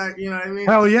 And so, you know what I mean?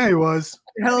 Hell yeah, he was.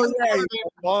 Hell yeah. He was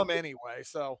a bum anyway,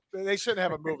 so they shouldn't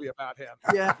have a movie about him.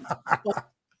 Yeah.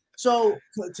 So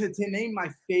to name my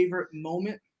favorite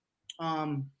moment,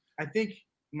 I think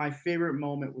my favorite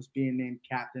moment was being named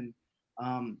captain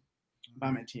by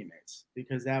my teammates,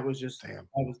 because that was just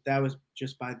that was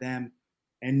just by them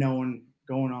and no one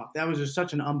going off. That was just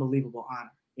such an unbelievable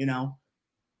honor, you know.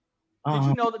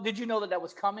 Did you know that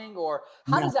was coming, or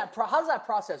how does that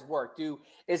process work?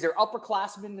 Is there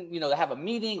upperclassmen, you know, that have a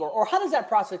meeting, or how does that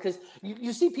process? Because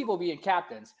you see people being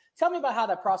captains. Tell me about how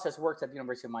that process works at the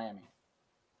University of Miami.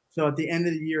 So at the end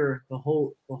of the year, the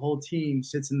whole team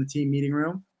sits in the team meeting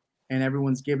room, and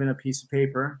everyone's given a piece of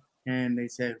paper, and they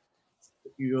say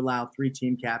you allow 3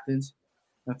 team captains,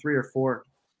 3 or 4,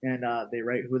 and they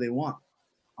write who they want.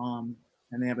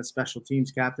 And they have a special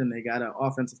teams captain, they got an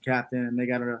offensive captain, and they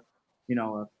got a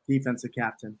defensive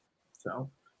captain. So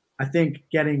I think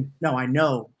getting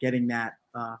that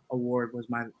award was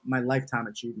my lifetime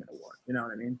achievement award. You know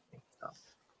what I mean?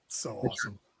 So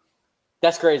awesome.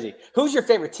 That's crazy. Who's your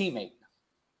favorite teammate?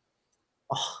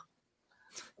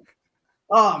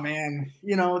 Oh man,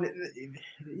 you know,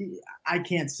 I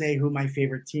can't say who my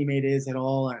favorite teammate is at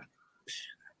all.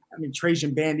 I mean,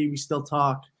 Trajan Bandy, we still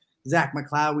talk. Zach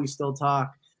McLeod, we still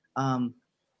talk.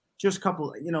 Just a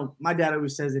couple, you know, my dad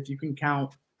always says if you can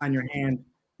count on your hand,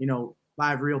 you know,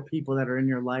 5 real people that are in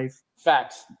your life.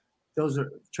 Facts. Those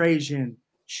are Trajan,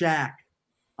 Shaq,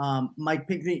 Mike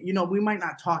Pinckney. You know, we might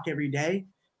not talk every day,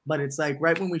 but it's like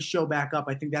right when we show back up,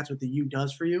 I think that's what the U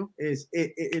does for you.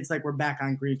 It's like we're back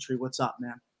on Green Tree. What's up,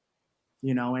 man?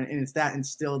 You know, and it's that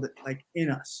instilled like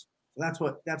in us.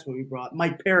 So that's what we brought.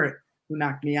 Mike Parrott, who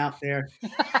knocked me out there.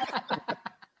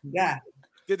 Yeah.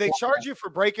 Did they charge you for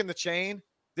breaking the chain?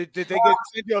 Did they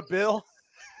send you a bill?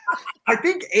 I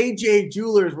think AJ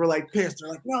Jewelers were like pissed. They're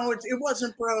like, no, it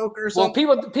wasn't broke or something.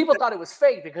 Well, people thought it was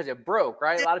fake because it broke,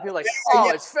 right? A lot of people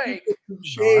it's fake.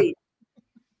 Shade.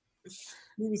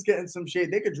 He was getting some shade.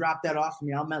 They could drop that off to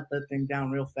me. I'll melt that thing down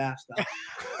real fast.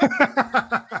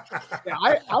 Yeah,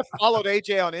 I followed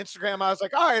AJ on Instagram. I was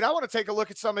like, all right, I want to take a look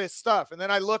at some of his stuff. And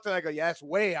then I looked and I go, yeah, that's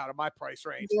way out of my price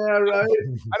range. Yeah, right.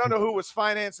 I don't know who was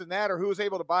financing that or who was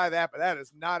able to buy that, but that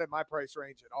is not in my price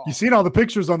range at all. You've seen all the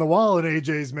pictures on the wall at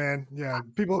AJ's, man. Yeah,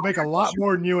 people make a lot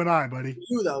more than you and I, buddy.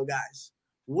 You though, guys,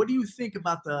 what do you think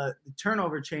about the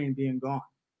turnover chain being gone?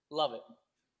 Love it.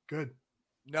 Good.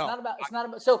 No, it's not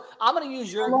about. So I'm going to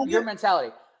use your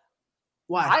mentality.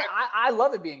 Why? I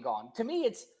love it being gone. To me,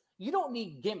 it's you don't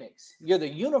need gimmicks. You're the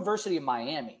University of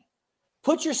Miami.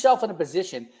 Put yourself in a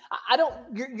position.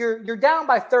 You're down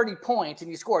by 30 points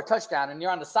and you score a touchdown and you're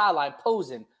on the sideline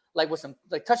posing like with some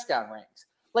like touchdown rings.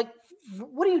 Like,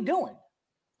 what are you doing?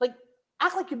 Like,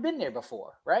 act like you've been there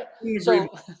before, right? So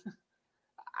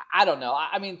I don't know.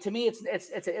 I mean, to me,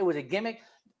 it was a gimmick.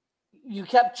 You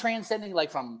kept transcending like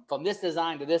from this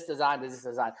design to this design to this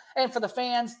design. And for the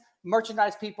fans,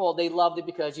 merchandise people, they loved it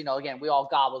because, you know, again, we all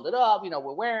gobbled it up, you know,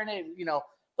 we're wearing it, you know,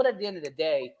 but at the end of the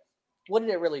day, what did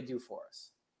it really do for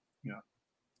us? Yeah.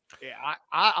 Yeah,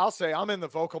 I'll say I'm in the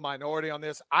vocal minority on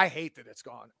this. I hate that it's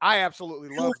gone. I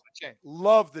absolutely love the chain.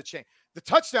 Love the chain. The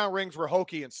touchdown rings were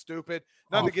hokey and stupid.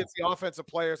 Nothing against the offensive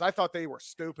players. I thought they were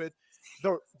stupid.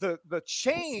 The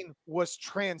chain was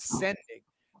transcending.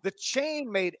 The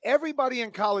chain made everybody in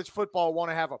college football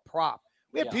want to have a prop.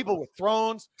 We had people with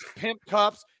thrones, pimp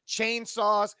cups,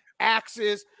 chainsaws,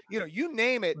 axes, you know, you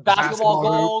name it. Basketball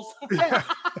goals.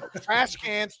 Trash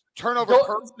cans, turnover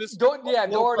purses. Door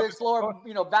to explore,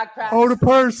 you know, backpacks. Oh, the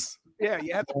purse. Yeah,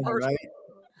 you had the purse. Right.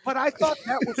 But I thought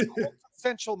that was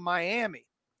essential Miami.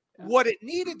 What it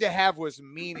needed to have was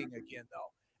meaning again, though.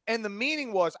 And the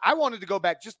meaning was I wanted to go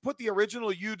back, just put the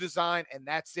original U design, and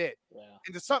that's it. Yeah.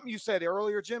 And to something you said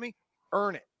earlier, Jimmy,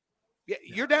 earn it. Yeah,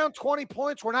 you're down 20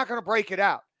 points. We're not going to break it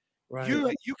out. Right.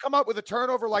 You come up with a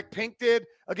turnover like Pink did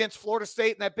against Florida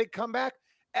State and that big comeback.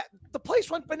 The place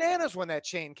went bananas when that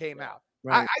chain came out.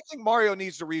 Right. I think Mario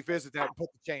needs to revisit that and put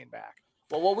the chain back.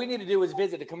 Well, what we need to do is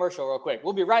visit the commercial real quick.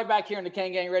 We'll be right back here in the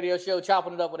Kane Gang Radio Show,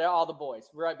 chopping it up with all the boys.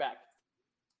 We'll be right back.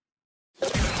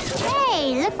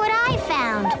 Hey, look what I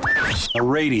found. A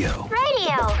radio.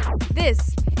 Radio.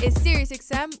 This is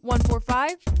SiriusXM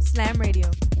 145 Slam Radio.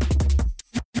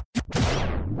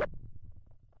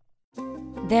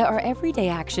 There are everyday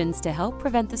actions to help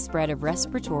prevent the spread of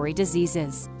respiratory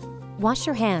diseases. Wash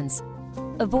your hands.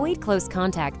 Avoid close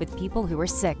contact with people who are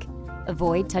sick.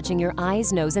 Avoid touching your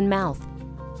eyes, nose, and mouth.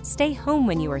 Stay home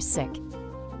when you are sick.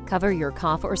 Cover your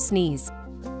cough or sneeze.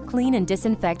 Clean and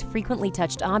disinfect frequently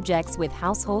touched objects with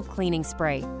household cleaning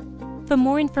spray. For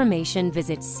more information,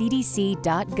 visit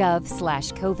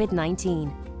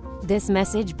cdc.gov/COVID-19. This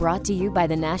message brought to you by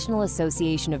the National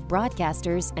Association of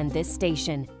Broadcasters and this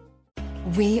station.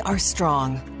 We are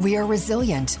strong, we are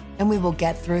resilient, and we will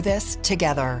get through this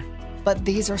together. But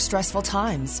these are stressful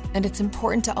times, and it's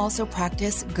important to also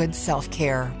practice good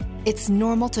self-care. It's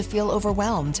normal to feel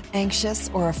overwhelmed, anxious,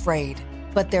 or afraid,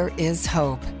 but there is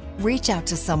hope. Reach out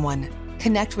to someone,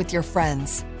 connect with your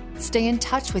friends, stay in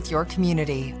touch with your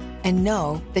community, and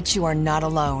know that you are not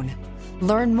alone.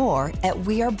 Learn more at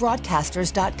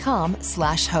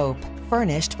wearebroadcasters.com/hope,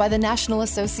 furnished by the National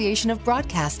Association of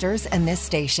Broadcasters and this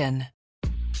station.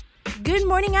 Good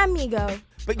morning, amigo.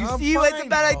 But you see why it's a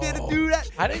bad idea to do that?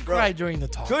 I didn't cry during the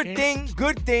talk. Good thing.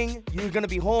 You're going to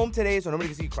be home today, so nobody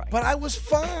can see you cry. But I was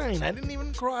fine. I didn't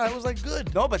even cry. I was like,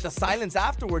 good. No, but the silence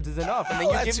afterwards is enough. And then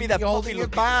you give me that puppy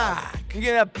look. Back. You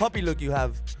get that puppy look you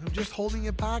have. I'm just holding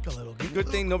it back a little. Good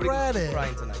thing nobody can see you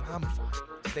crying tonight. I'm fine.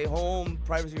 Stay home,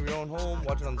 privacy of your own home,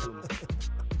 watch it on Zoom.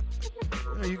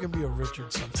 You can be a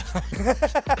Richard sometime.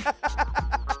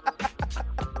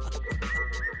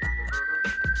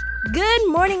 Good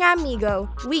morning, amigo.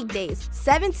 Weekdays,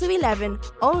 7 to 11,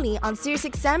 only on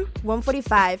SiriusXM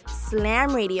 145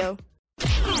 Slam Radio.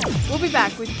 We'll be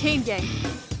back with Kane Gang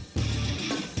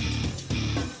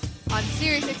on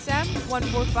SiriusXM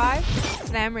 145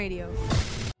 Slam Radio.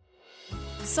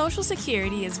 Social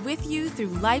Security is with you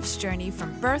through life's journey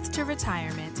from birth to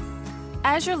retirement.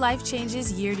 As your life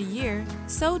changes year to year,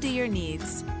 so do your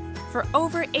needs. For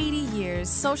over 80 years,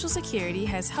 Social Security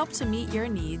has helped to meet your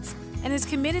needs and is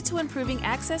committed to improving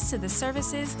access to the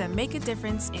services that make a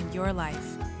difference in your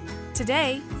life.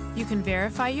 Today, you can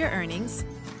verify your earnings,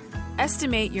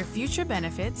 estimate your future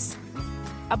benefits,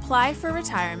 apply for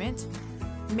retirement,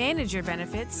 manage your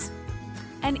benefits,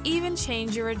 and even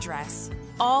change your address,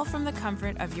 all from the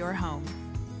comfort of your home.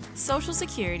 Social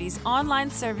Security's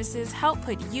online services help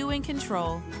put you in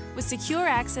control with secure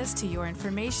access to your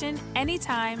information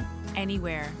anytime,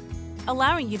 anywhere,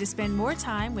 allowing you to spend more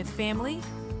time with family,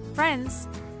 friends,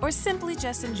 or simply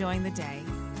just enjoying the day.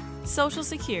 Social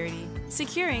Security,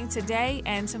 securing today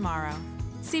and tomorrow.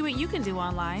 See what you can do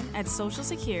online at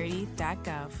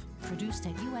socialsecurity.gov. Produced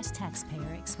at U.S.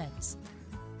 taxpayer expense.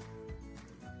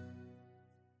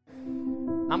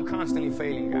 I'm constantly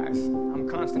failing, guys. I'm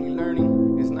constantly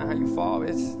learning. It's not how you fall,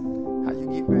 it's how you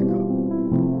get back up.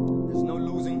 There's no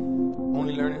losing,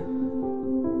 only learning.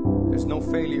 There's no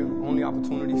failure, only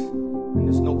opportunities. And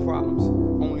there's no problems,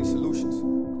 only solutions.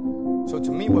 So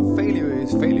to me, what failure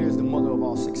is the mother of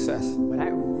all success. But I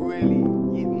really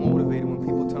get motivated when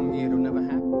people tell me it'll never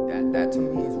happen. That to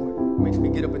me is what makes me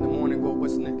get up in the morning and go,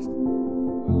 what's next? I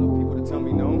love people to tell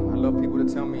me no. I love people to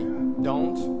tell me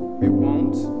don't, it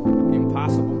won't,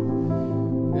 impossible.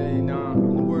 And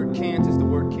the word can't is the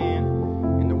word can.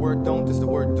 And the word don't is the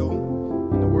word do.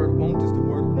 And the word won't is the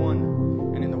word won.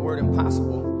 And in the word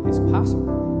impossible is possible.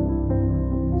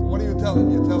 So what are you telling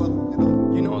them? You're telling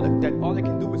them, you know that all they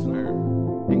can do is learn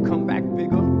and come back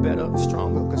bigger, better,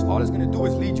 stronger, because all it's going to do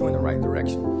is lead you in the right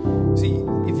direction. See,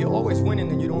 if you're always winning,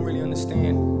 then you don't really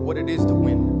understand what it is to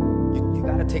win. You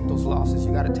got to take those losses.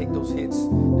 You got to take those hits.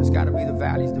 There's got to be the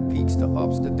valleys, the peaks, the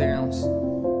ups, the downs.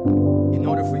 In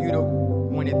order for you to,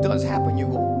 when it does happen, you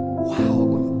go,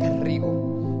 wow, qué rico.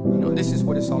 You know, this is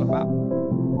what it's all about.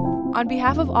 On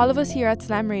behalf of all of us here at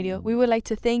Slam Radio, we would like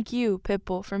to thank you,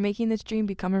 Pitbull, for making this dream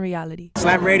become a reality.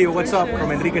 Slam Radio, what's up?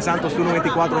 From Enrique Santos,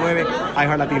 294.9,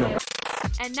 iHeart Latino.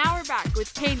 And now we're back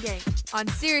with Kane Gang on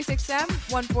SiriusXM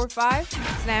 145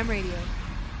 Slam Radio.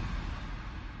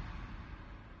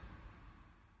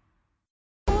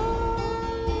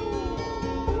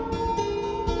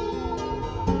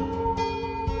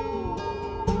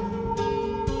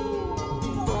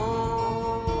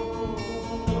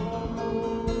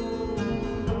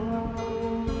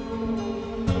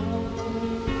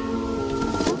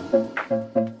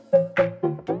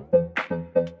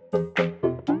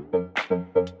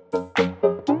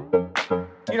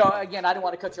 Again, I didn't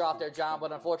want to cut you off there, John,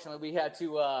 but unfortunately we had to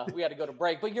go to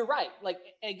break. But you're right. Like,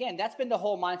 again, that's been the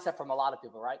whole mindset from a lot of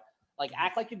people, right? Like,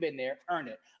 act like you've been there, earn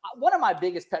it. One of my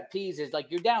biggest pet peeves is, like,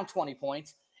 you're down 20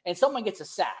 points and someone gets a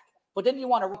sack, but then you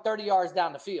want to run 30 yards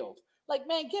down the field. Like,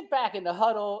 man, get back in the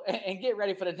huddle and get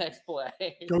ready for the next play.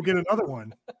 Go get another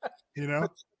one, you know?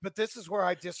 But this is where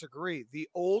I disagree. The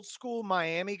old school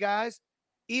Miami guys,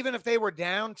 even if they were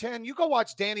down 10, you go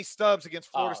watch Danny Stubbs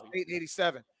against Florida State in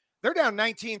 87. They're down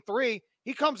 19-3.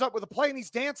 He comes up with a play and he's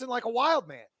dancing like a wild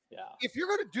man. Yeah. If you're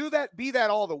going to do that, be that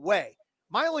all the way.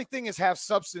 My only thing is have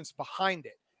substance behind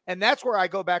it. And that's where I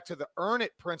go back to the earn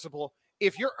it principle.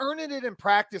 If you're earning it in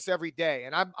practice every day,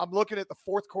 and I'm looking at the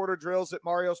fourth quarter drills that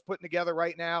Mario's putting together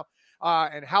right now,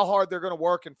 and how hard they're going to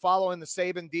work and following the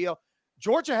Saban deal.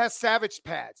 Georgia has Savage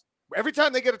pads. Every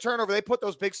time they get a turnover, they put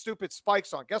those big stupid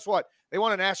spikes on. Guess what? They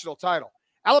won a national title.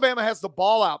 Alabama has the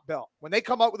ball out belt. When they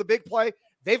come up with a big play,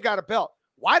 they've got a belt.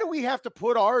 Why do we have to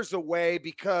put ours away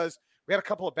because we had a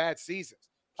couple of bad seasons?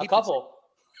 A couple.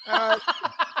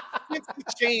 Since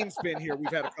the chain's been here,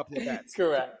 we've had a couple of bad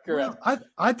seasons. Correct. Well,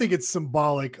 I think it's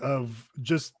symbolic of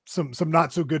just some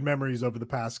not so good memories over the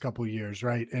past couple of years,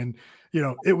 right? And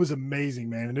it was amazing,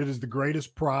 man. And it is the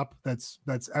greatest prop that's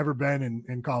ever been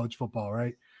in college football,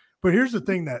 right? But here's the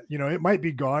thing that it might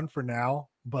be gone for now,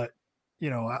 but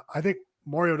I think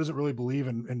Mario doesn't really believe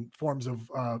in forms of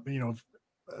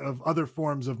of other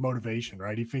forms of motivation,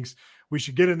 right? He thinks we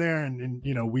should get in there and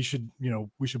we should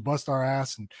bust our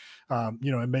ass and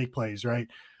and make plays, right?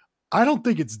 I don't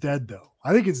think it's dead though.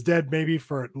 I think it's dead maybe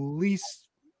for at least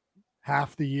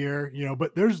half the year,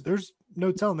 but there's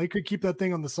no telling. They could keep that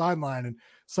thing on the sideline and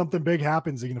something big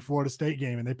happens in a Florida State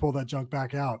game and they pull that junk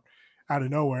back out of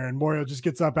nowhere. And Mario just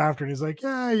gets up after and he's like,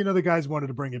 yeah, the guys wanted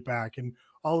to bring it back. And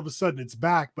all of a sudden it's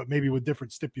back, but maybe with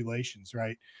different stipulations,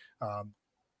 right?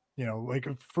 Like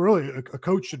for really a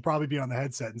coach should probably be on the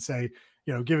headset and say,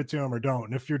 give it to him or don't.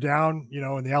 And if you're down,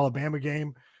 in the Alabama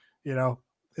game,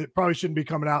 it probably shouldn't be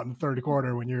coming out in the third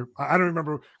quarter when I don't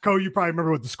remember. Co, you probably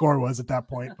remember what the score was at that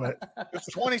point, but it's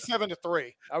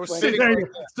 27-3. I was sitting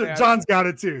there. John's got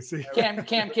it too. See,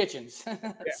 Cam Kitchens.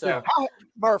 So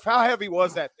Murph, how heavy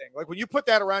was that thing? Like when you put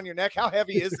that around your neck, how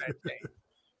heavy is that thing?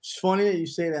 It's funny that you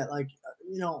say that. Like,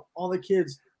 all the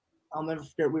kids, I'll never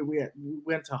forget. We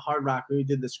went to Hard Rock. We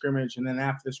did the scrimmage, and then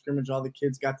after the scrimmage, all the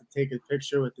kids got to take a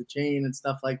picture with the chain and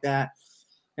stuff like that.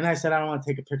 And I said, I don't want to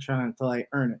take a picture on it until I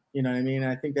earn it. You know what I mean?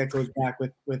 And I think that goes back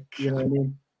with you know what I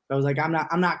mean. I was like, I'm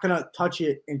not gonna touch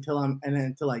it until I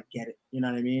get it. You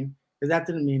know what I mean? Because that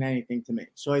didn't mean anything to me.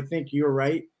 So I think you're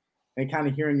right. And kind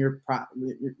of hearing your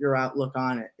outlook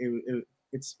on it,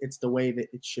 it's the way that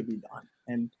it should be done,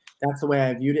 and that's the way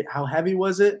I viewed it. How heavy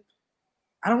was it?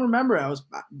 I don't remember. I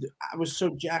was so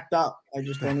jacked up. I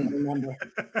just don't even remember.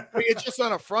 You're just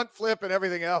on a front flip and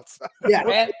everything else.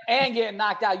 Yeah. And getting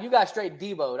knocked out. You got straight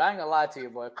Debo'd. I ain't gonna lie to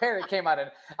you, boy. Parrott came out and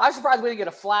I'm surprised we didn't get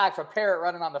a flag for Parrott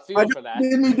running on the field for that.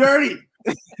 Did me dirty.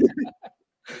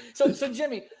 So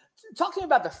Jimmy, talk to me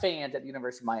about the fans at the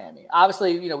University of Miami.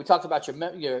 Obviously, we talked about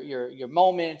your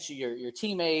moments, your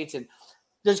teammates, and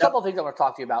there's a couple of things I want to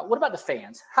talk to you about. What about the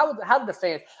fans? How did the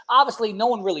fans? Obviously, no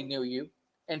one really knew you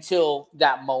until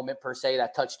that moment per se,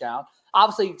 that touchdown.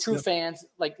 Obviously, true fans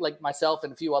like myself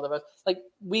and a few other of us, like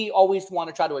we always want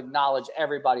to try to acknowledge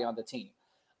everybody on the team.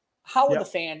 How did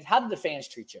the fans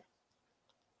treat you?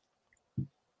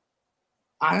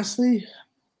 Honestly,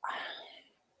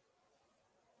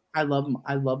 I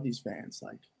love these fans.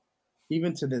 Like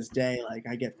even to this day, like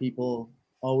I get people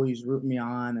always rooting me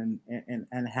on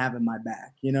and having my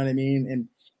back. You know what I mean? And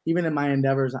even in my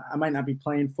endeavors, I might not be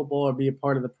playing football or be a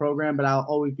part of the program, but I'll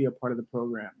always be a part of the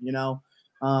program. You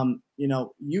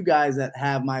guys that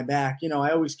have my back,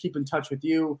 I always keep in touch with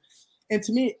you. And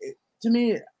to me,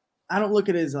 I don't look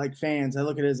at it as like fans. I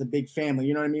look at it as a big family.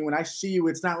 You know what I mean? When I see you,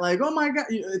 it's not like, oh my God,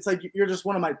 it's like, you're just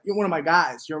one of my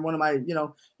guys. You're one of my,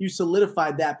 you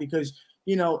solidified that because,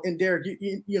 and Derek,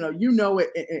 I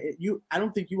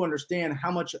don't think you understand how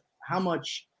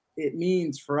much it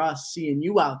means for us seeing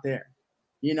you out there,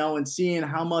 and seeing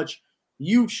how much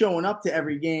you showing up to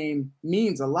every game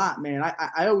means a lot, man.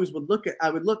 I always would look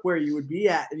where you would be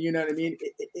at, and you know what I mean?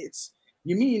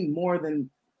 You mean more than,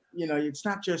 it's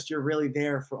not just you're really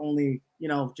there for only,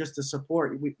 just to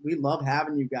support. We love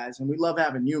having you guys, and we love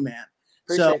having you, man.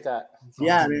 Appreciate that.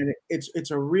 Yeah, man, it's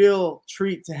a real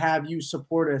treat to have you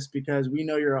support us because we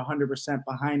know you're 100%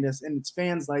 behind us, and it's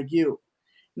fans like you.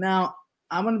 Now,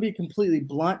 I'm going to be completely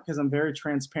blunt because I'm very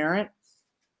transparent.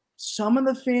 Some of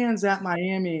the fans at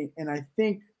Miami, and I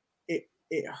think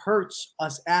it hurts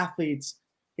us athletes,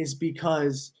 is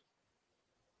because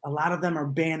a lot of them are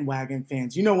bandwagon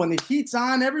fans. When the Heat's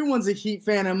on, everyone's a Heat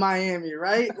fan in Miami,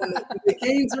 right? When the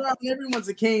Canes are on, everyone's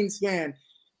a Canes fan.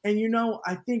 And,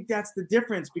 I think that's the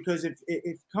difference because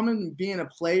if coming and being a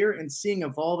player and seeing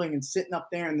evolving and sitting up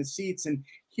there in the seats and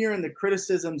hearing the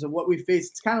criticisms of what we face,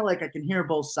 it's kind of like I can hear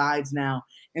both sides now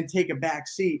and take a back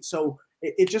seat. So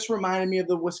it just reminded me of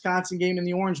the Wisconsin game in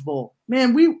the Orange Bowl.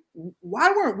 Man, why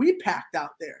weren't we packed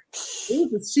out there?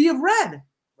 It was a sea of red.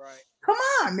 Right. Come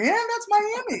on, man. That's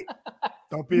Miami.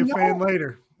 Don't be a fan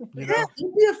later. You know? Yeah,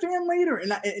 don't be a fan later.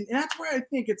 And that's where I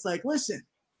think it's like, listen,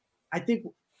 I think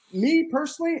me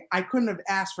personally, I couldn't have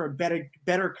asked for a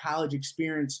better college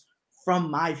experience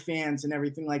from my fans and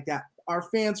everything like that. Our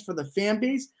fans, for the fan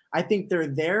base, I think they're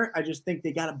there. I just think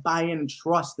they got to buy in and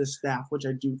trust this staff, which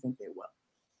I do think they will.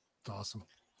 It's awesome.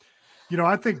 You know,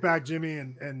 I think back, Jimmy,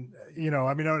 and you know,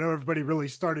 I mean, I know everybody really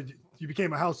started. You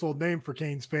became a household name for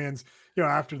Canes fans, you know,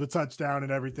 after the touchdown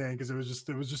and everything, because it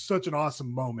was just such an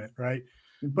awesome moment, right?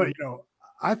 Mm-hmm. But you know,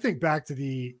 I think back to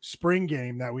the spring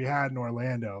game that we had in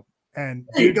Orlando, and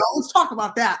there you go. Let's talk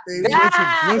about that, baby.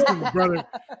 Listen, brother,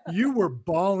 you were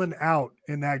balling out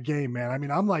in that game, man. I mean,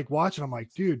 I'm like watching. I'm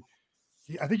like, dude.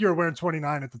 I think you were wearing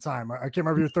 29 at the time. I can't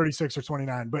remember if you were 36 or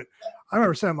 29, but I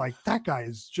remember saying, like, that guy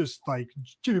is just like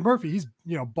Jimmy Murphy. He's,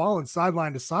 you know, balling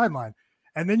sideline to sideline.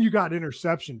 And then you got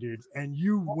interception, dude, and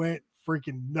you went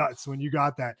freaking nuts when you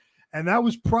got that. And that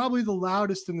was probably the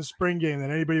loudest in the spring game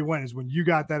that anybody went, is when you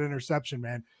got that interception,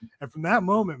 man. And from that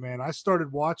moment, man, I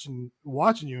started watching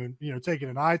you and, you know, taking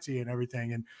an eye to you and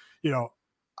everything. And, you know,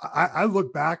 I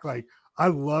look back, like, I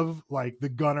love like the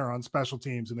gunner on special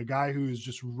teams and the guy who is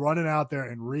just running out there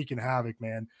and wreaking havoc,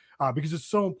 man, because it's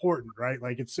so important, right?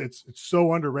 Like it's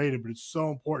so underrated, but it's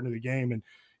so important to the game. And,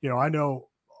 you know, I know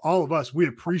all of us, we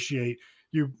appreciate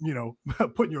you know,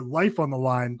 putting your life on the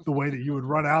line the way that you would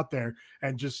run out there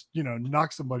and just, you know,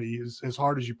 knock somebody as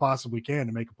hard as you possibly can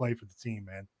to make a play for the team,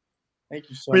 man. Thank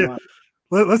you so much.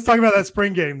 Let's talk about that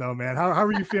spring game though, man. How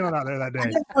were you feeling out there that day?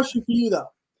 I got a question for you though.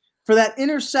 For that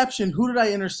interception, who did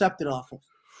I intercept it off of?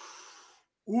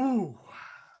 Ooh,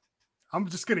 I'm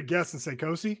just going to guess and say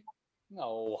Kosi.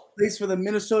 No. Plays for the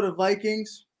Minnesota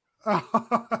Vikings.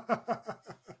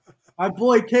 My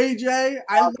boy KJ.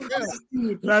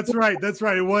 That's right.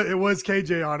 It was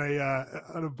KJ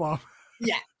on a bomb.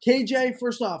 Yeah, KJ.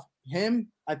 First off, him.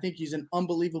 I think he's an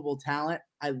unbelievable talent.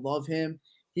 I love him.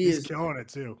 He's killing it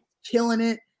too. Killing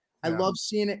it. I love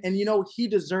seeing it. And, you know, he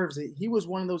deserves it. He was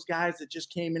one of those guys that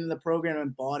just came into the program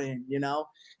and bought in, you know.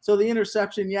 So the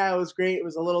interception, yeah, it was great. It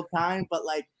was a little time. But,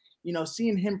 like, you know,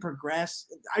 seeing him progress,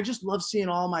 I just love seeing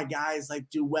all my guys, like,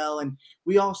 do well. And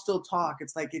we all still talk.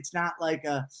 It's like it's not like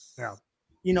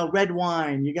you know, red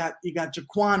wine. You got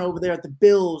Jaquan over there at the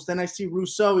Bills. Then I see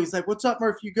Rousseau. He's like, what's up,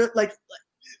 Murph? You good? Like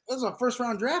this is a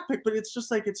first-round draft pick, but it's just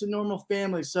like it's a normal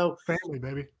family. So family,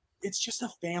 baby. It's just a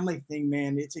family thing,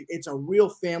 man. It's a real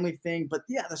family thing. But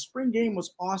yeah, the spring game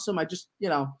was awesome. I just, you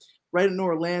know, right in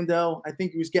Orlando, I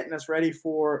think he was getting us ready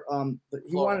for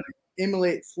he wanted to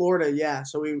emulate Florida. Yeah.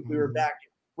 So we were back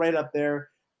right up there.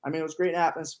 I mean, it was great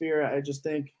atmosphere. I just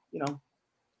think, you know,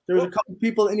 there was a couple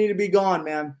people that need to be gone,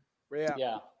 man.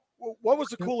 Yeah. What was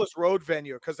the coolest road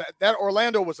venue? Because that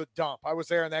Orlando was a dump. I was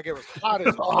there and that game was hot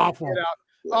as awful.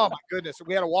 Oh my goodness.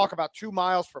 We had to walk about 2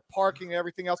 miles for parking and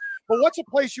everything else. But what's a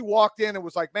place you walked in and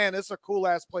was like, man, this is a cool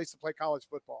ass place to play college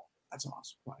football? That's an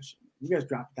awesome question. You guys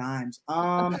drop dimes.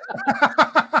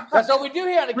 That's what we do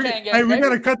here on the Can Gang. Hey, we got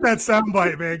to cut that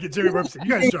soundbite, man. Get Jimmy Murphy. You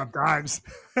guys drop dimes.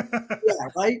 Yeah,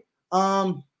 right?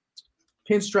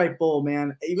 Pinstripe Bowl,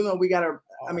 man. Even though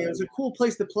it was a cool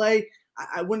place to play.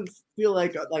 I wouldn't feel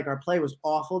like our play was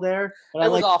awful there. But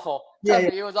it was awful.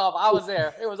 It was awful. I was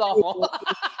there. It was awful.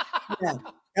 Yeah,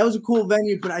 that was a cool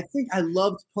venue, but I think I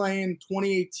loved playing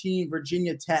 2018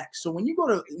 Virginia Tech. So when you go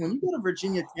to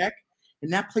Virginia Tech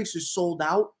and that place is sold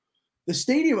out, the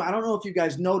stadium, I don't know if you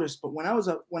guys noticed, but when I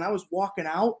was walking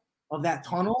out of that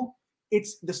tunnel,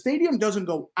 the stadium doesn't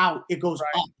go out, it goes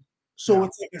up. So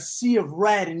it's like a sea of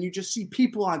red, and you just see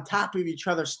people on top of each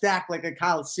other stacked like a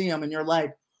Coliseum, and you're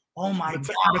like, oh my God.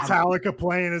 Metallica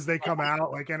playing as they come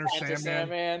out, like Enter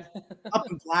Sandman. Up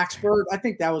in Blacksburg. I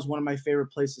think that was one of my favorite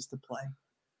places to play.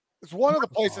 It's one of the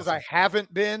places I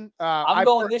haven't been. I'm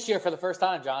going this year for the first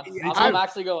time, John. I'm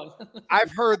actually going.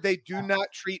 I've heard they do not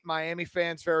treat Miami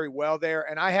fans very well there,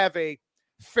 and I have a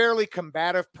fairly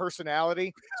combative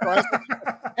personality. So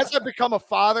as I've become a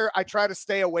father, I try to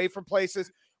stay away from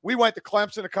places. We went to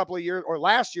Clemson a couple of years, or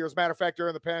last year, as a matter of fact,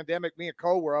 during the pandemic, me and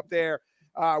Cole were up there.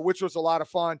 Which was a lot of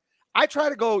fun. I try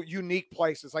to go unique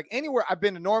places, like anywhere. I've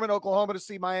been to Norman, Oklahoma to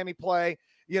see Miami play.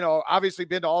 You know, obviously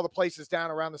been to all the places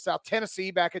down around the South.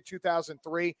 Tennessee back in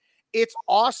 2003. It's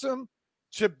awesome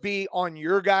to be on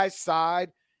your guys'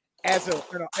 side as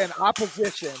an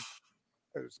opposition.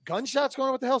 There's gunshots going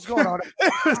on. What the hell's going on?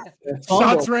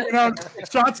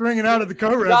 Shots ringing out of the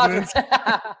co-residence.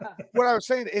 what I was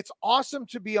saying, it's awesome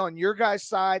to be on your guys'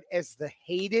 side as the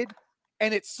hated,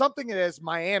 and it's something that as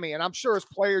Miami, and I'm sure as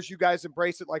players, you guys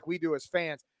embrace it like we do as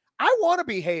fans. I want to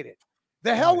be hated.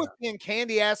 The hell with being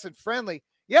candy ass and friendly.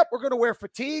 Yep, we're going to wear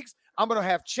fatigues. I'm going to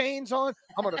have chains on.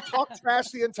 I'm going to talk trash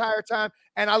the entire time,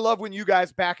 and I love when you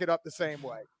guys back it up the same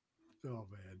way. Oh,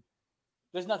 man.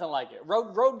 There's nothing like it.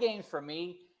 Road games for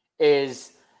me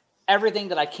is everything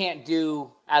that I can't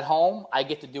do at home, I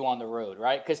get to do on the road,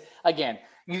 right? Because, again,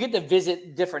 you get to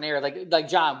visit different areas. Like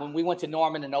John, when we went to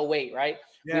Norman in 08, right?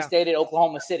 Yeah. We stayed at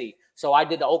Oklahoma City. So I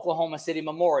did the Oklahoma City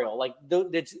Memorial. Like,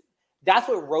 that's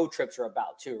what road trips are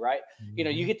about too, right? Mm-hmm. You know,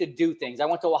 you get to do things. I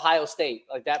went to Ohio State.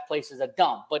 Like, that place is a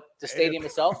dump. But the stadium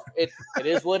itself, it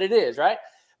is what it is, right?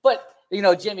 But, you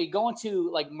know, Jimmy, going to,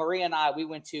 like, Maria and I,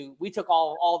 we took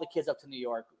all the kids up to New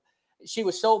York. She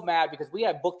was so mad because we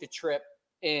had booked a trip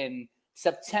in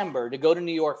September to go to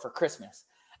New York for Christmas.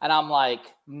 And I'm like,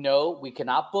 no, we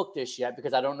cannot book this yet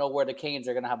because I don't know where the Canes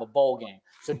are going to have a bowl game.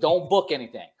 So don't book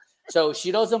anything. So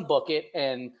she doesn't book it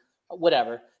and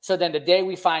whatever. So then the day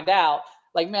we find out,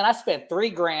 like, man, I spent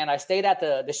 $3,000. I stayed at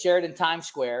the Sheraton Times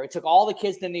Square. It took all the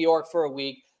kids to New York for a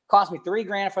week. Cost me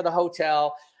 $3,000 for the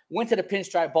hotel. Went to the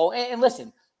Pinstripe Bowl. And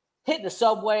listen, hitting the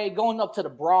subway, going up to the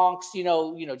Bronx, you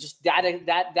know, just that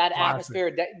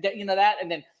atmosphere, that you know, that. And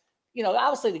then, you know,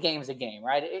 obviously the game is a game,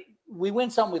 right? We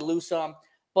win some, we lose some.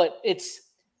 But it's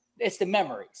the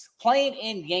memories. Playing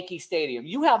in Yankee Stadium,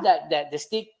 you have that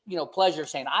distinct, you know, pleasure of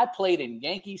saying, I played in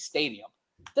Yankee Stadium.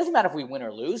 Doesn't matter if we win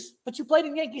or lose, but you played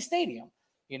in Yankee Stadium.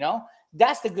 You know,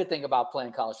 that's the good thing about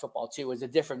playing college football too, is the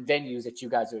different venues that you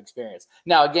guys have experienced.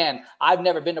 Now, again, I've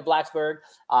never been to Blacksburg.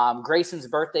 Grayson's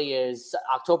birthday is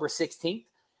October 16th.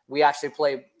 We actually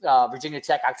play Virginia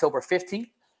Tech October 15th.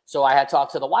 So I had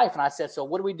talked to the wife and I said, so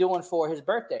what are we doing for his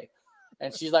birthday?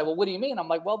 And she's like, well, what do you mean? I'm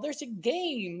like, well, there's a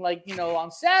game, like, you know,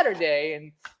 on Saturday.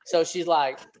 And so she's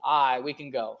like, all right, we can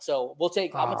go. So I'm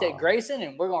going to take Grayson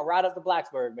and we're going to ride up to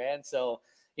Blacksburg, man. So,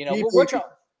 you know,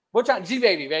 we're trying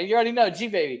G-Baby, man. You already know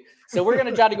G-Baby. So we're going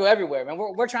to try to go everywhere, man.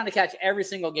 We're trying to catch every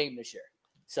single game this year.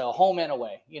 So home and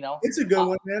away, you know. It's a good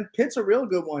one, man. Pitt's a real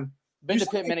good one. Been to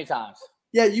Pitt many times.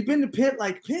 Yeah, you've been to Pitt.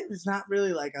 Like, Pitt is not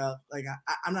really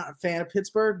I'm not a fan of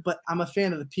Pittsburgh, but I'm a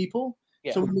fan of the people.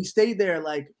 Yeah. So when we stayed there,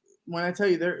 like, when I tell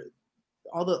you, they're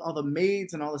all the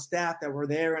maids and all the staff that were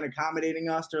there and accommodating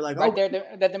us, they're like, right,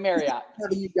 they're at the Marriott.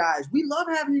 Having you guys, we love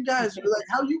having you guys. Like,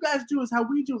 how you guys do is how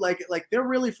we do. Like they're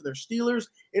really for their Steelers,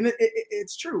 and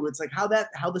it's true. It's like how the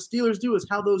Steelers do is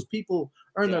how those people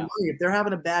earn their money. If they're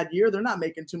having a bad year, they're not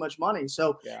making too much money.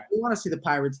 So we want to see the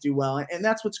Pirates do well, and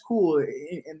that's what's cool,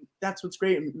 and that's what's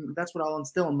great, and that's what I'll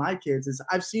instill in my kids. Is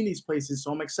I've seen these places,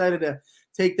 so I'm excited to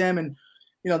take them and.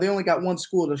 You know, they only got one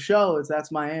school to show.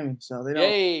 That's Miami. So they don't.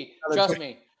 Hey, trust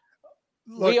me.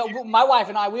 My wife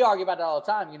and I, we argue about that all the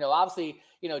time. You know, obviously,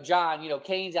 you know, John, you know,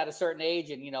 Kane's at a certain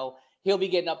age and, you know, he'll be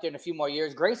getting up there in a few more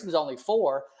years. Grayson's only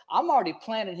 4. I'm already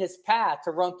planning his path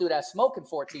to run through that smoke in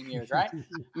 14 years, right?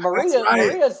 Maria's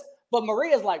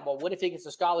like, well, what if he gets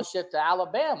a scholarship to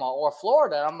Alabama or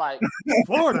Florida? I'm like,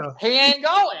 Florida? He ain't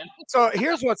going. So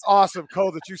here's what's awesome,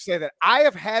 Cole, that you say that. I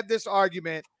have had this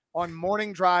argument on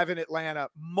Morning Drive in Atlanta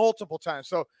multiple times.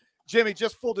 So, Jimmy,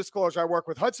 just full disclosure, I work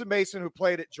with Hudson Mason, who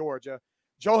played at Georgia,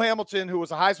 Joe Hamilton, who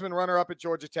was a Heisman runner-up at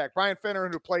Georgia Tech, Brian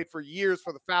Finneran, who played for years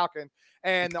for the Falcon,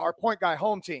 and our point guy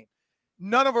home team.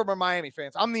 None of them are Miami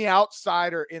fans. I'm the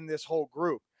outsider in this whole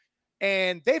group.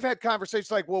 And they've had conversations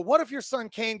like, well, what if your son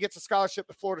Kane gets a scholarship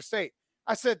to Florida State?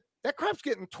 I said, that crap's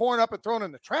getting torn up and thrown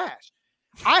in the trash.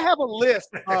 I have a list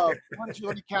of,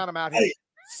 let me count them out here.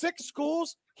 6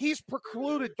 schools he's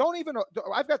precluded.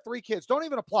 I've got 3 kids. Don't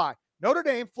even apply. Notre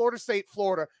Dame, Florida State,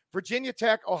 Florida, Virginia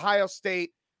Tech, Ohio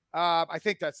State. I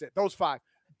think that's it. Those 5.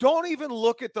 Don't even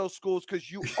look at those schools because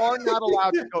you are not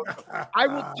allowed to go. I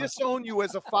will disown you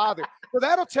as a father. So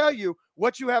that'll tell you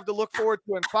what you have to look forward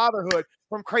to in fatherhood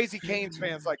from crazy Canes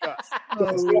fans like us.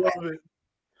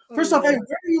 First off, hey,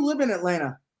 where do you live in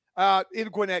Atlanta? In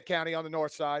Gwinnett County on the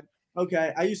north side.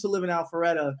 Okay. I used to live in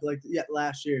Alpharetta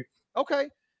last year. Okay.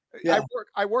 Yeah.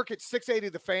 I work at 680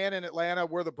 The Fan in Atlanta.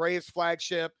 We're the Braves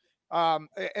flagship. And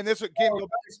this again,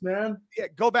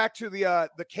 go back to the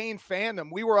Kane fandom.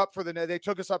 We were up for they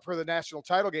took us up for the national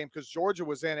title game because Georgia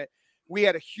was in it. We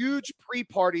had a huge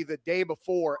pre-party the day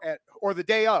before the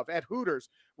day of at Hooters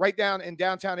right down in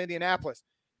downtown Indianapolis.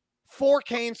 4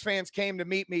 Canes fans came to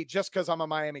meet me just because I'm a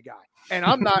Miami guy. And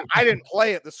I didn't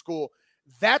play at the school.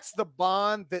 That's the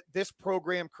bond that this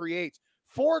program creates.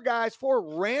 4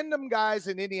 random guys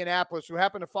in Indianapolis who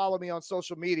happen to follow me on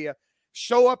social media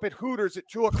show up at Hooters at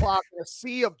 2:00 in a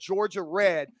sea of Georgia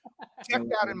red,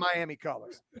 decked out in Miami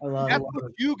colors. That's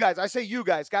what you guys, I say you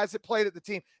guys that played at the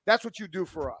team, that's what you do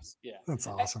for us. Yeah. That's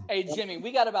awesome. Hey, Jimmy,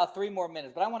 we got about 3 more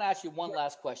minutes, but I want to ask you one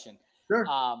last question. Sure.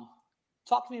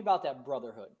 Talk to me about that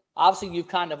brotherhood. Obviously, you've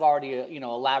kind of already,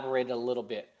 elaborated a little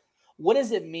bit. What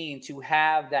does it mean to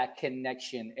have that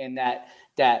connection and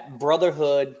that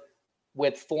brotherhood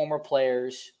with former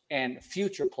players and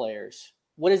future players?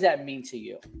 What does that mean to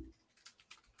you?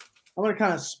 I'm going to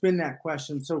kind of spin that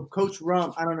question. So Coach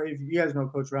Rump, I don't know if you guys know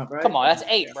Coach Rump, right? Come on, that's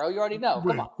 8, bro. You already know.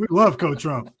 Come on. We love Coach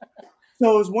Rump.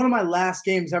 So it was one of my last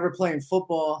games ever playing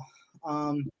football.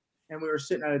 And we were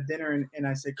sitting at a dinner, and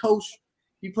I said, Coach,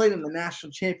 you played in the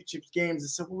national championship games. I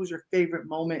said, what was your favorite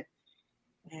moment?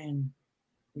 And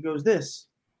he goes, this.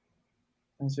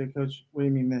 I said, Coach, what do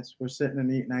you mean this? We're sitting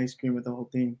and eating ice cream with the whole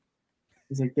team.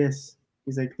 He's like, this.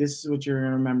 He's like, this is what you're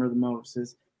going to remember the most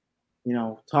is,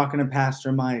 talking to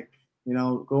Pastor Mike,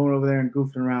 going over there and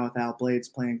goofing around with Al Blades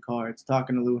playing cards,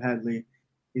 talking to Lou Headley.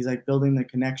 He's like, building the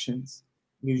connections.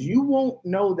 Because you won't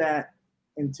know that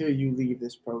until you leave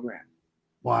this program.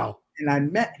 Wow. And I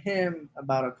met him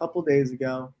about a couple days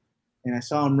ago, and I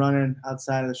saw him running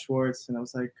outside of the Schwartz, and I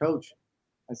was like, Coach,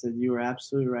 I said, you were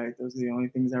absolutely right. Those are the only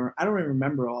things I don't even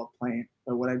remember all playing,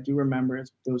 but what I do remember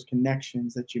is those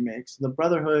connections that you make. So the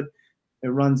brotherhood, it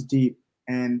runs deep,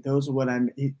 and those are what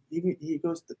he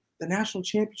goes, the national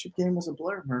championship game was a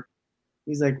blur, Murphy.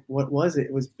 He's like, what was it?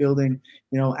 It was building,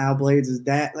 Al Blades'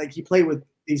 dad. Like, he played with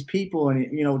these people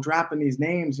and, dropping these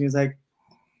names. And he's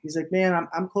like, man,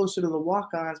 I'm closer to the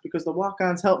walk-ons because the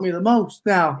walk-ons help me the most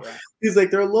now. Yeah. He's like,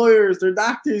 they're lawyers, they're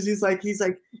doctors. He's like,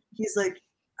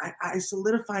 I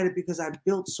solidified it because I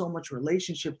built so much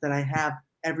relationship that I have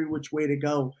every which way to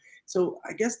go. So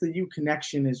I guess the U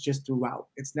connection is just throughout.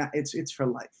 It's it's for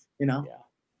life, Yeah.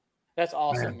 That's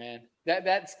awesome, man.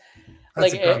 That's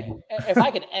like, if I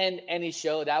could end any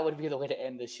show, that would be the way to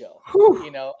end the show. Whew.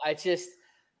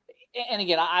 And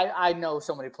again, I know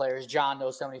so many players. John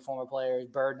knows so many former players.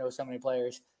 Bird knows so many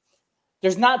players.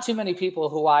 There's not too many people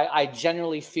who I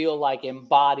genuinely feel like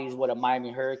embodies what a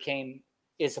Miami Hurricane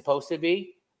is supposed to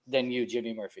be than you,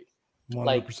 Jimmy Murphy. 100%.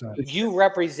 Like, you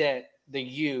represent the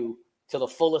you to the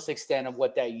fullest extent of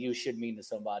what that you should mean to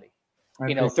somebody.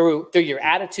 Through your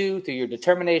attitude, through your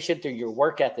determination, through your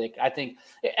work ethic. I think,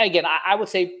 again, I would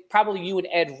say probably you and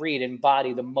Ed Reed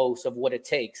embody the most of what it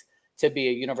takes to be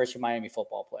a University of Miami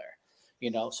football player.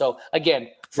 So again,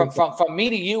 from me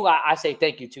to you, I say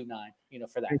thank you, 2-9,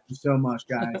 for that. Thank you so much,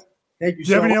 guys. Thank you.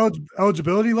 Do you have any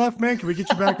eligibility left, man? Can we get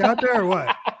you back out there or what?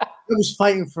 I was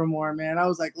fighting for more, man. I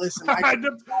was like, listen, I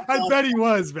bet he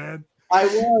was, man. I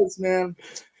was, man.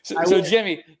 So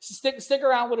Jimmy, stick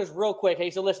around with us real quick.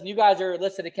 Hey, so listen, you guys are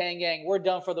listening to Kane Gang. We're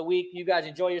done for the week. You guys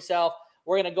enjoy yourself.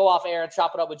 We're going to go off air and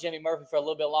chop it up with Jimmy Murphy for a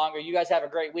little bit longer. You guys have a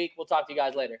great week. We'll talk to you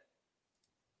guys later.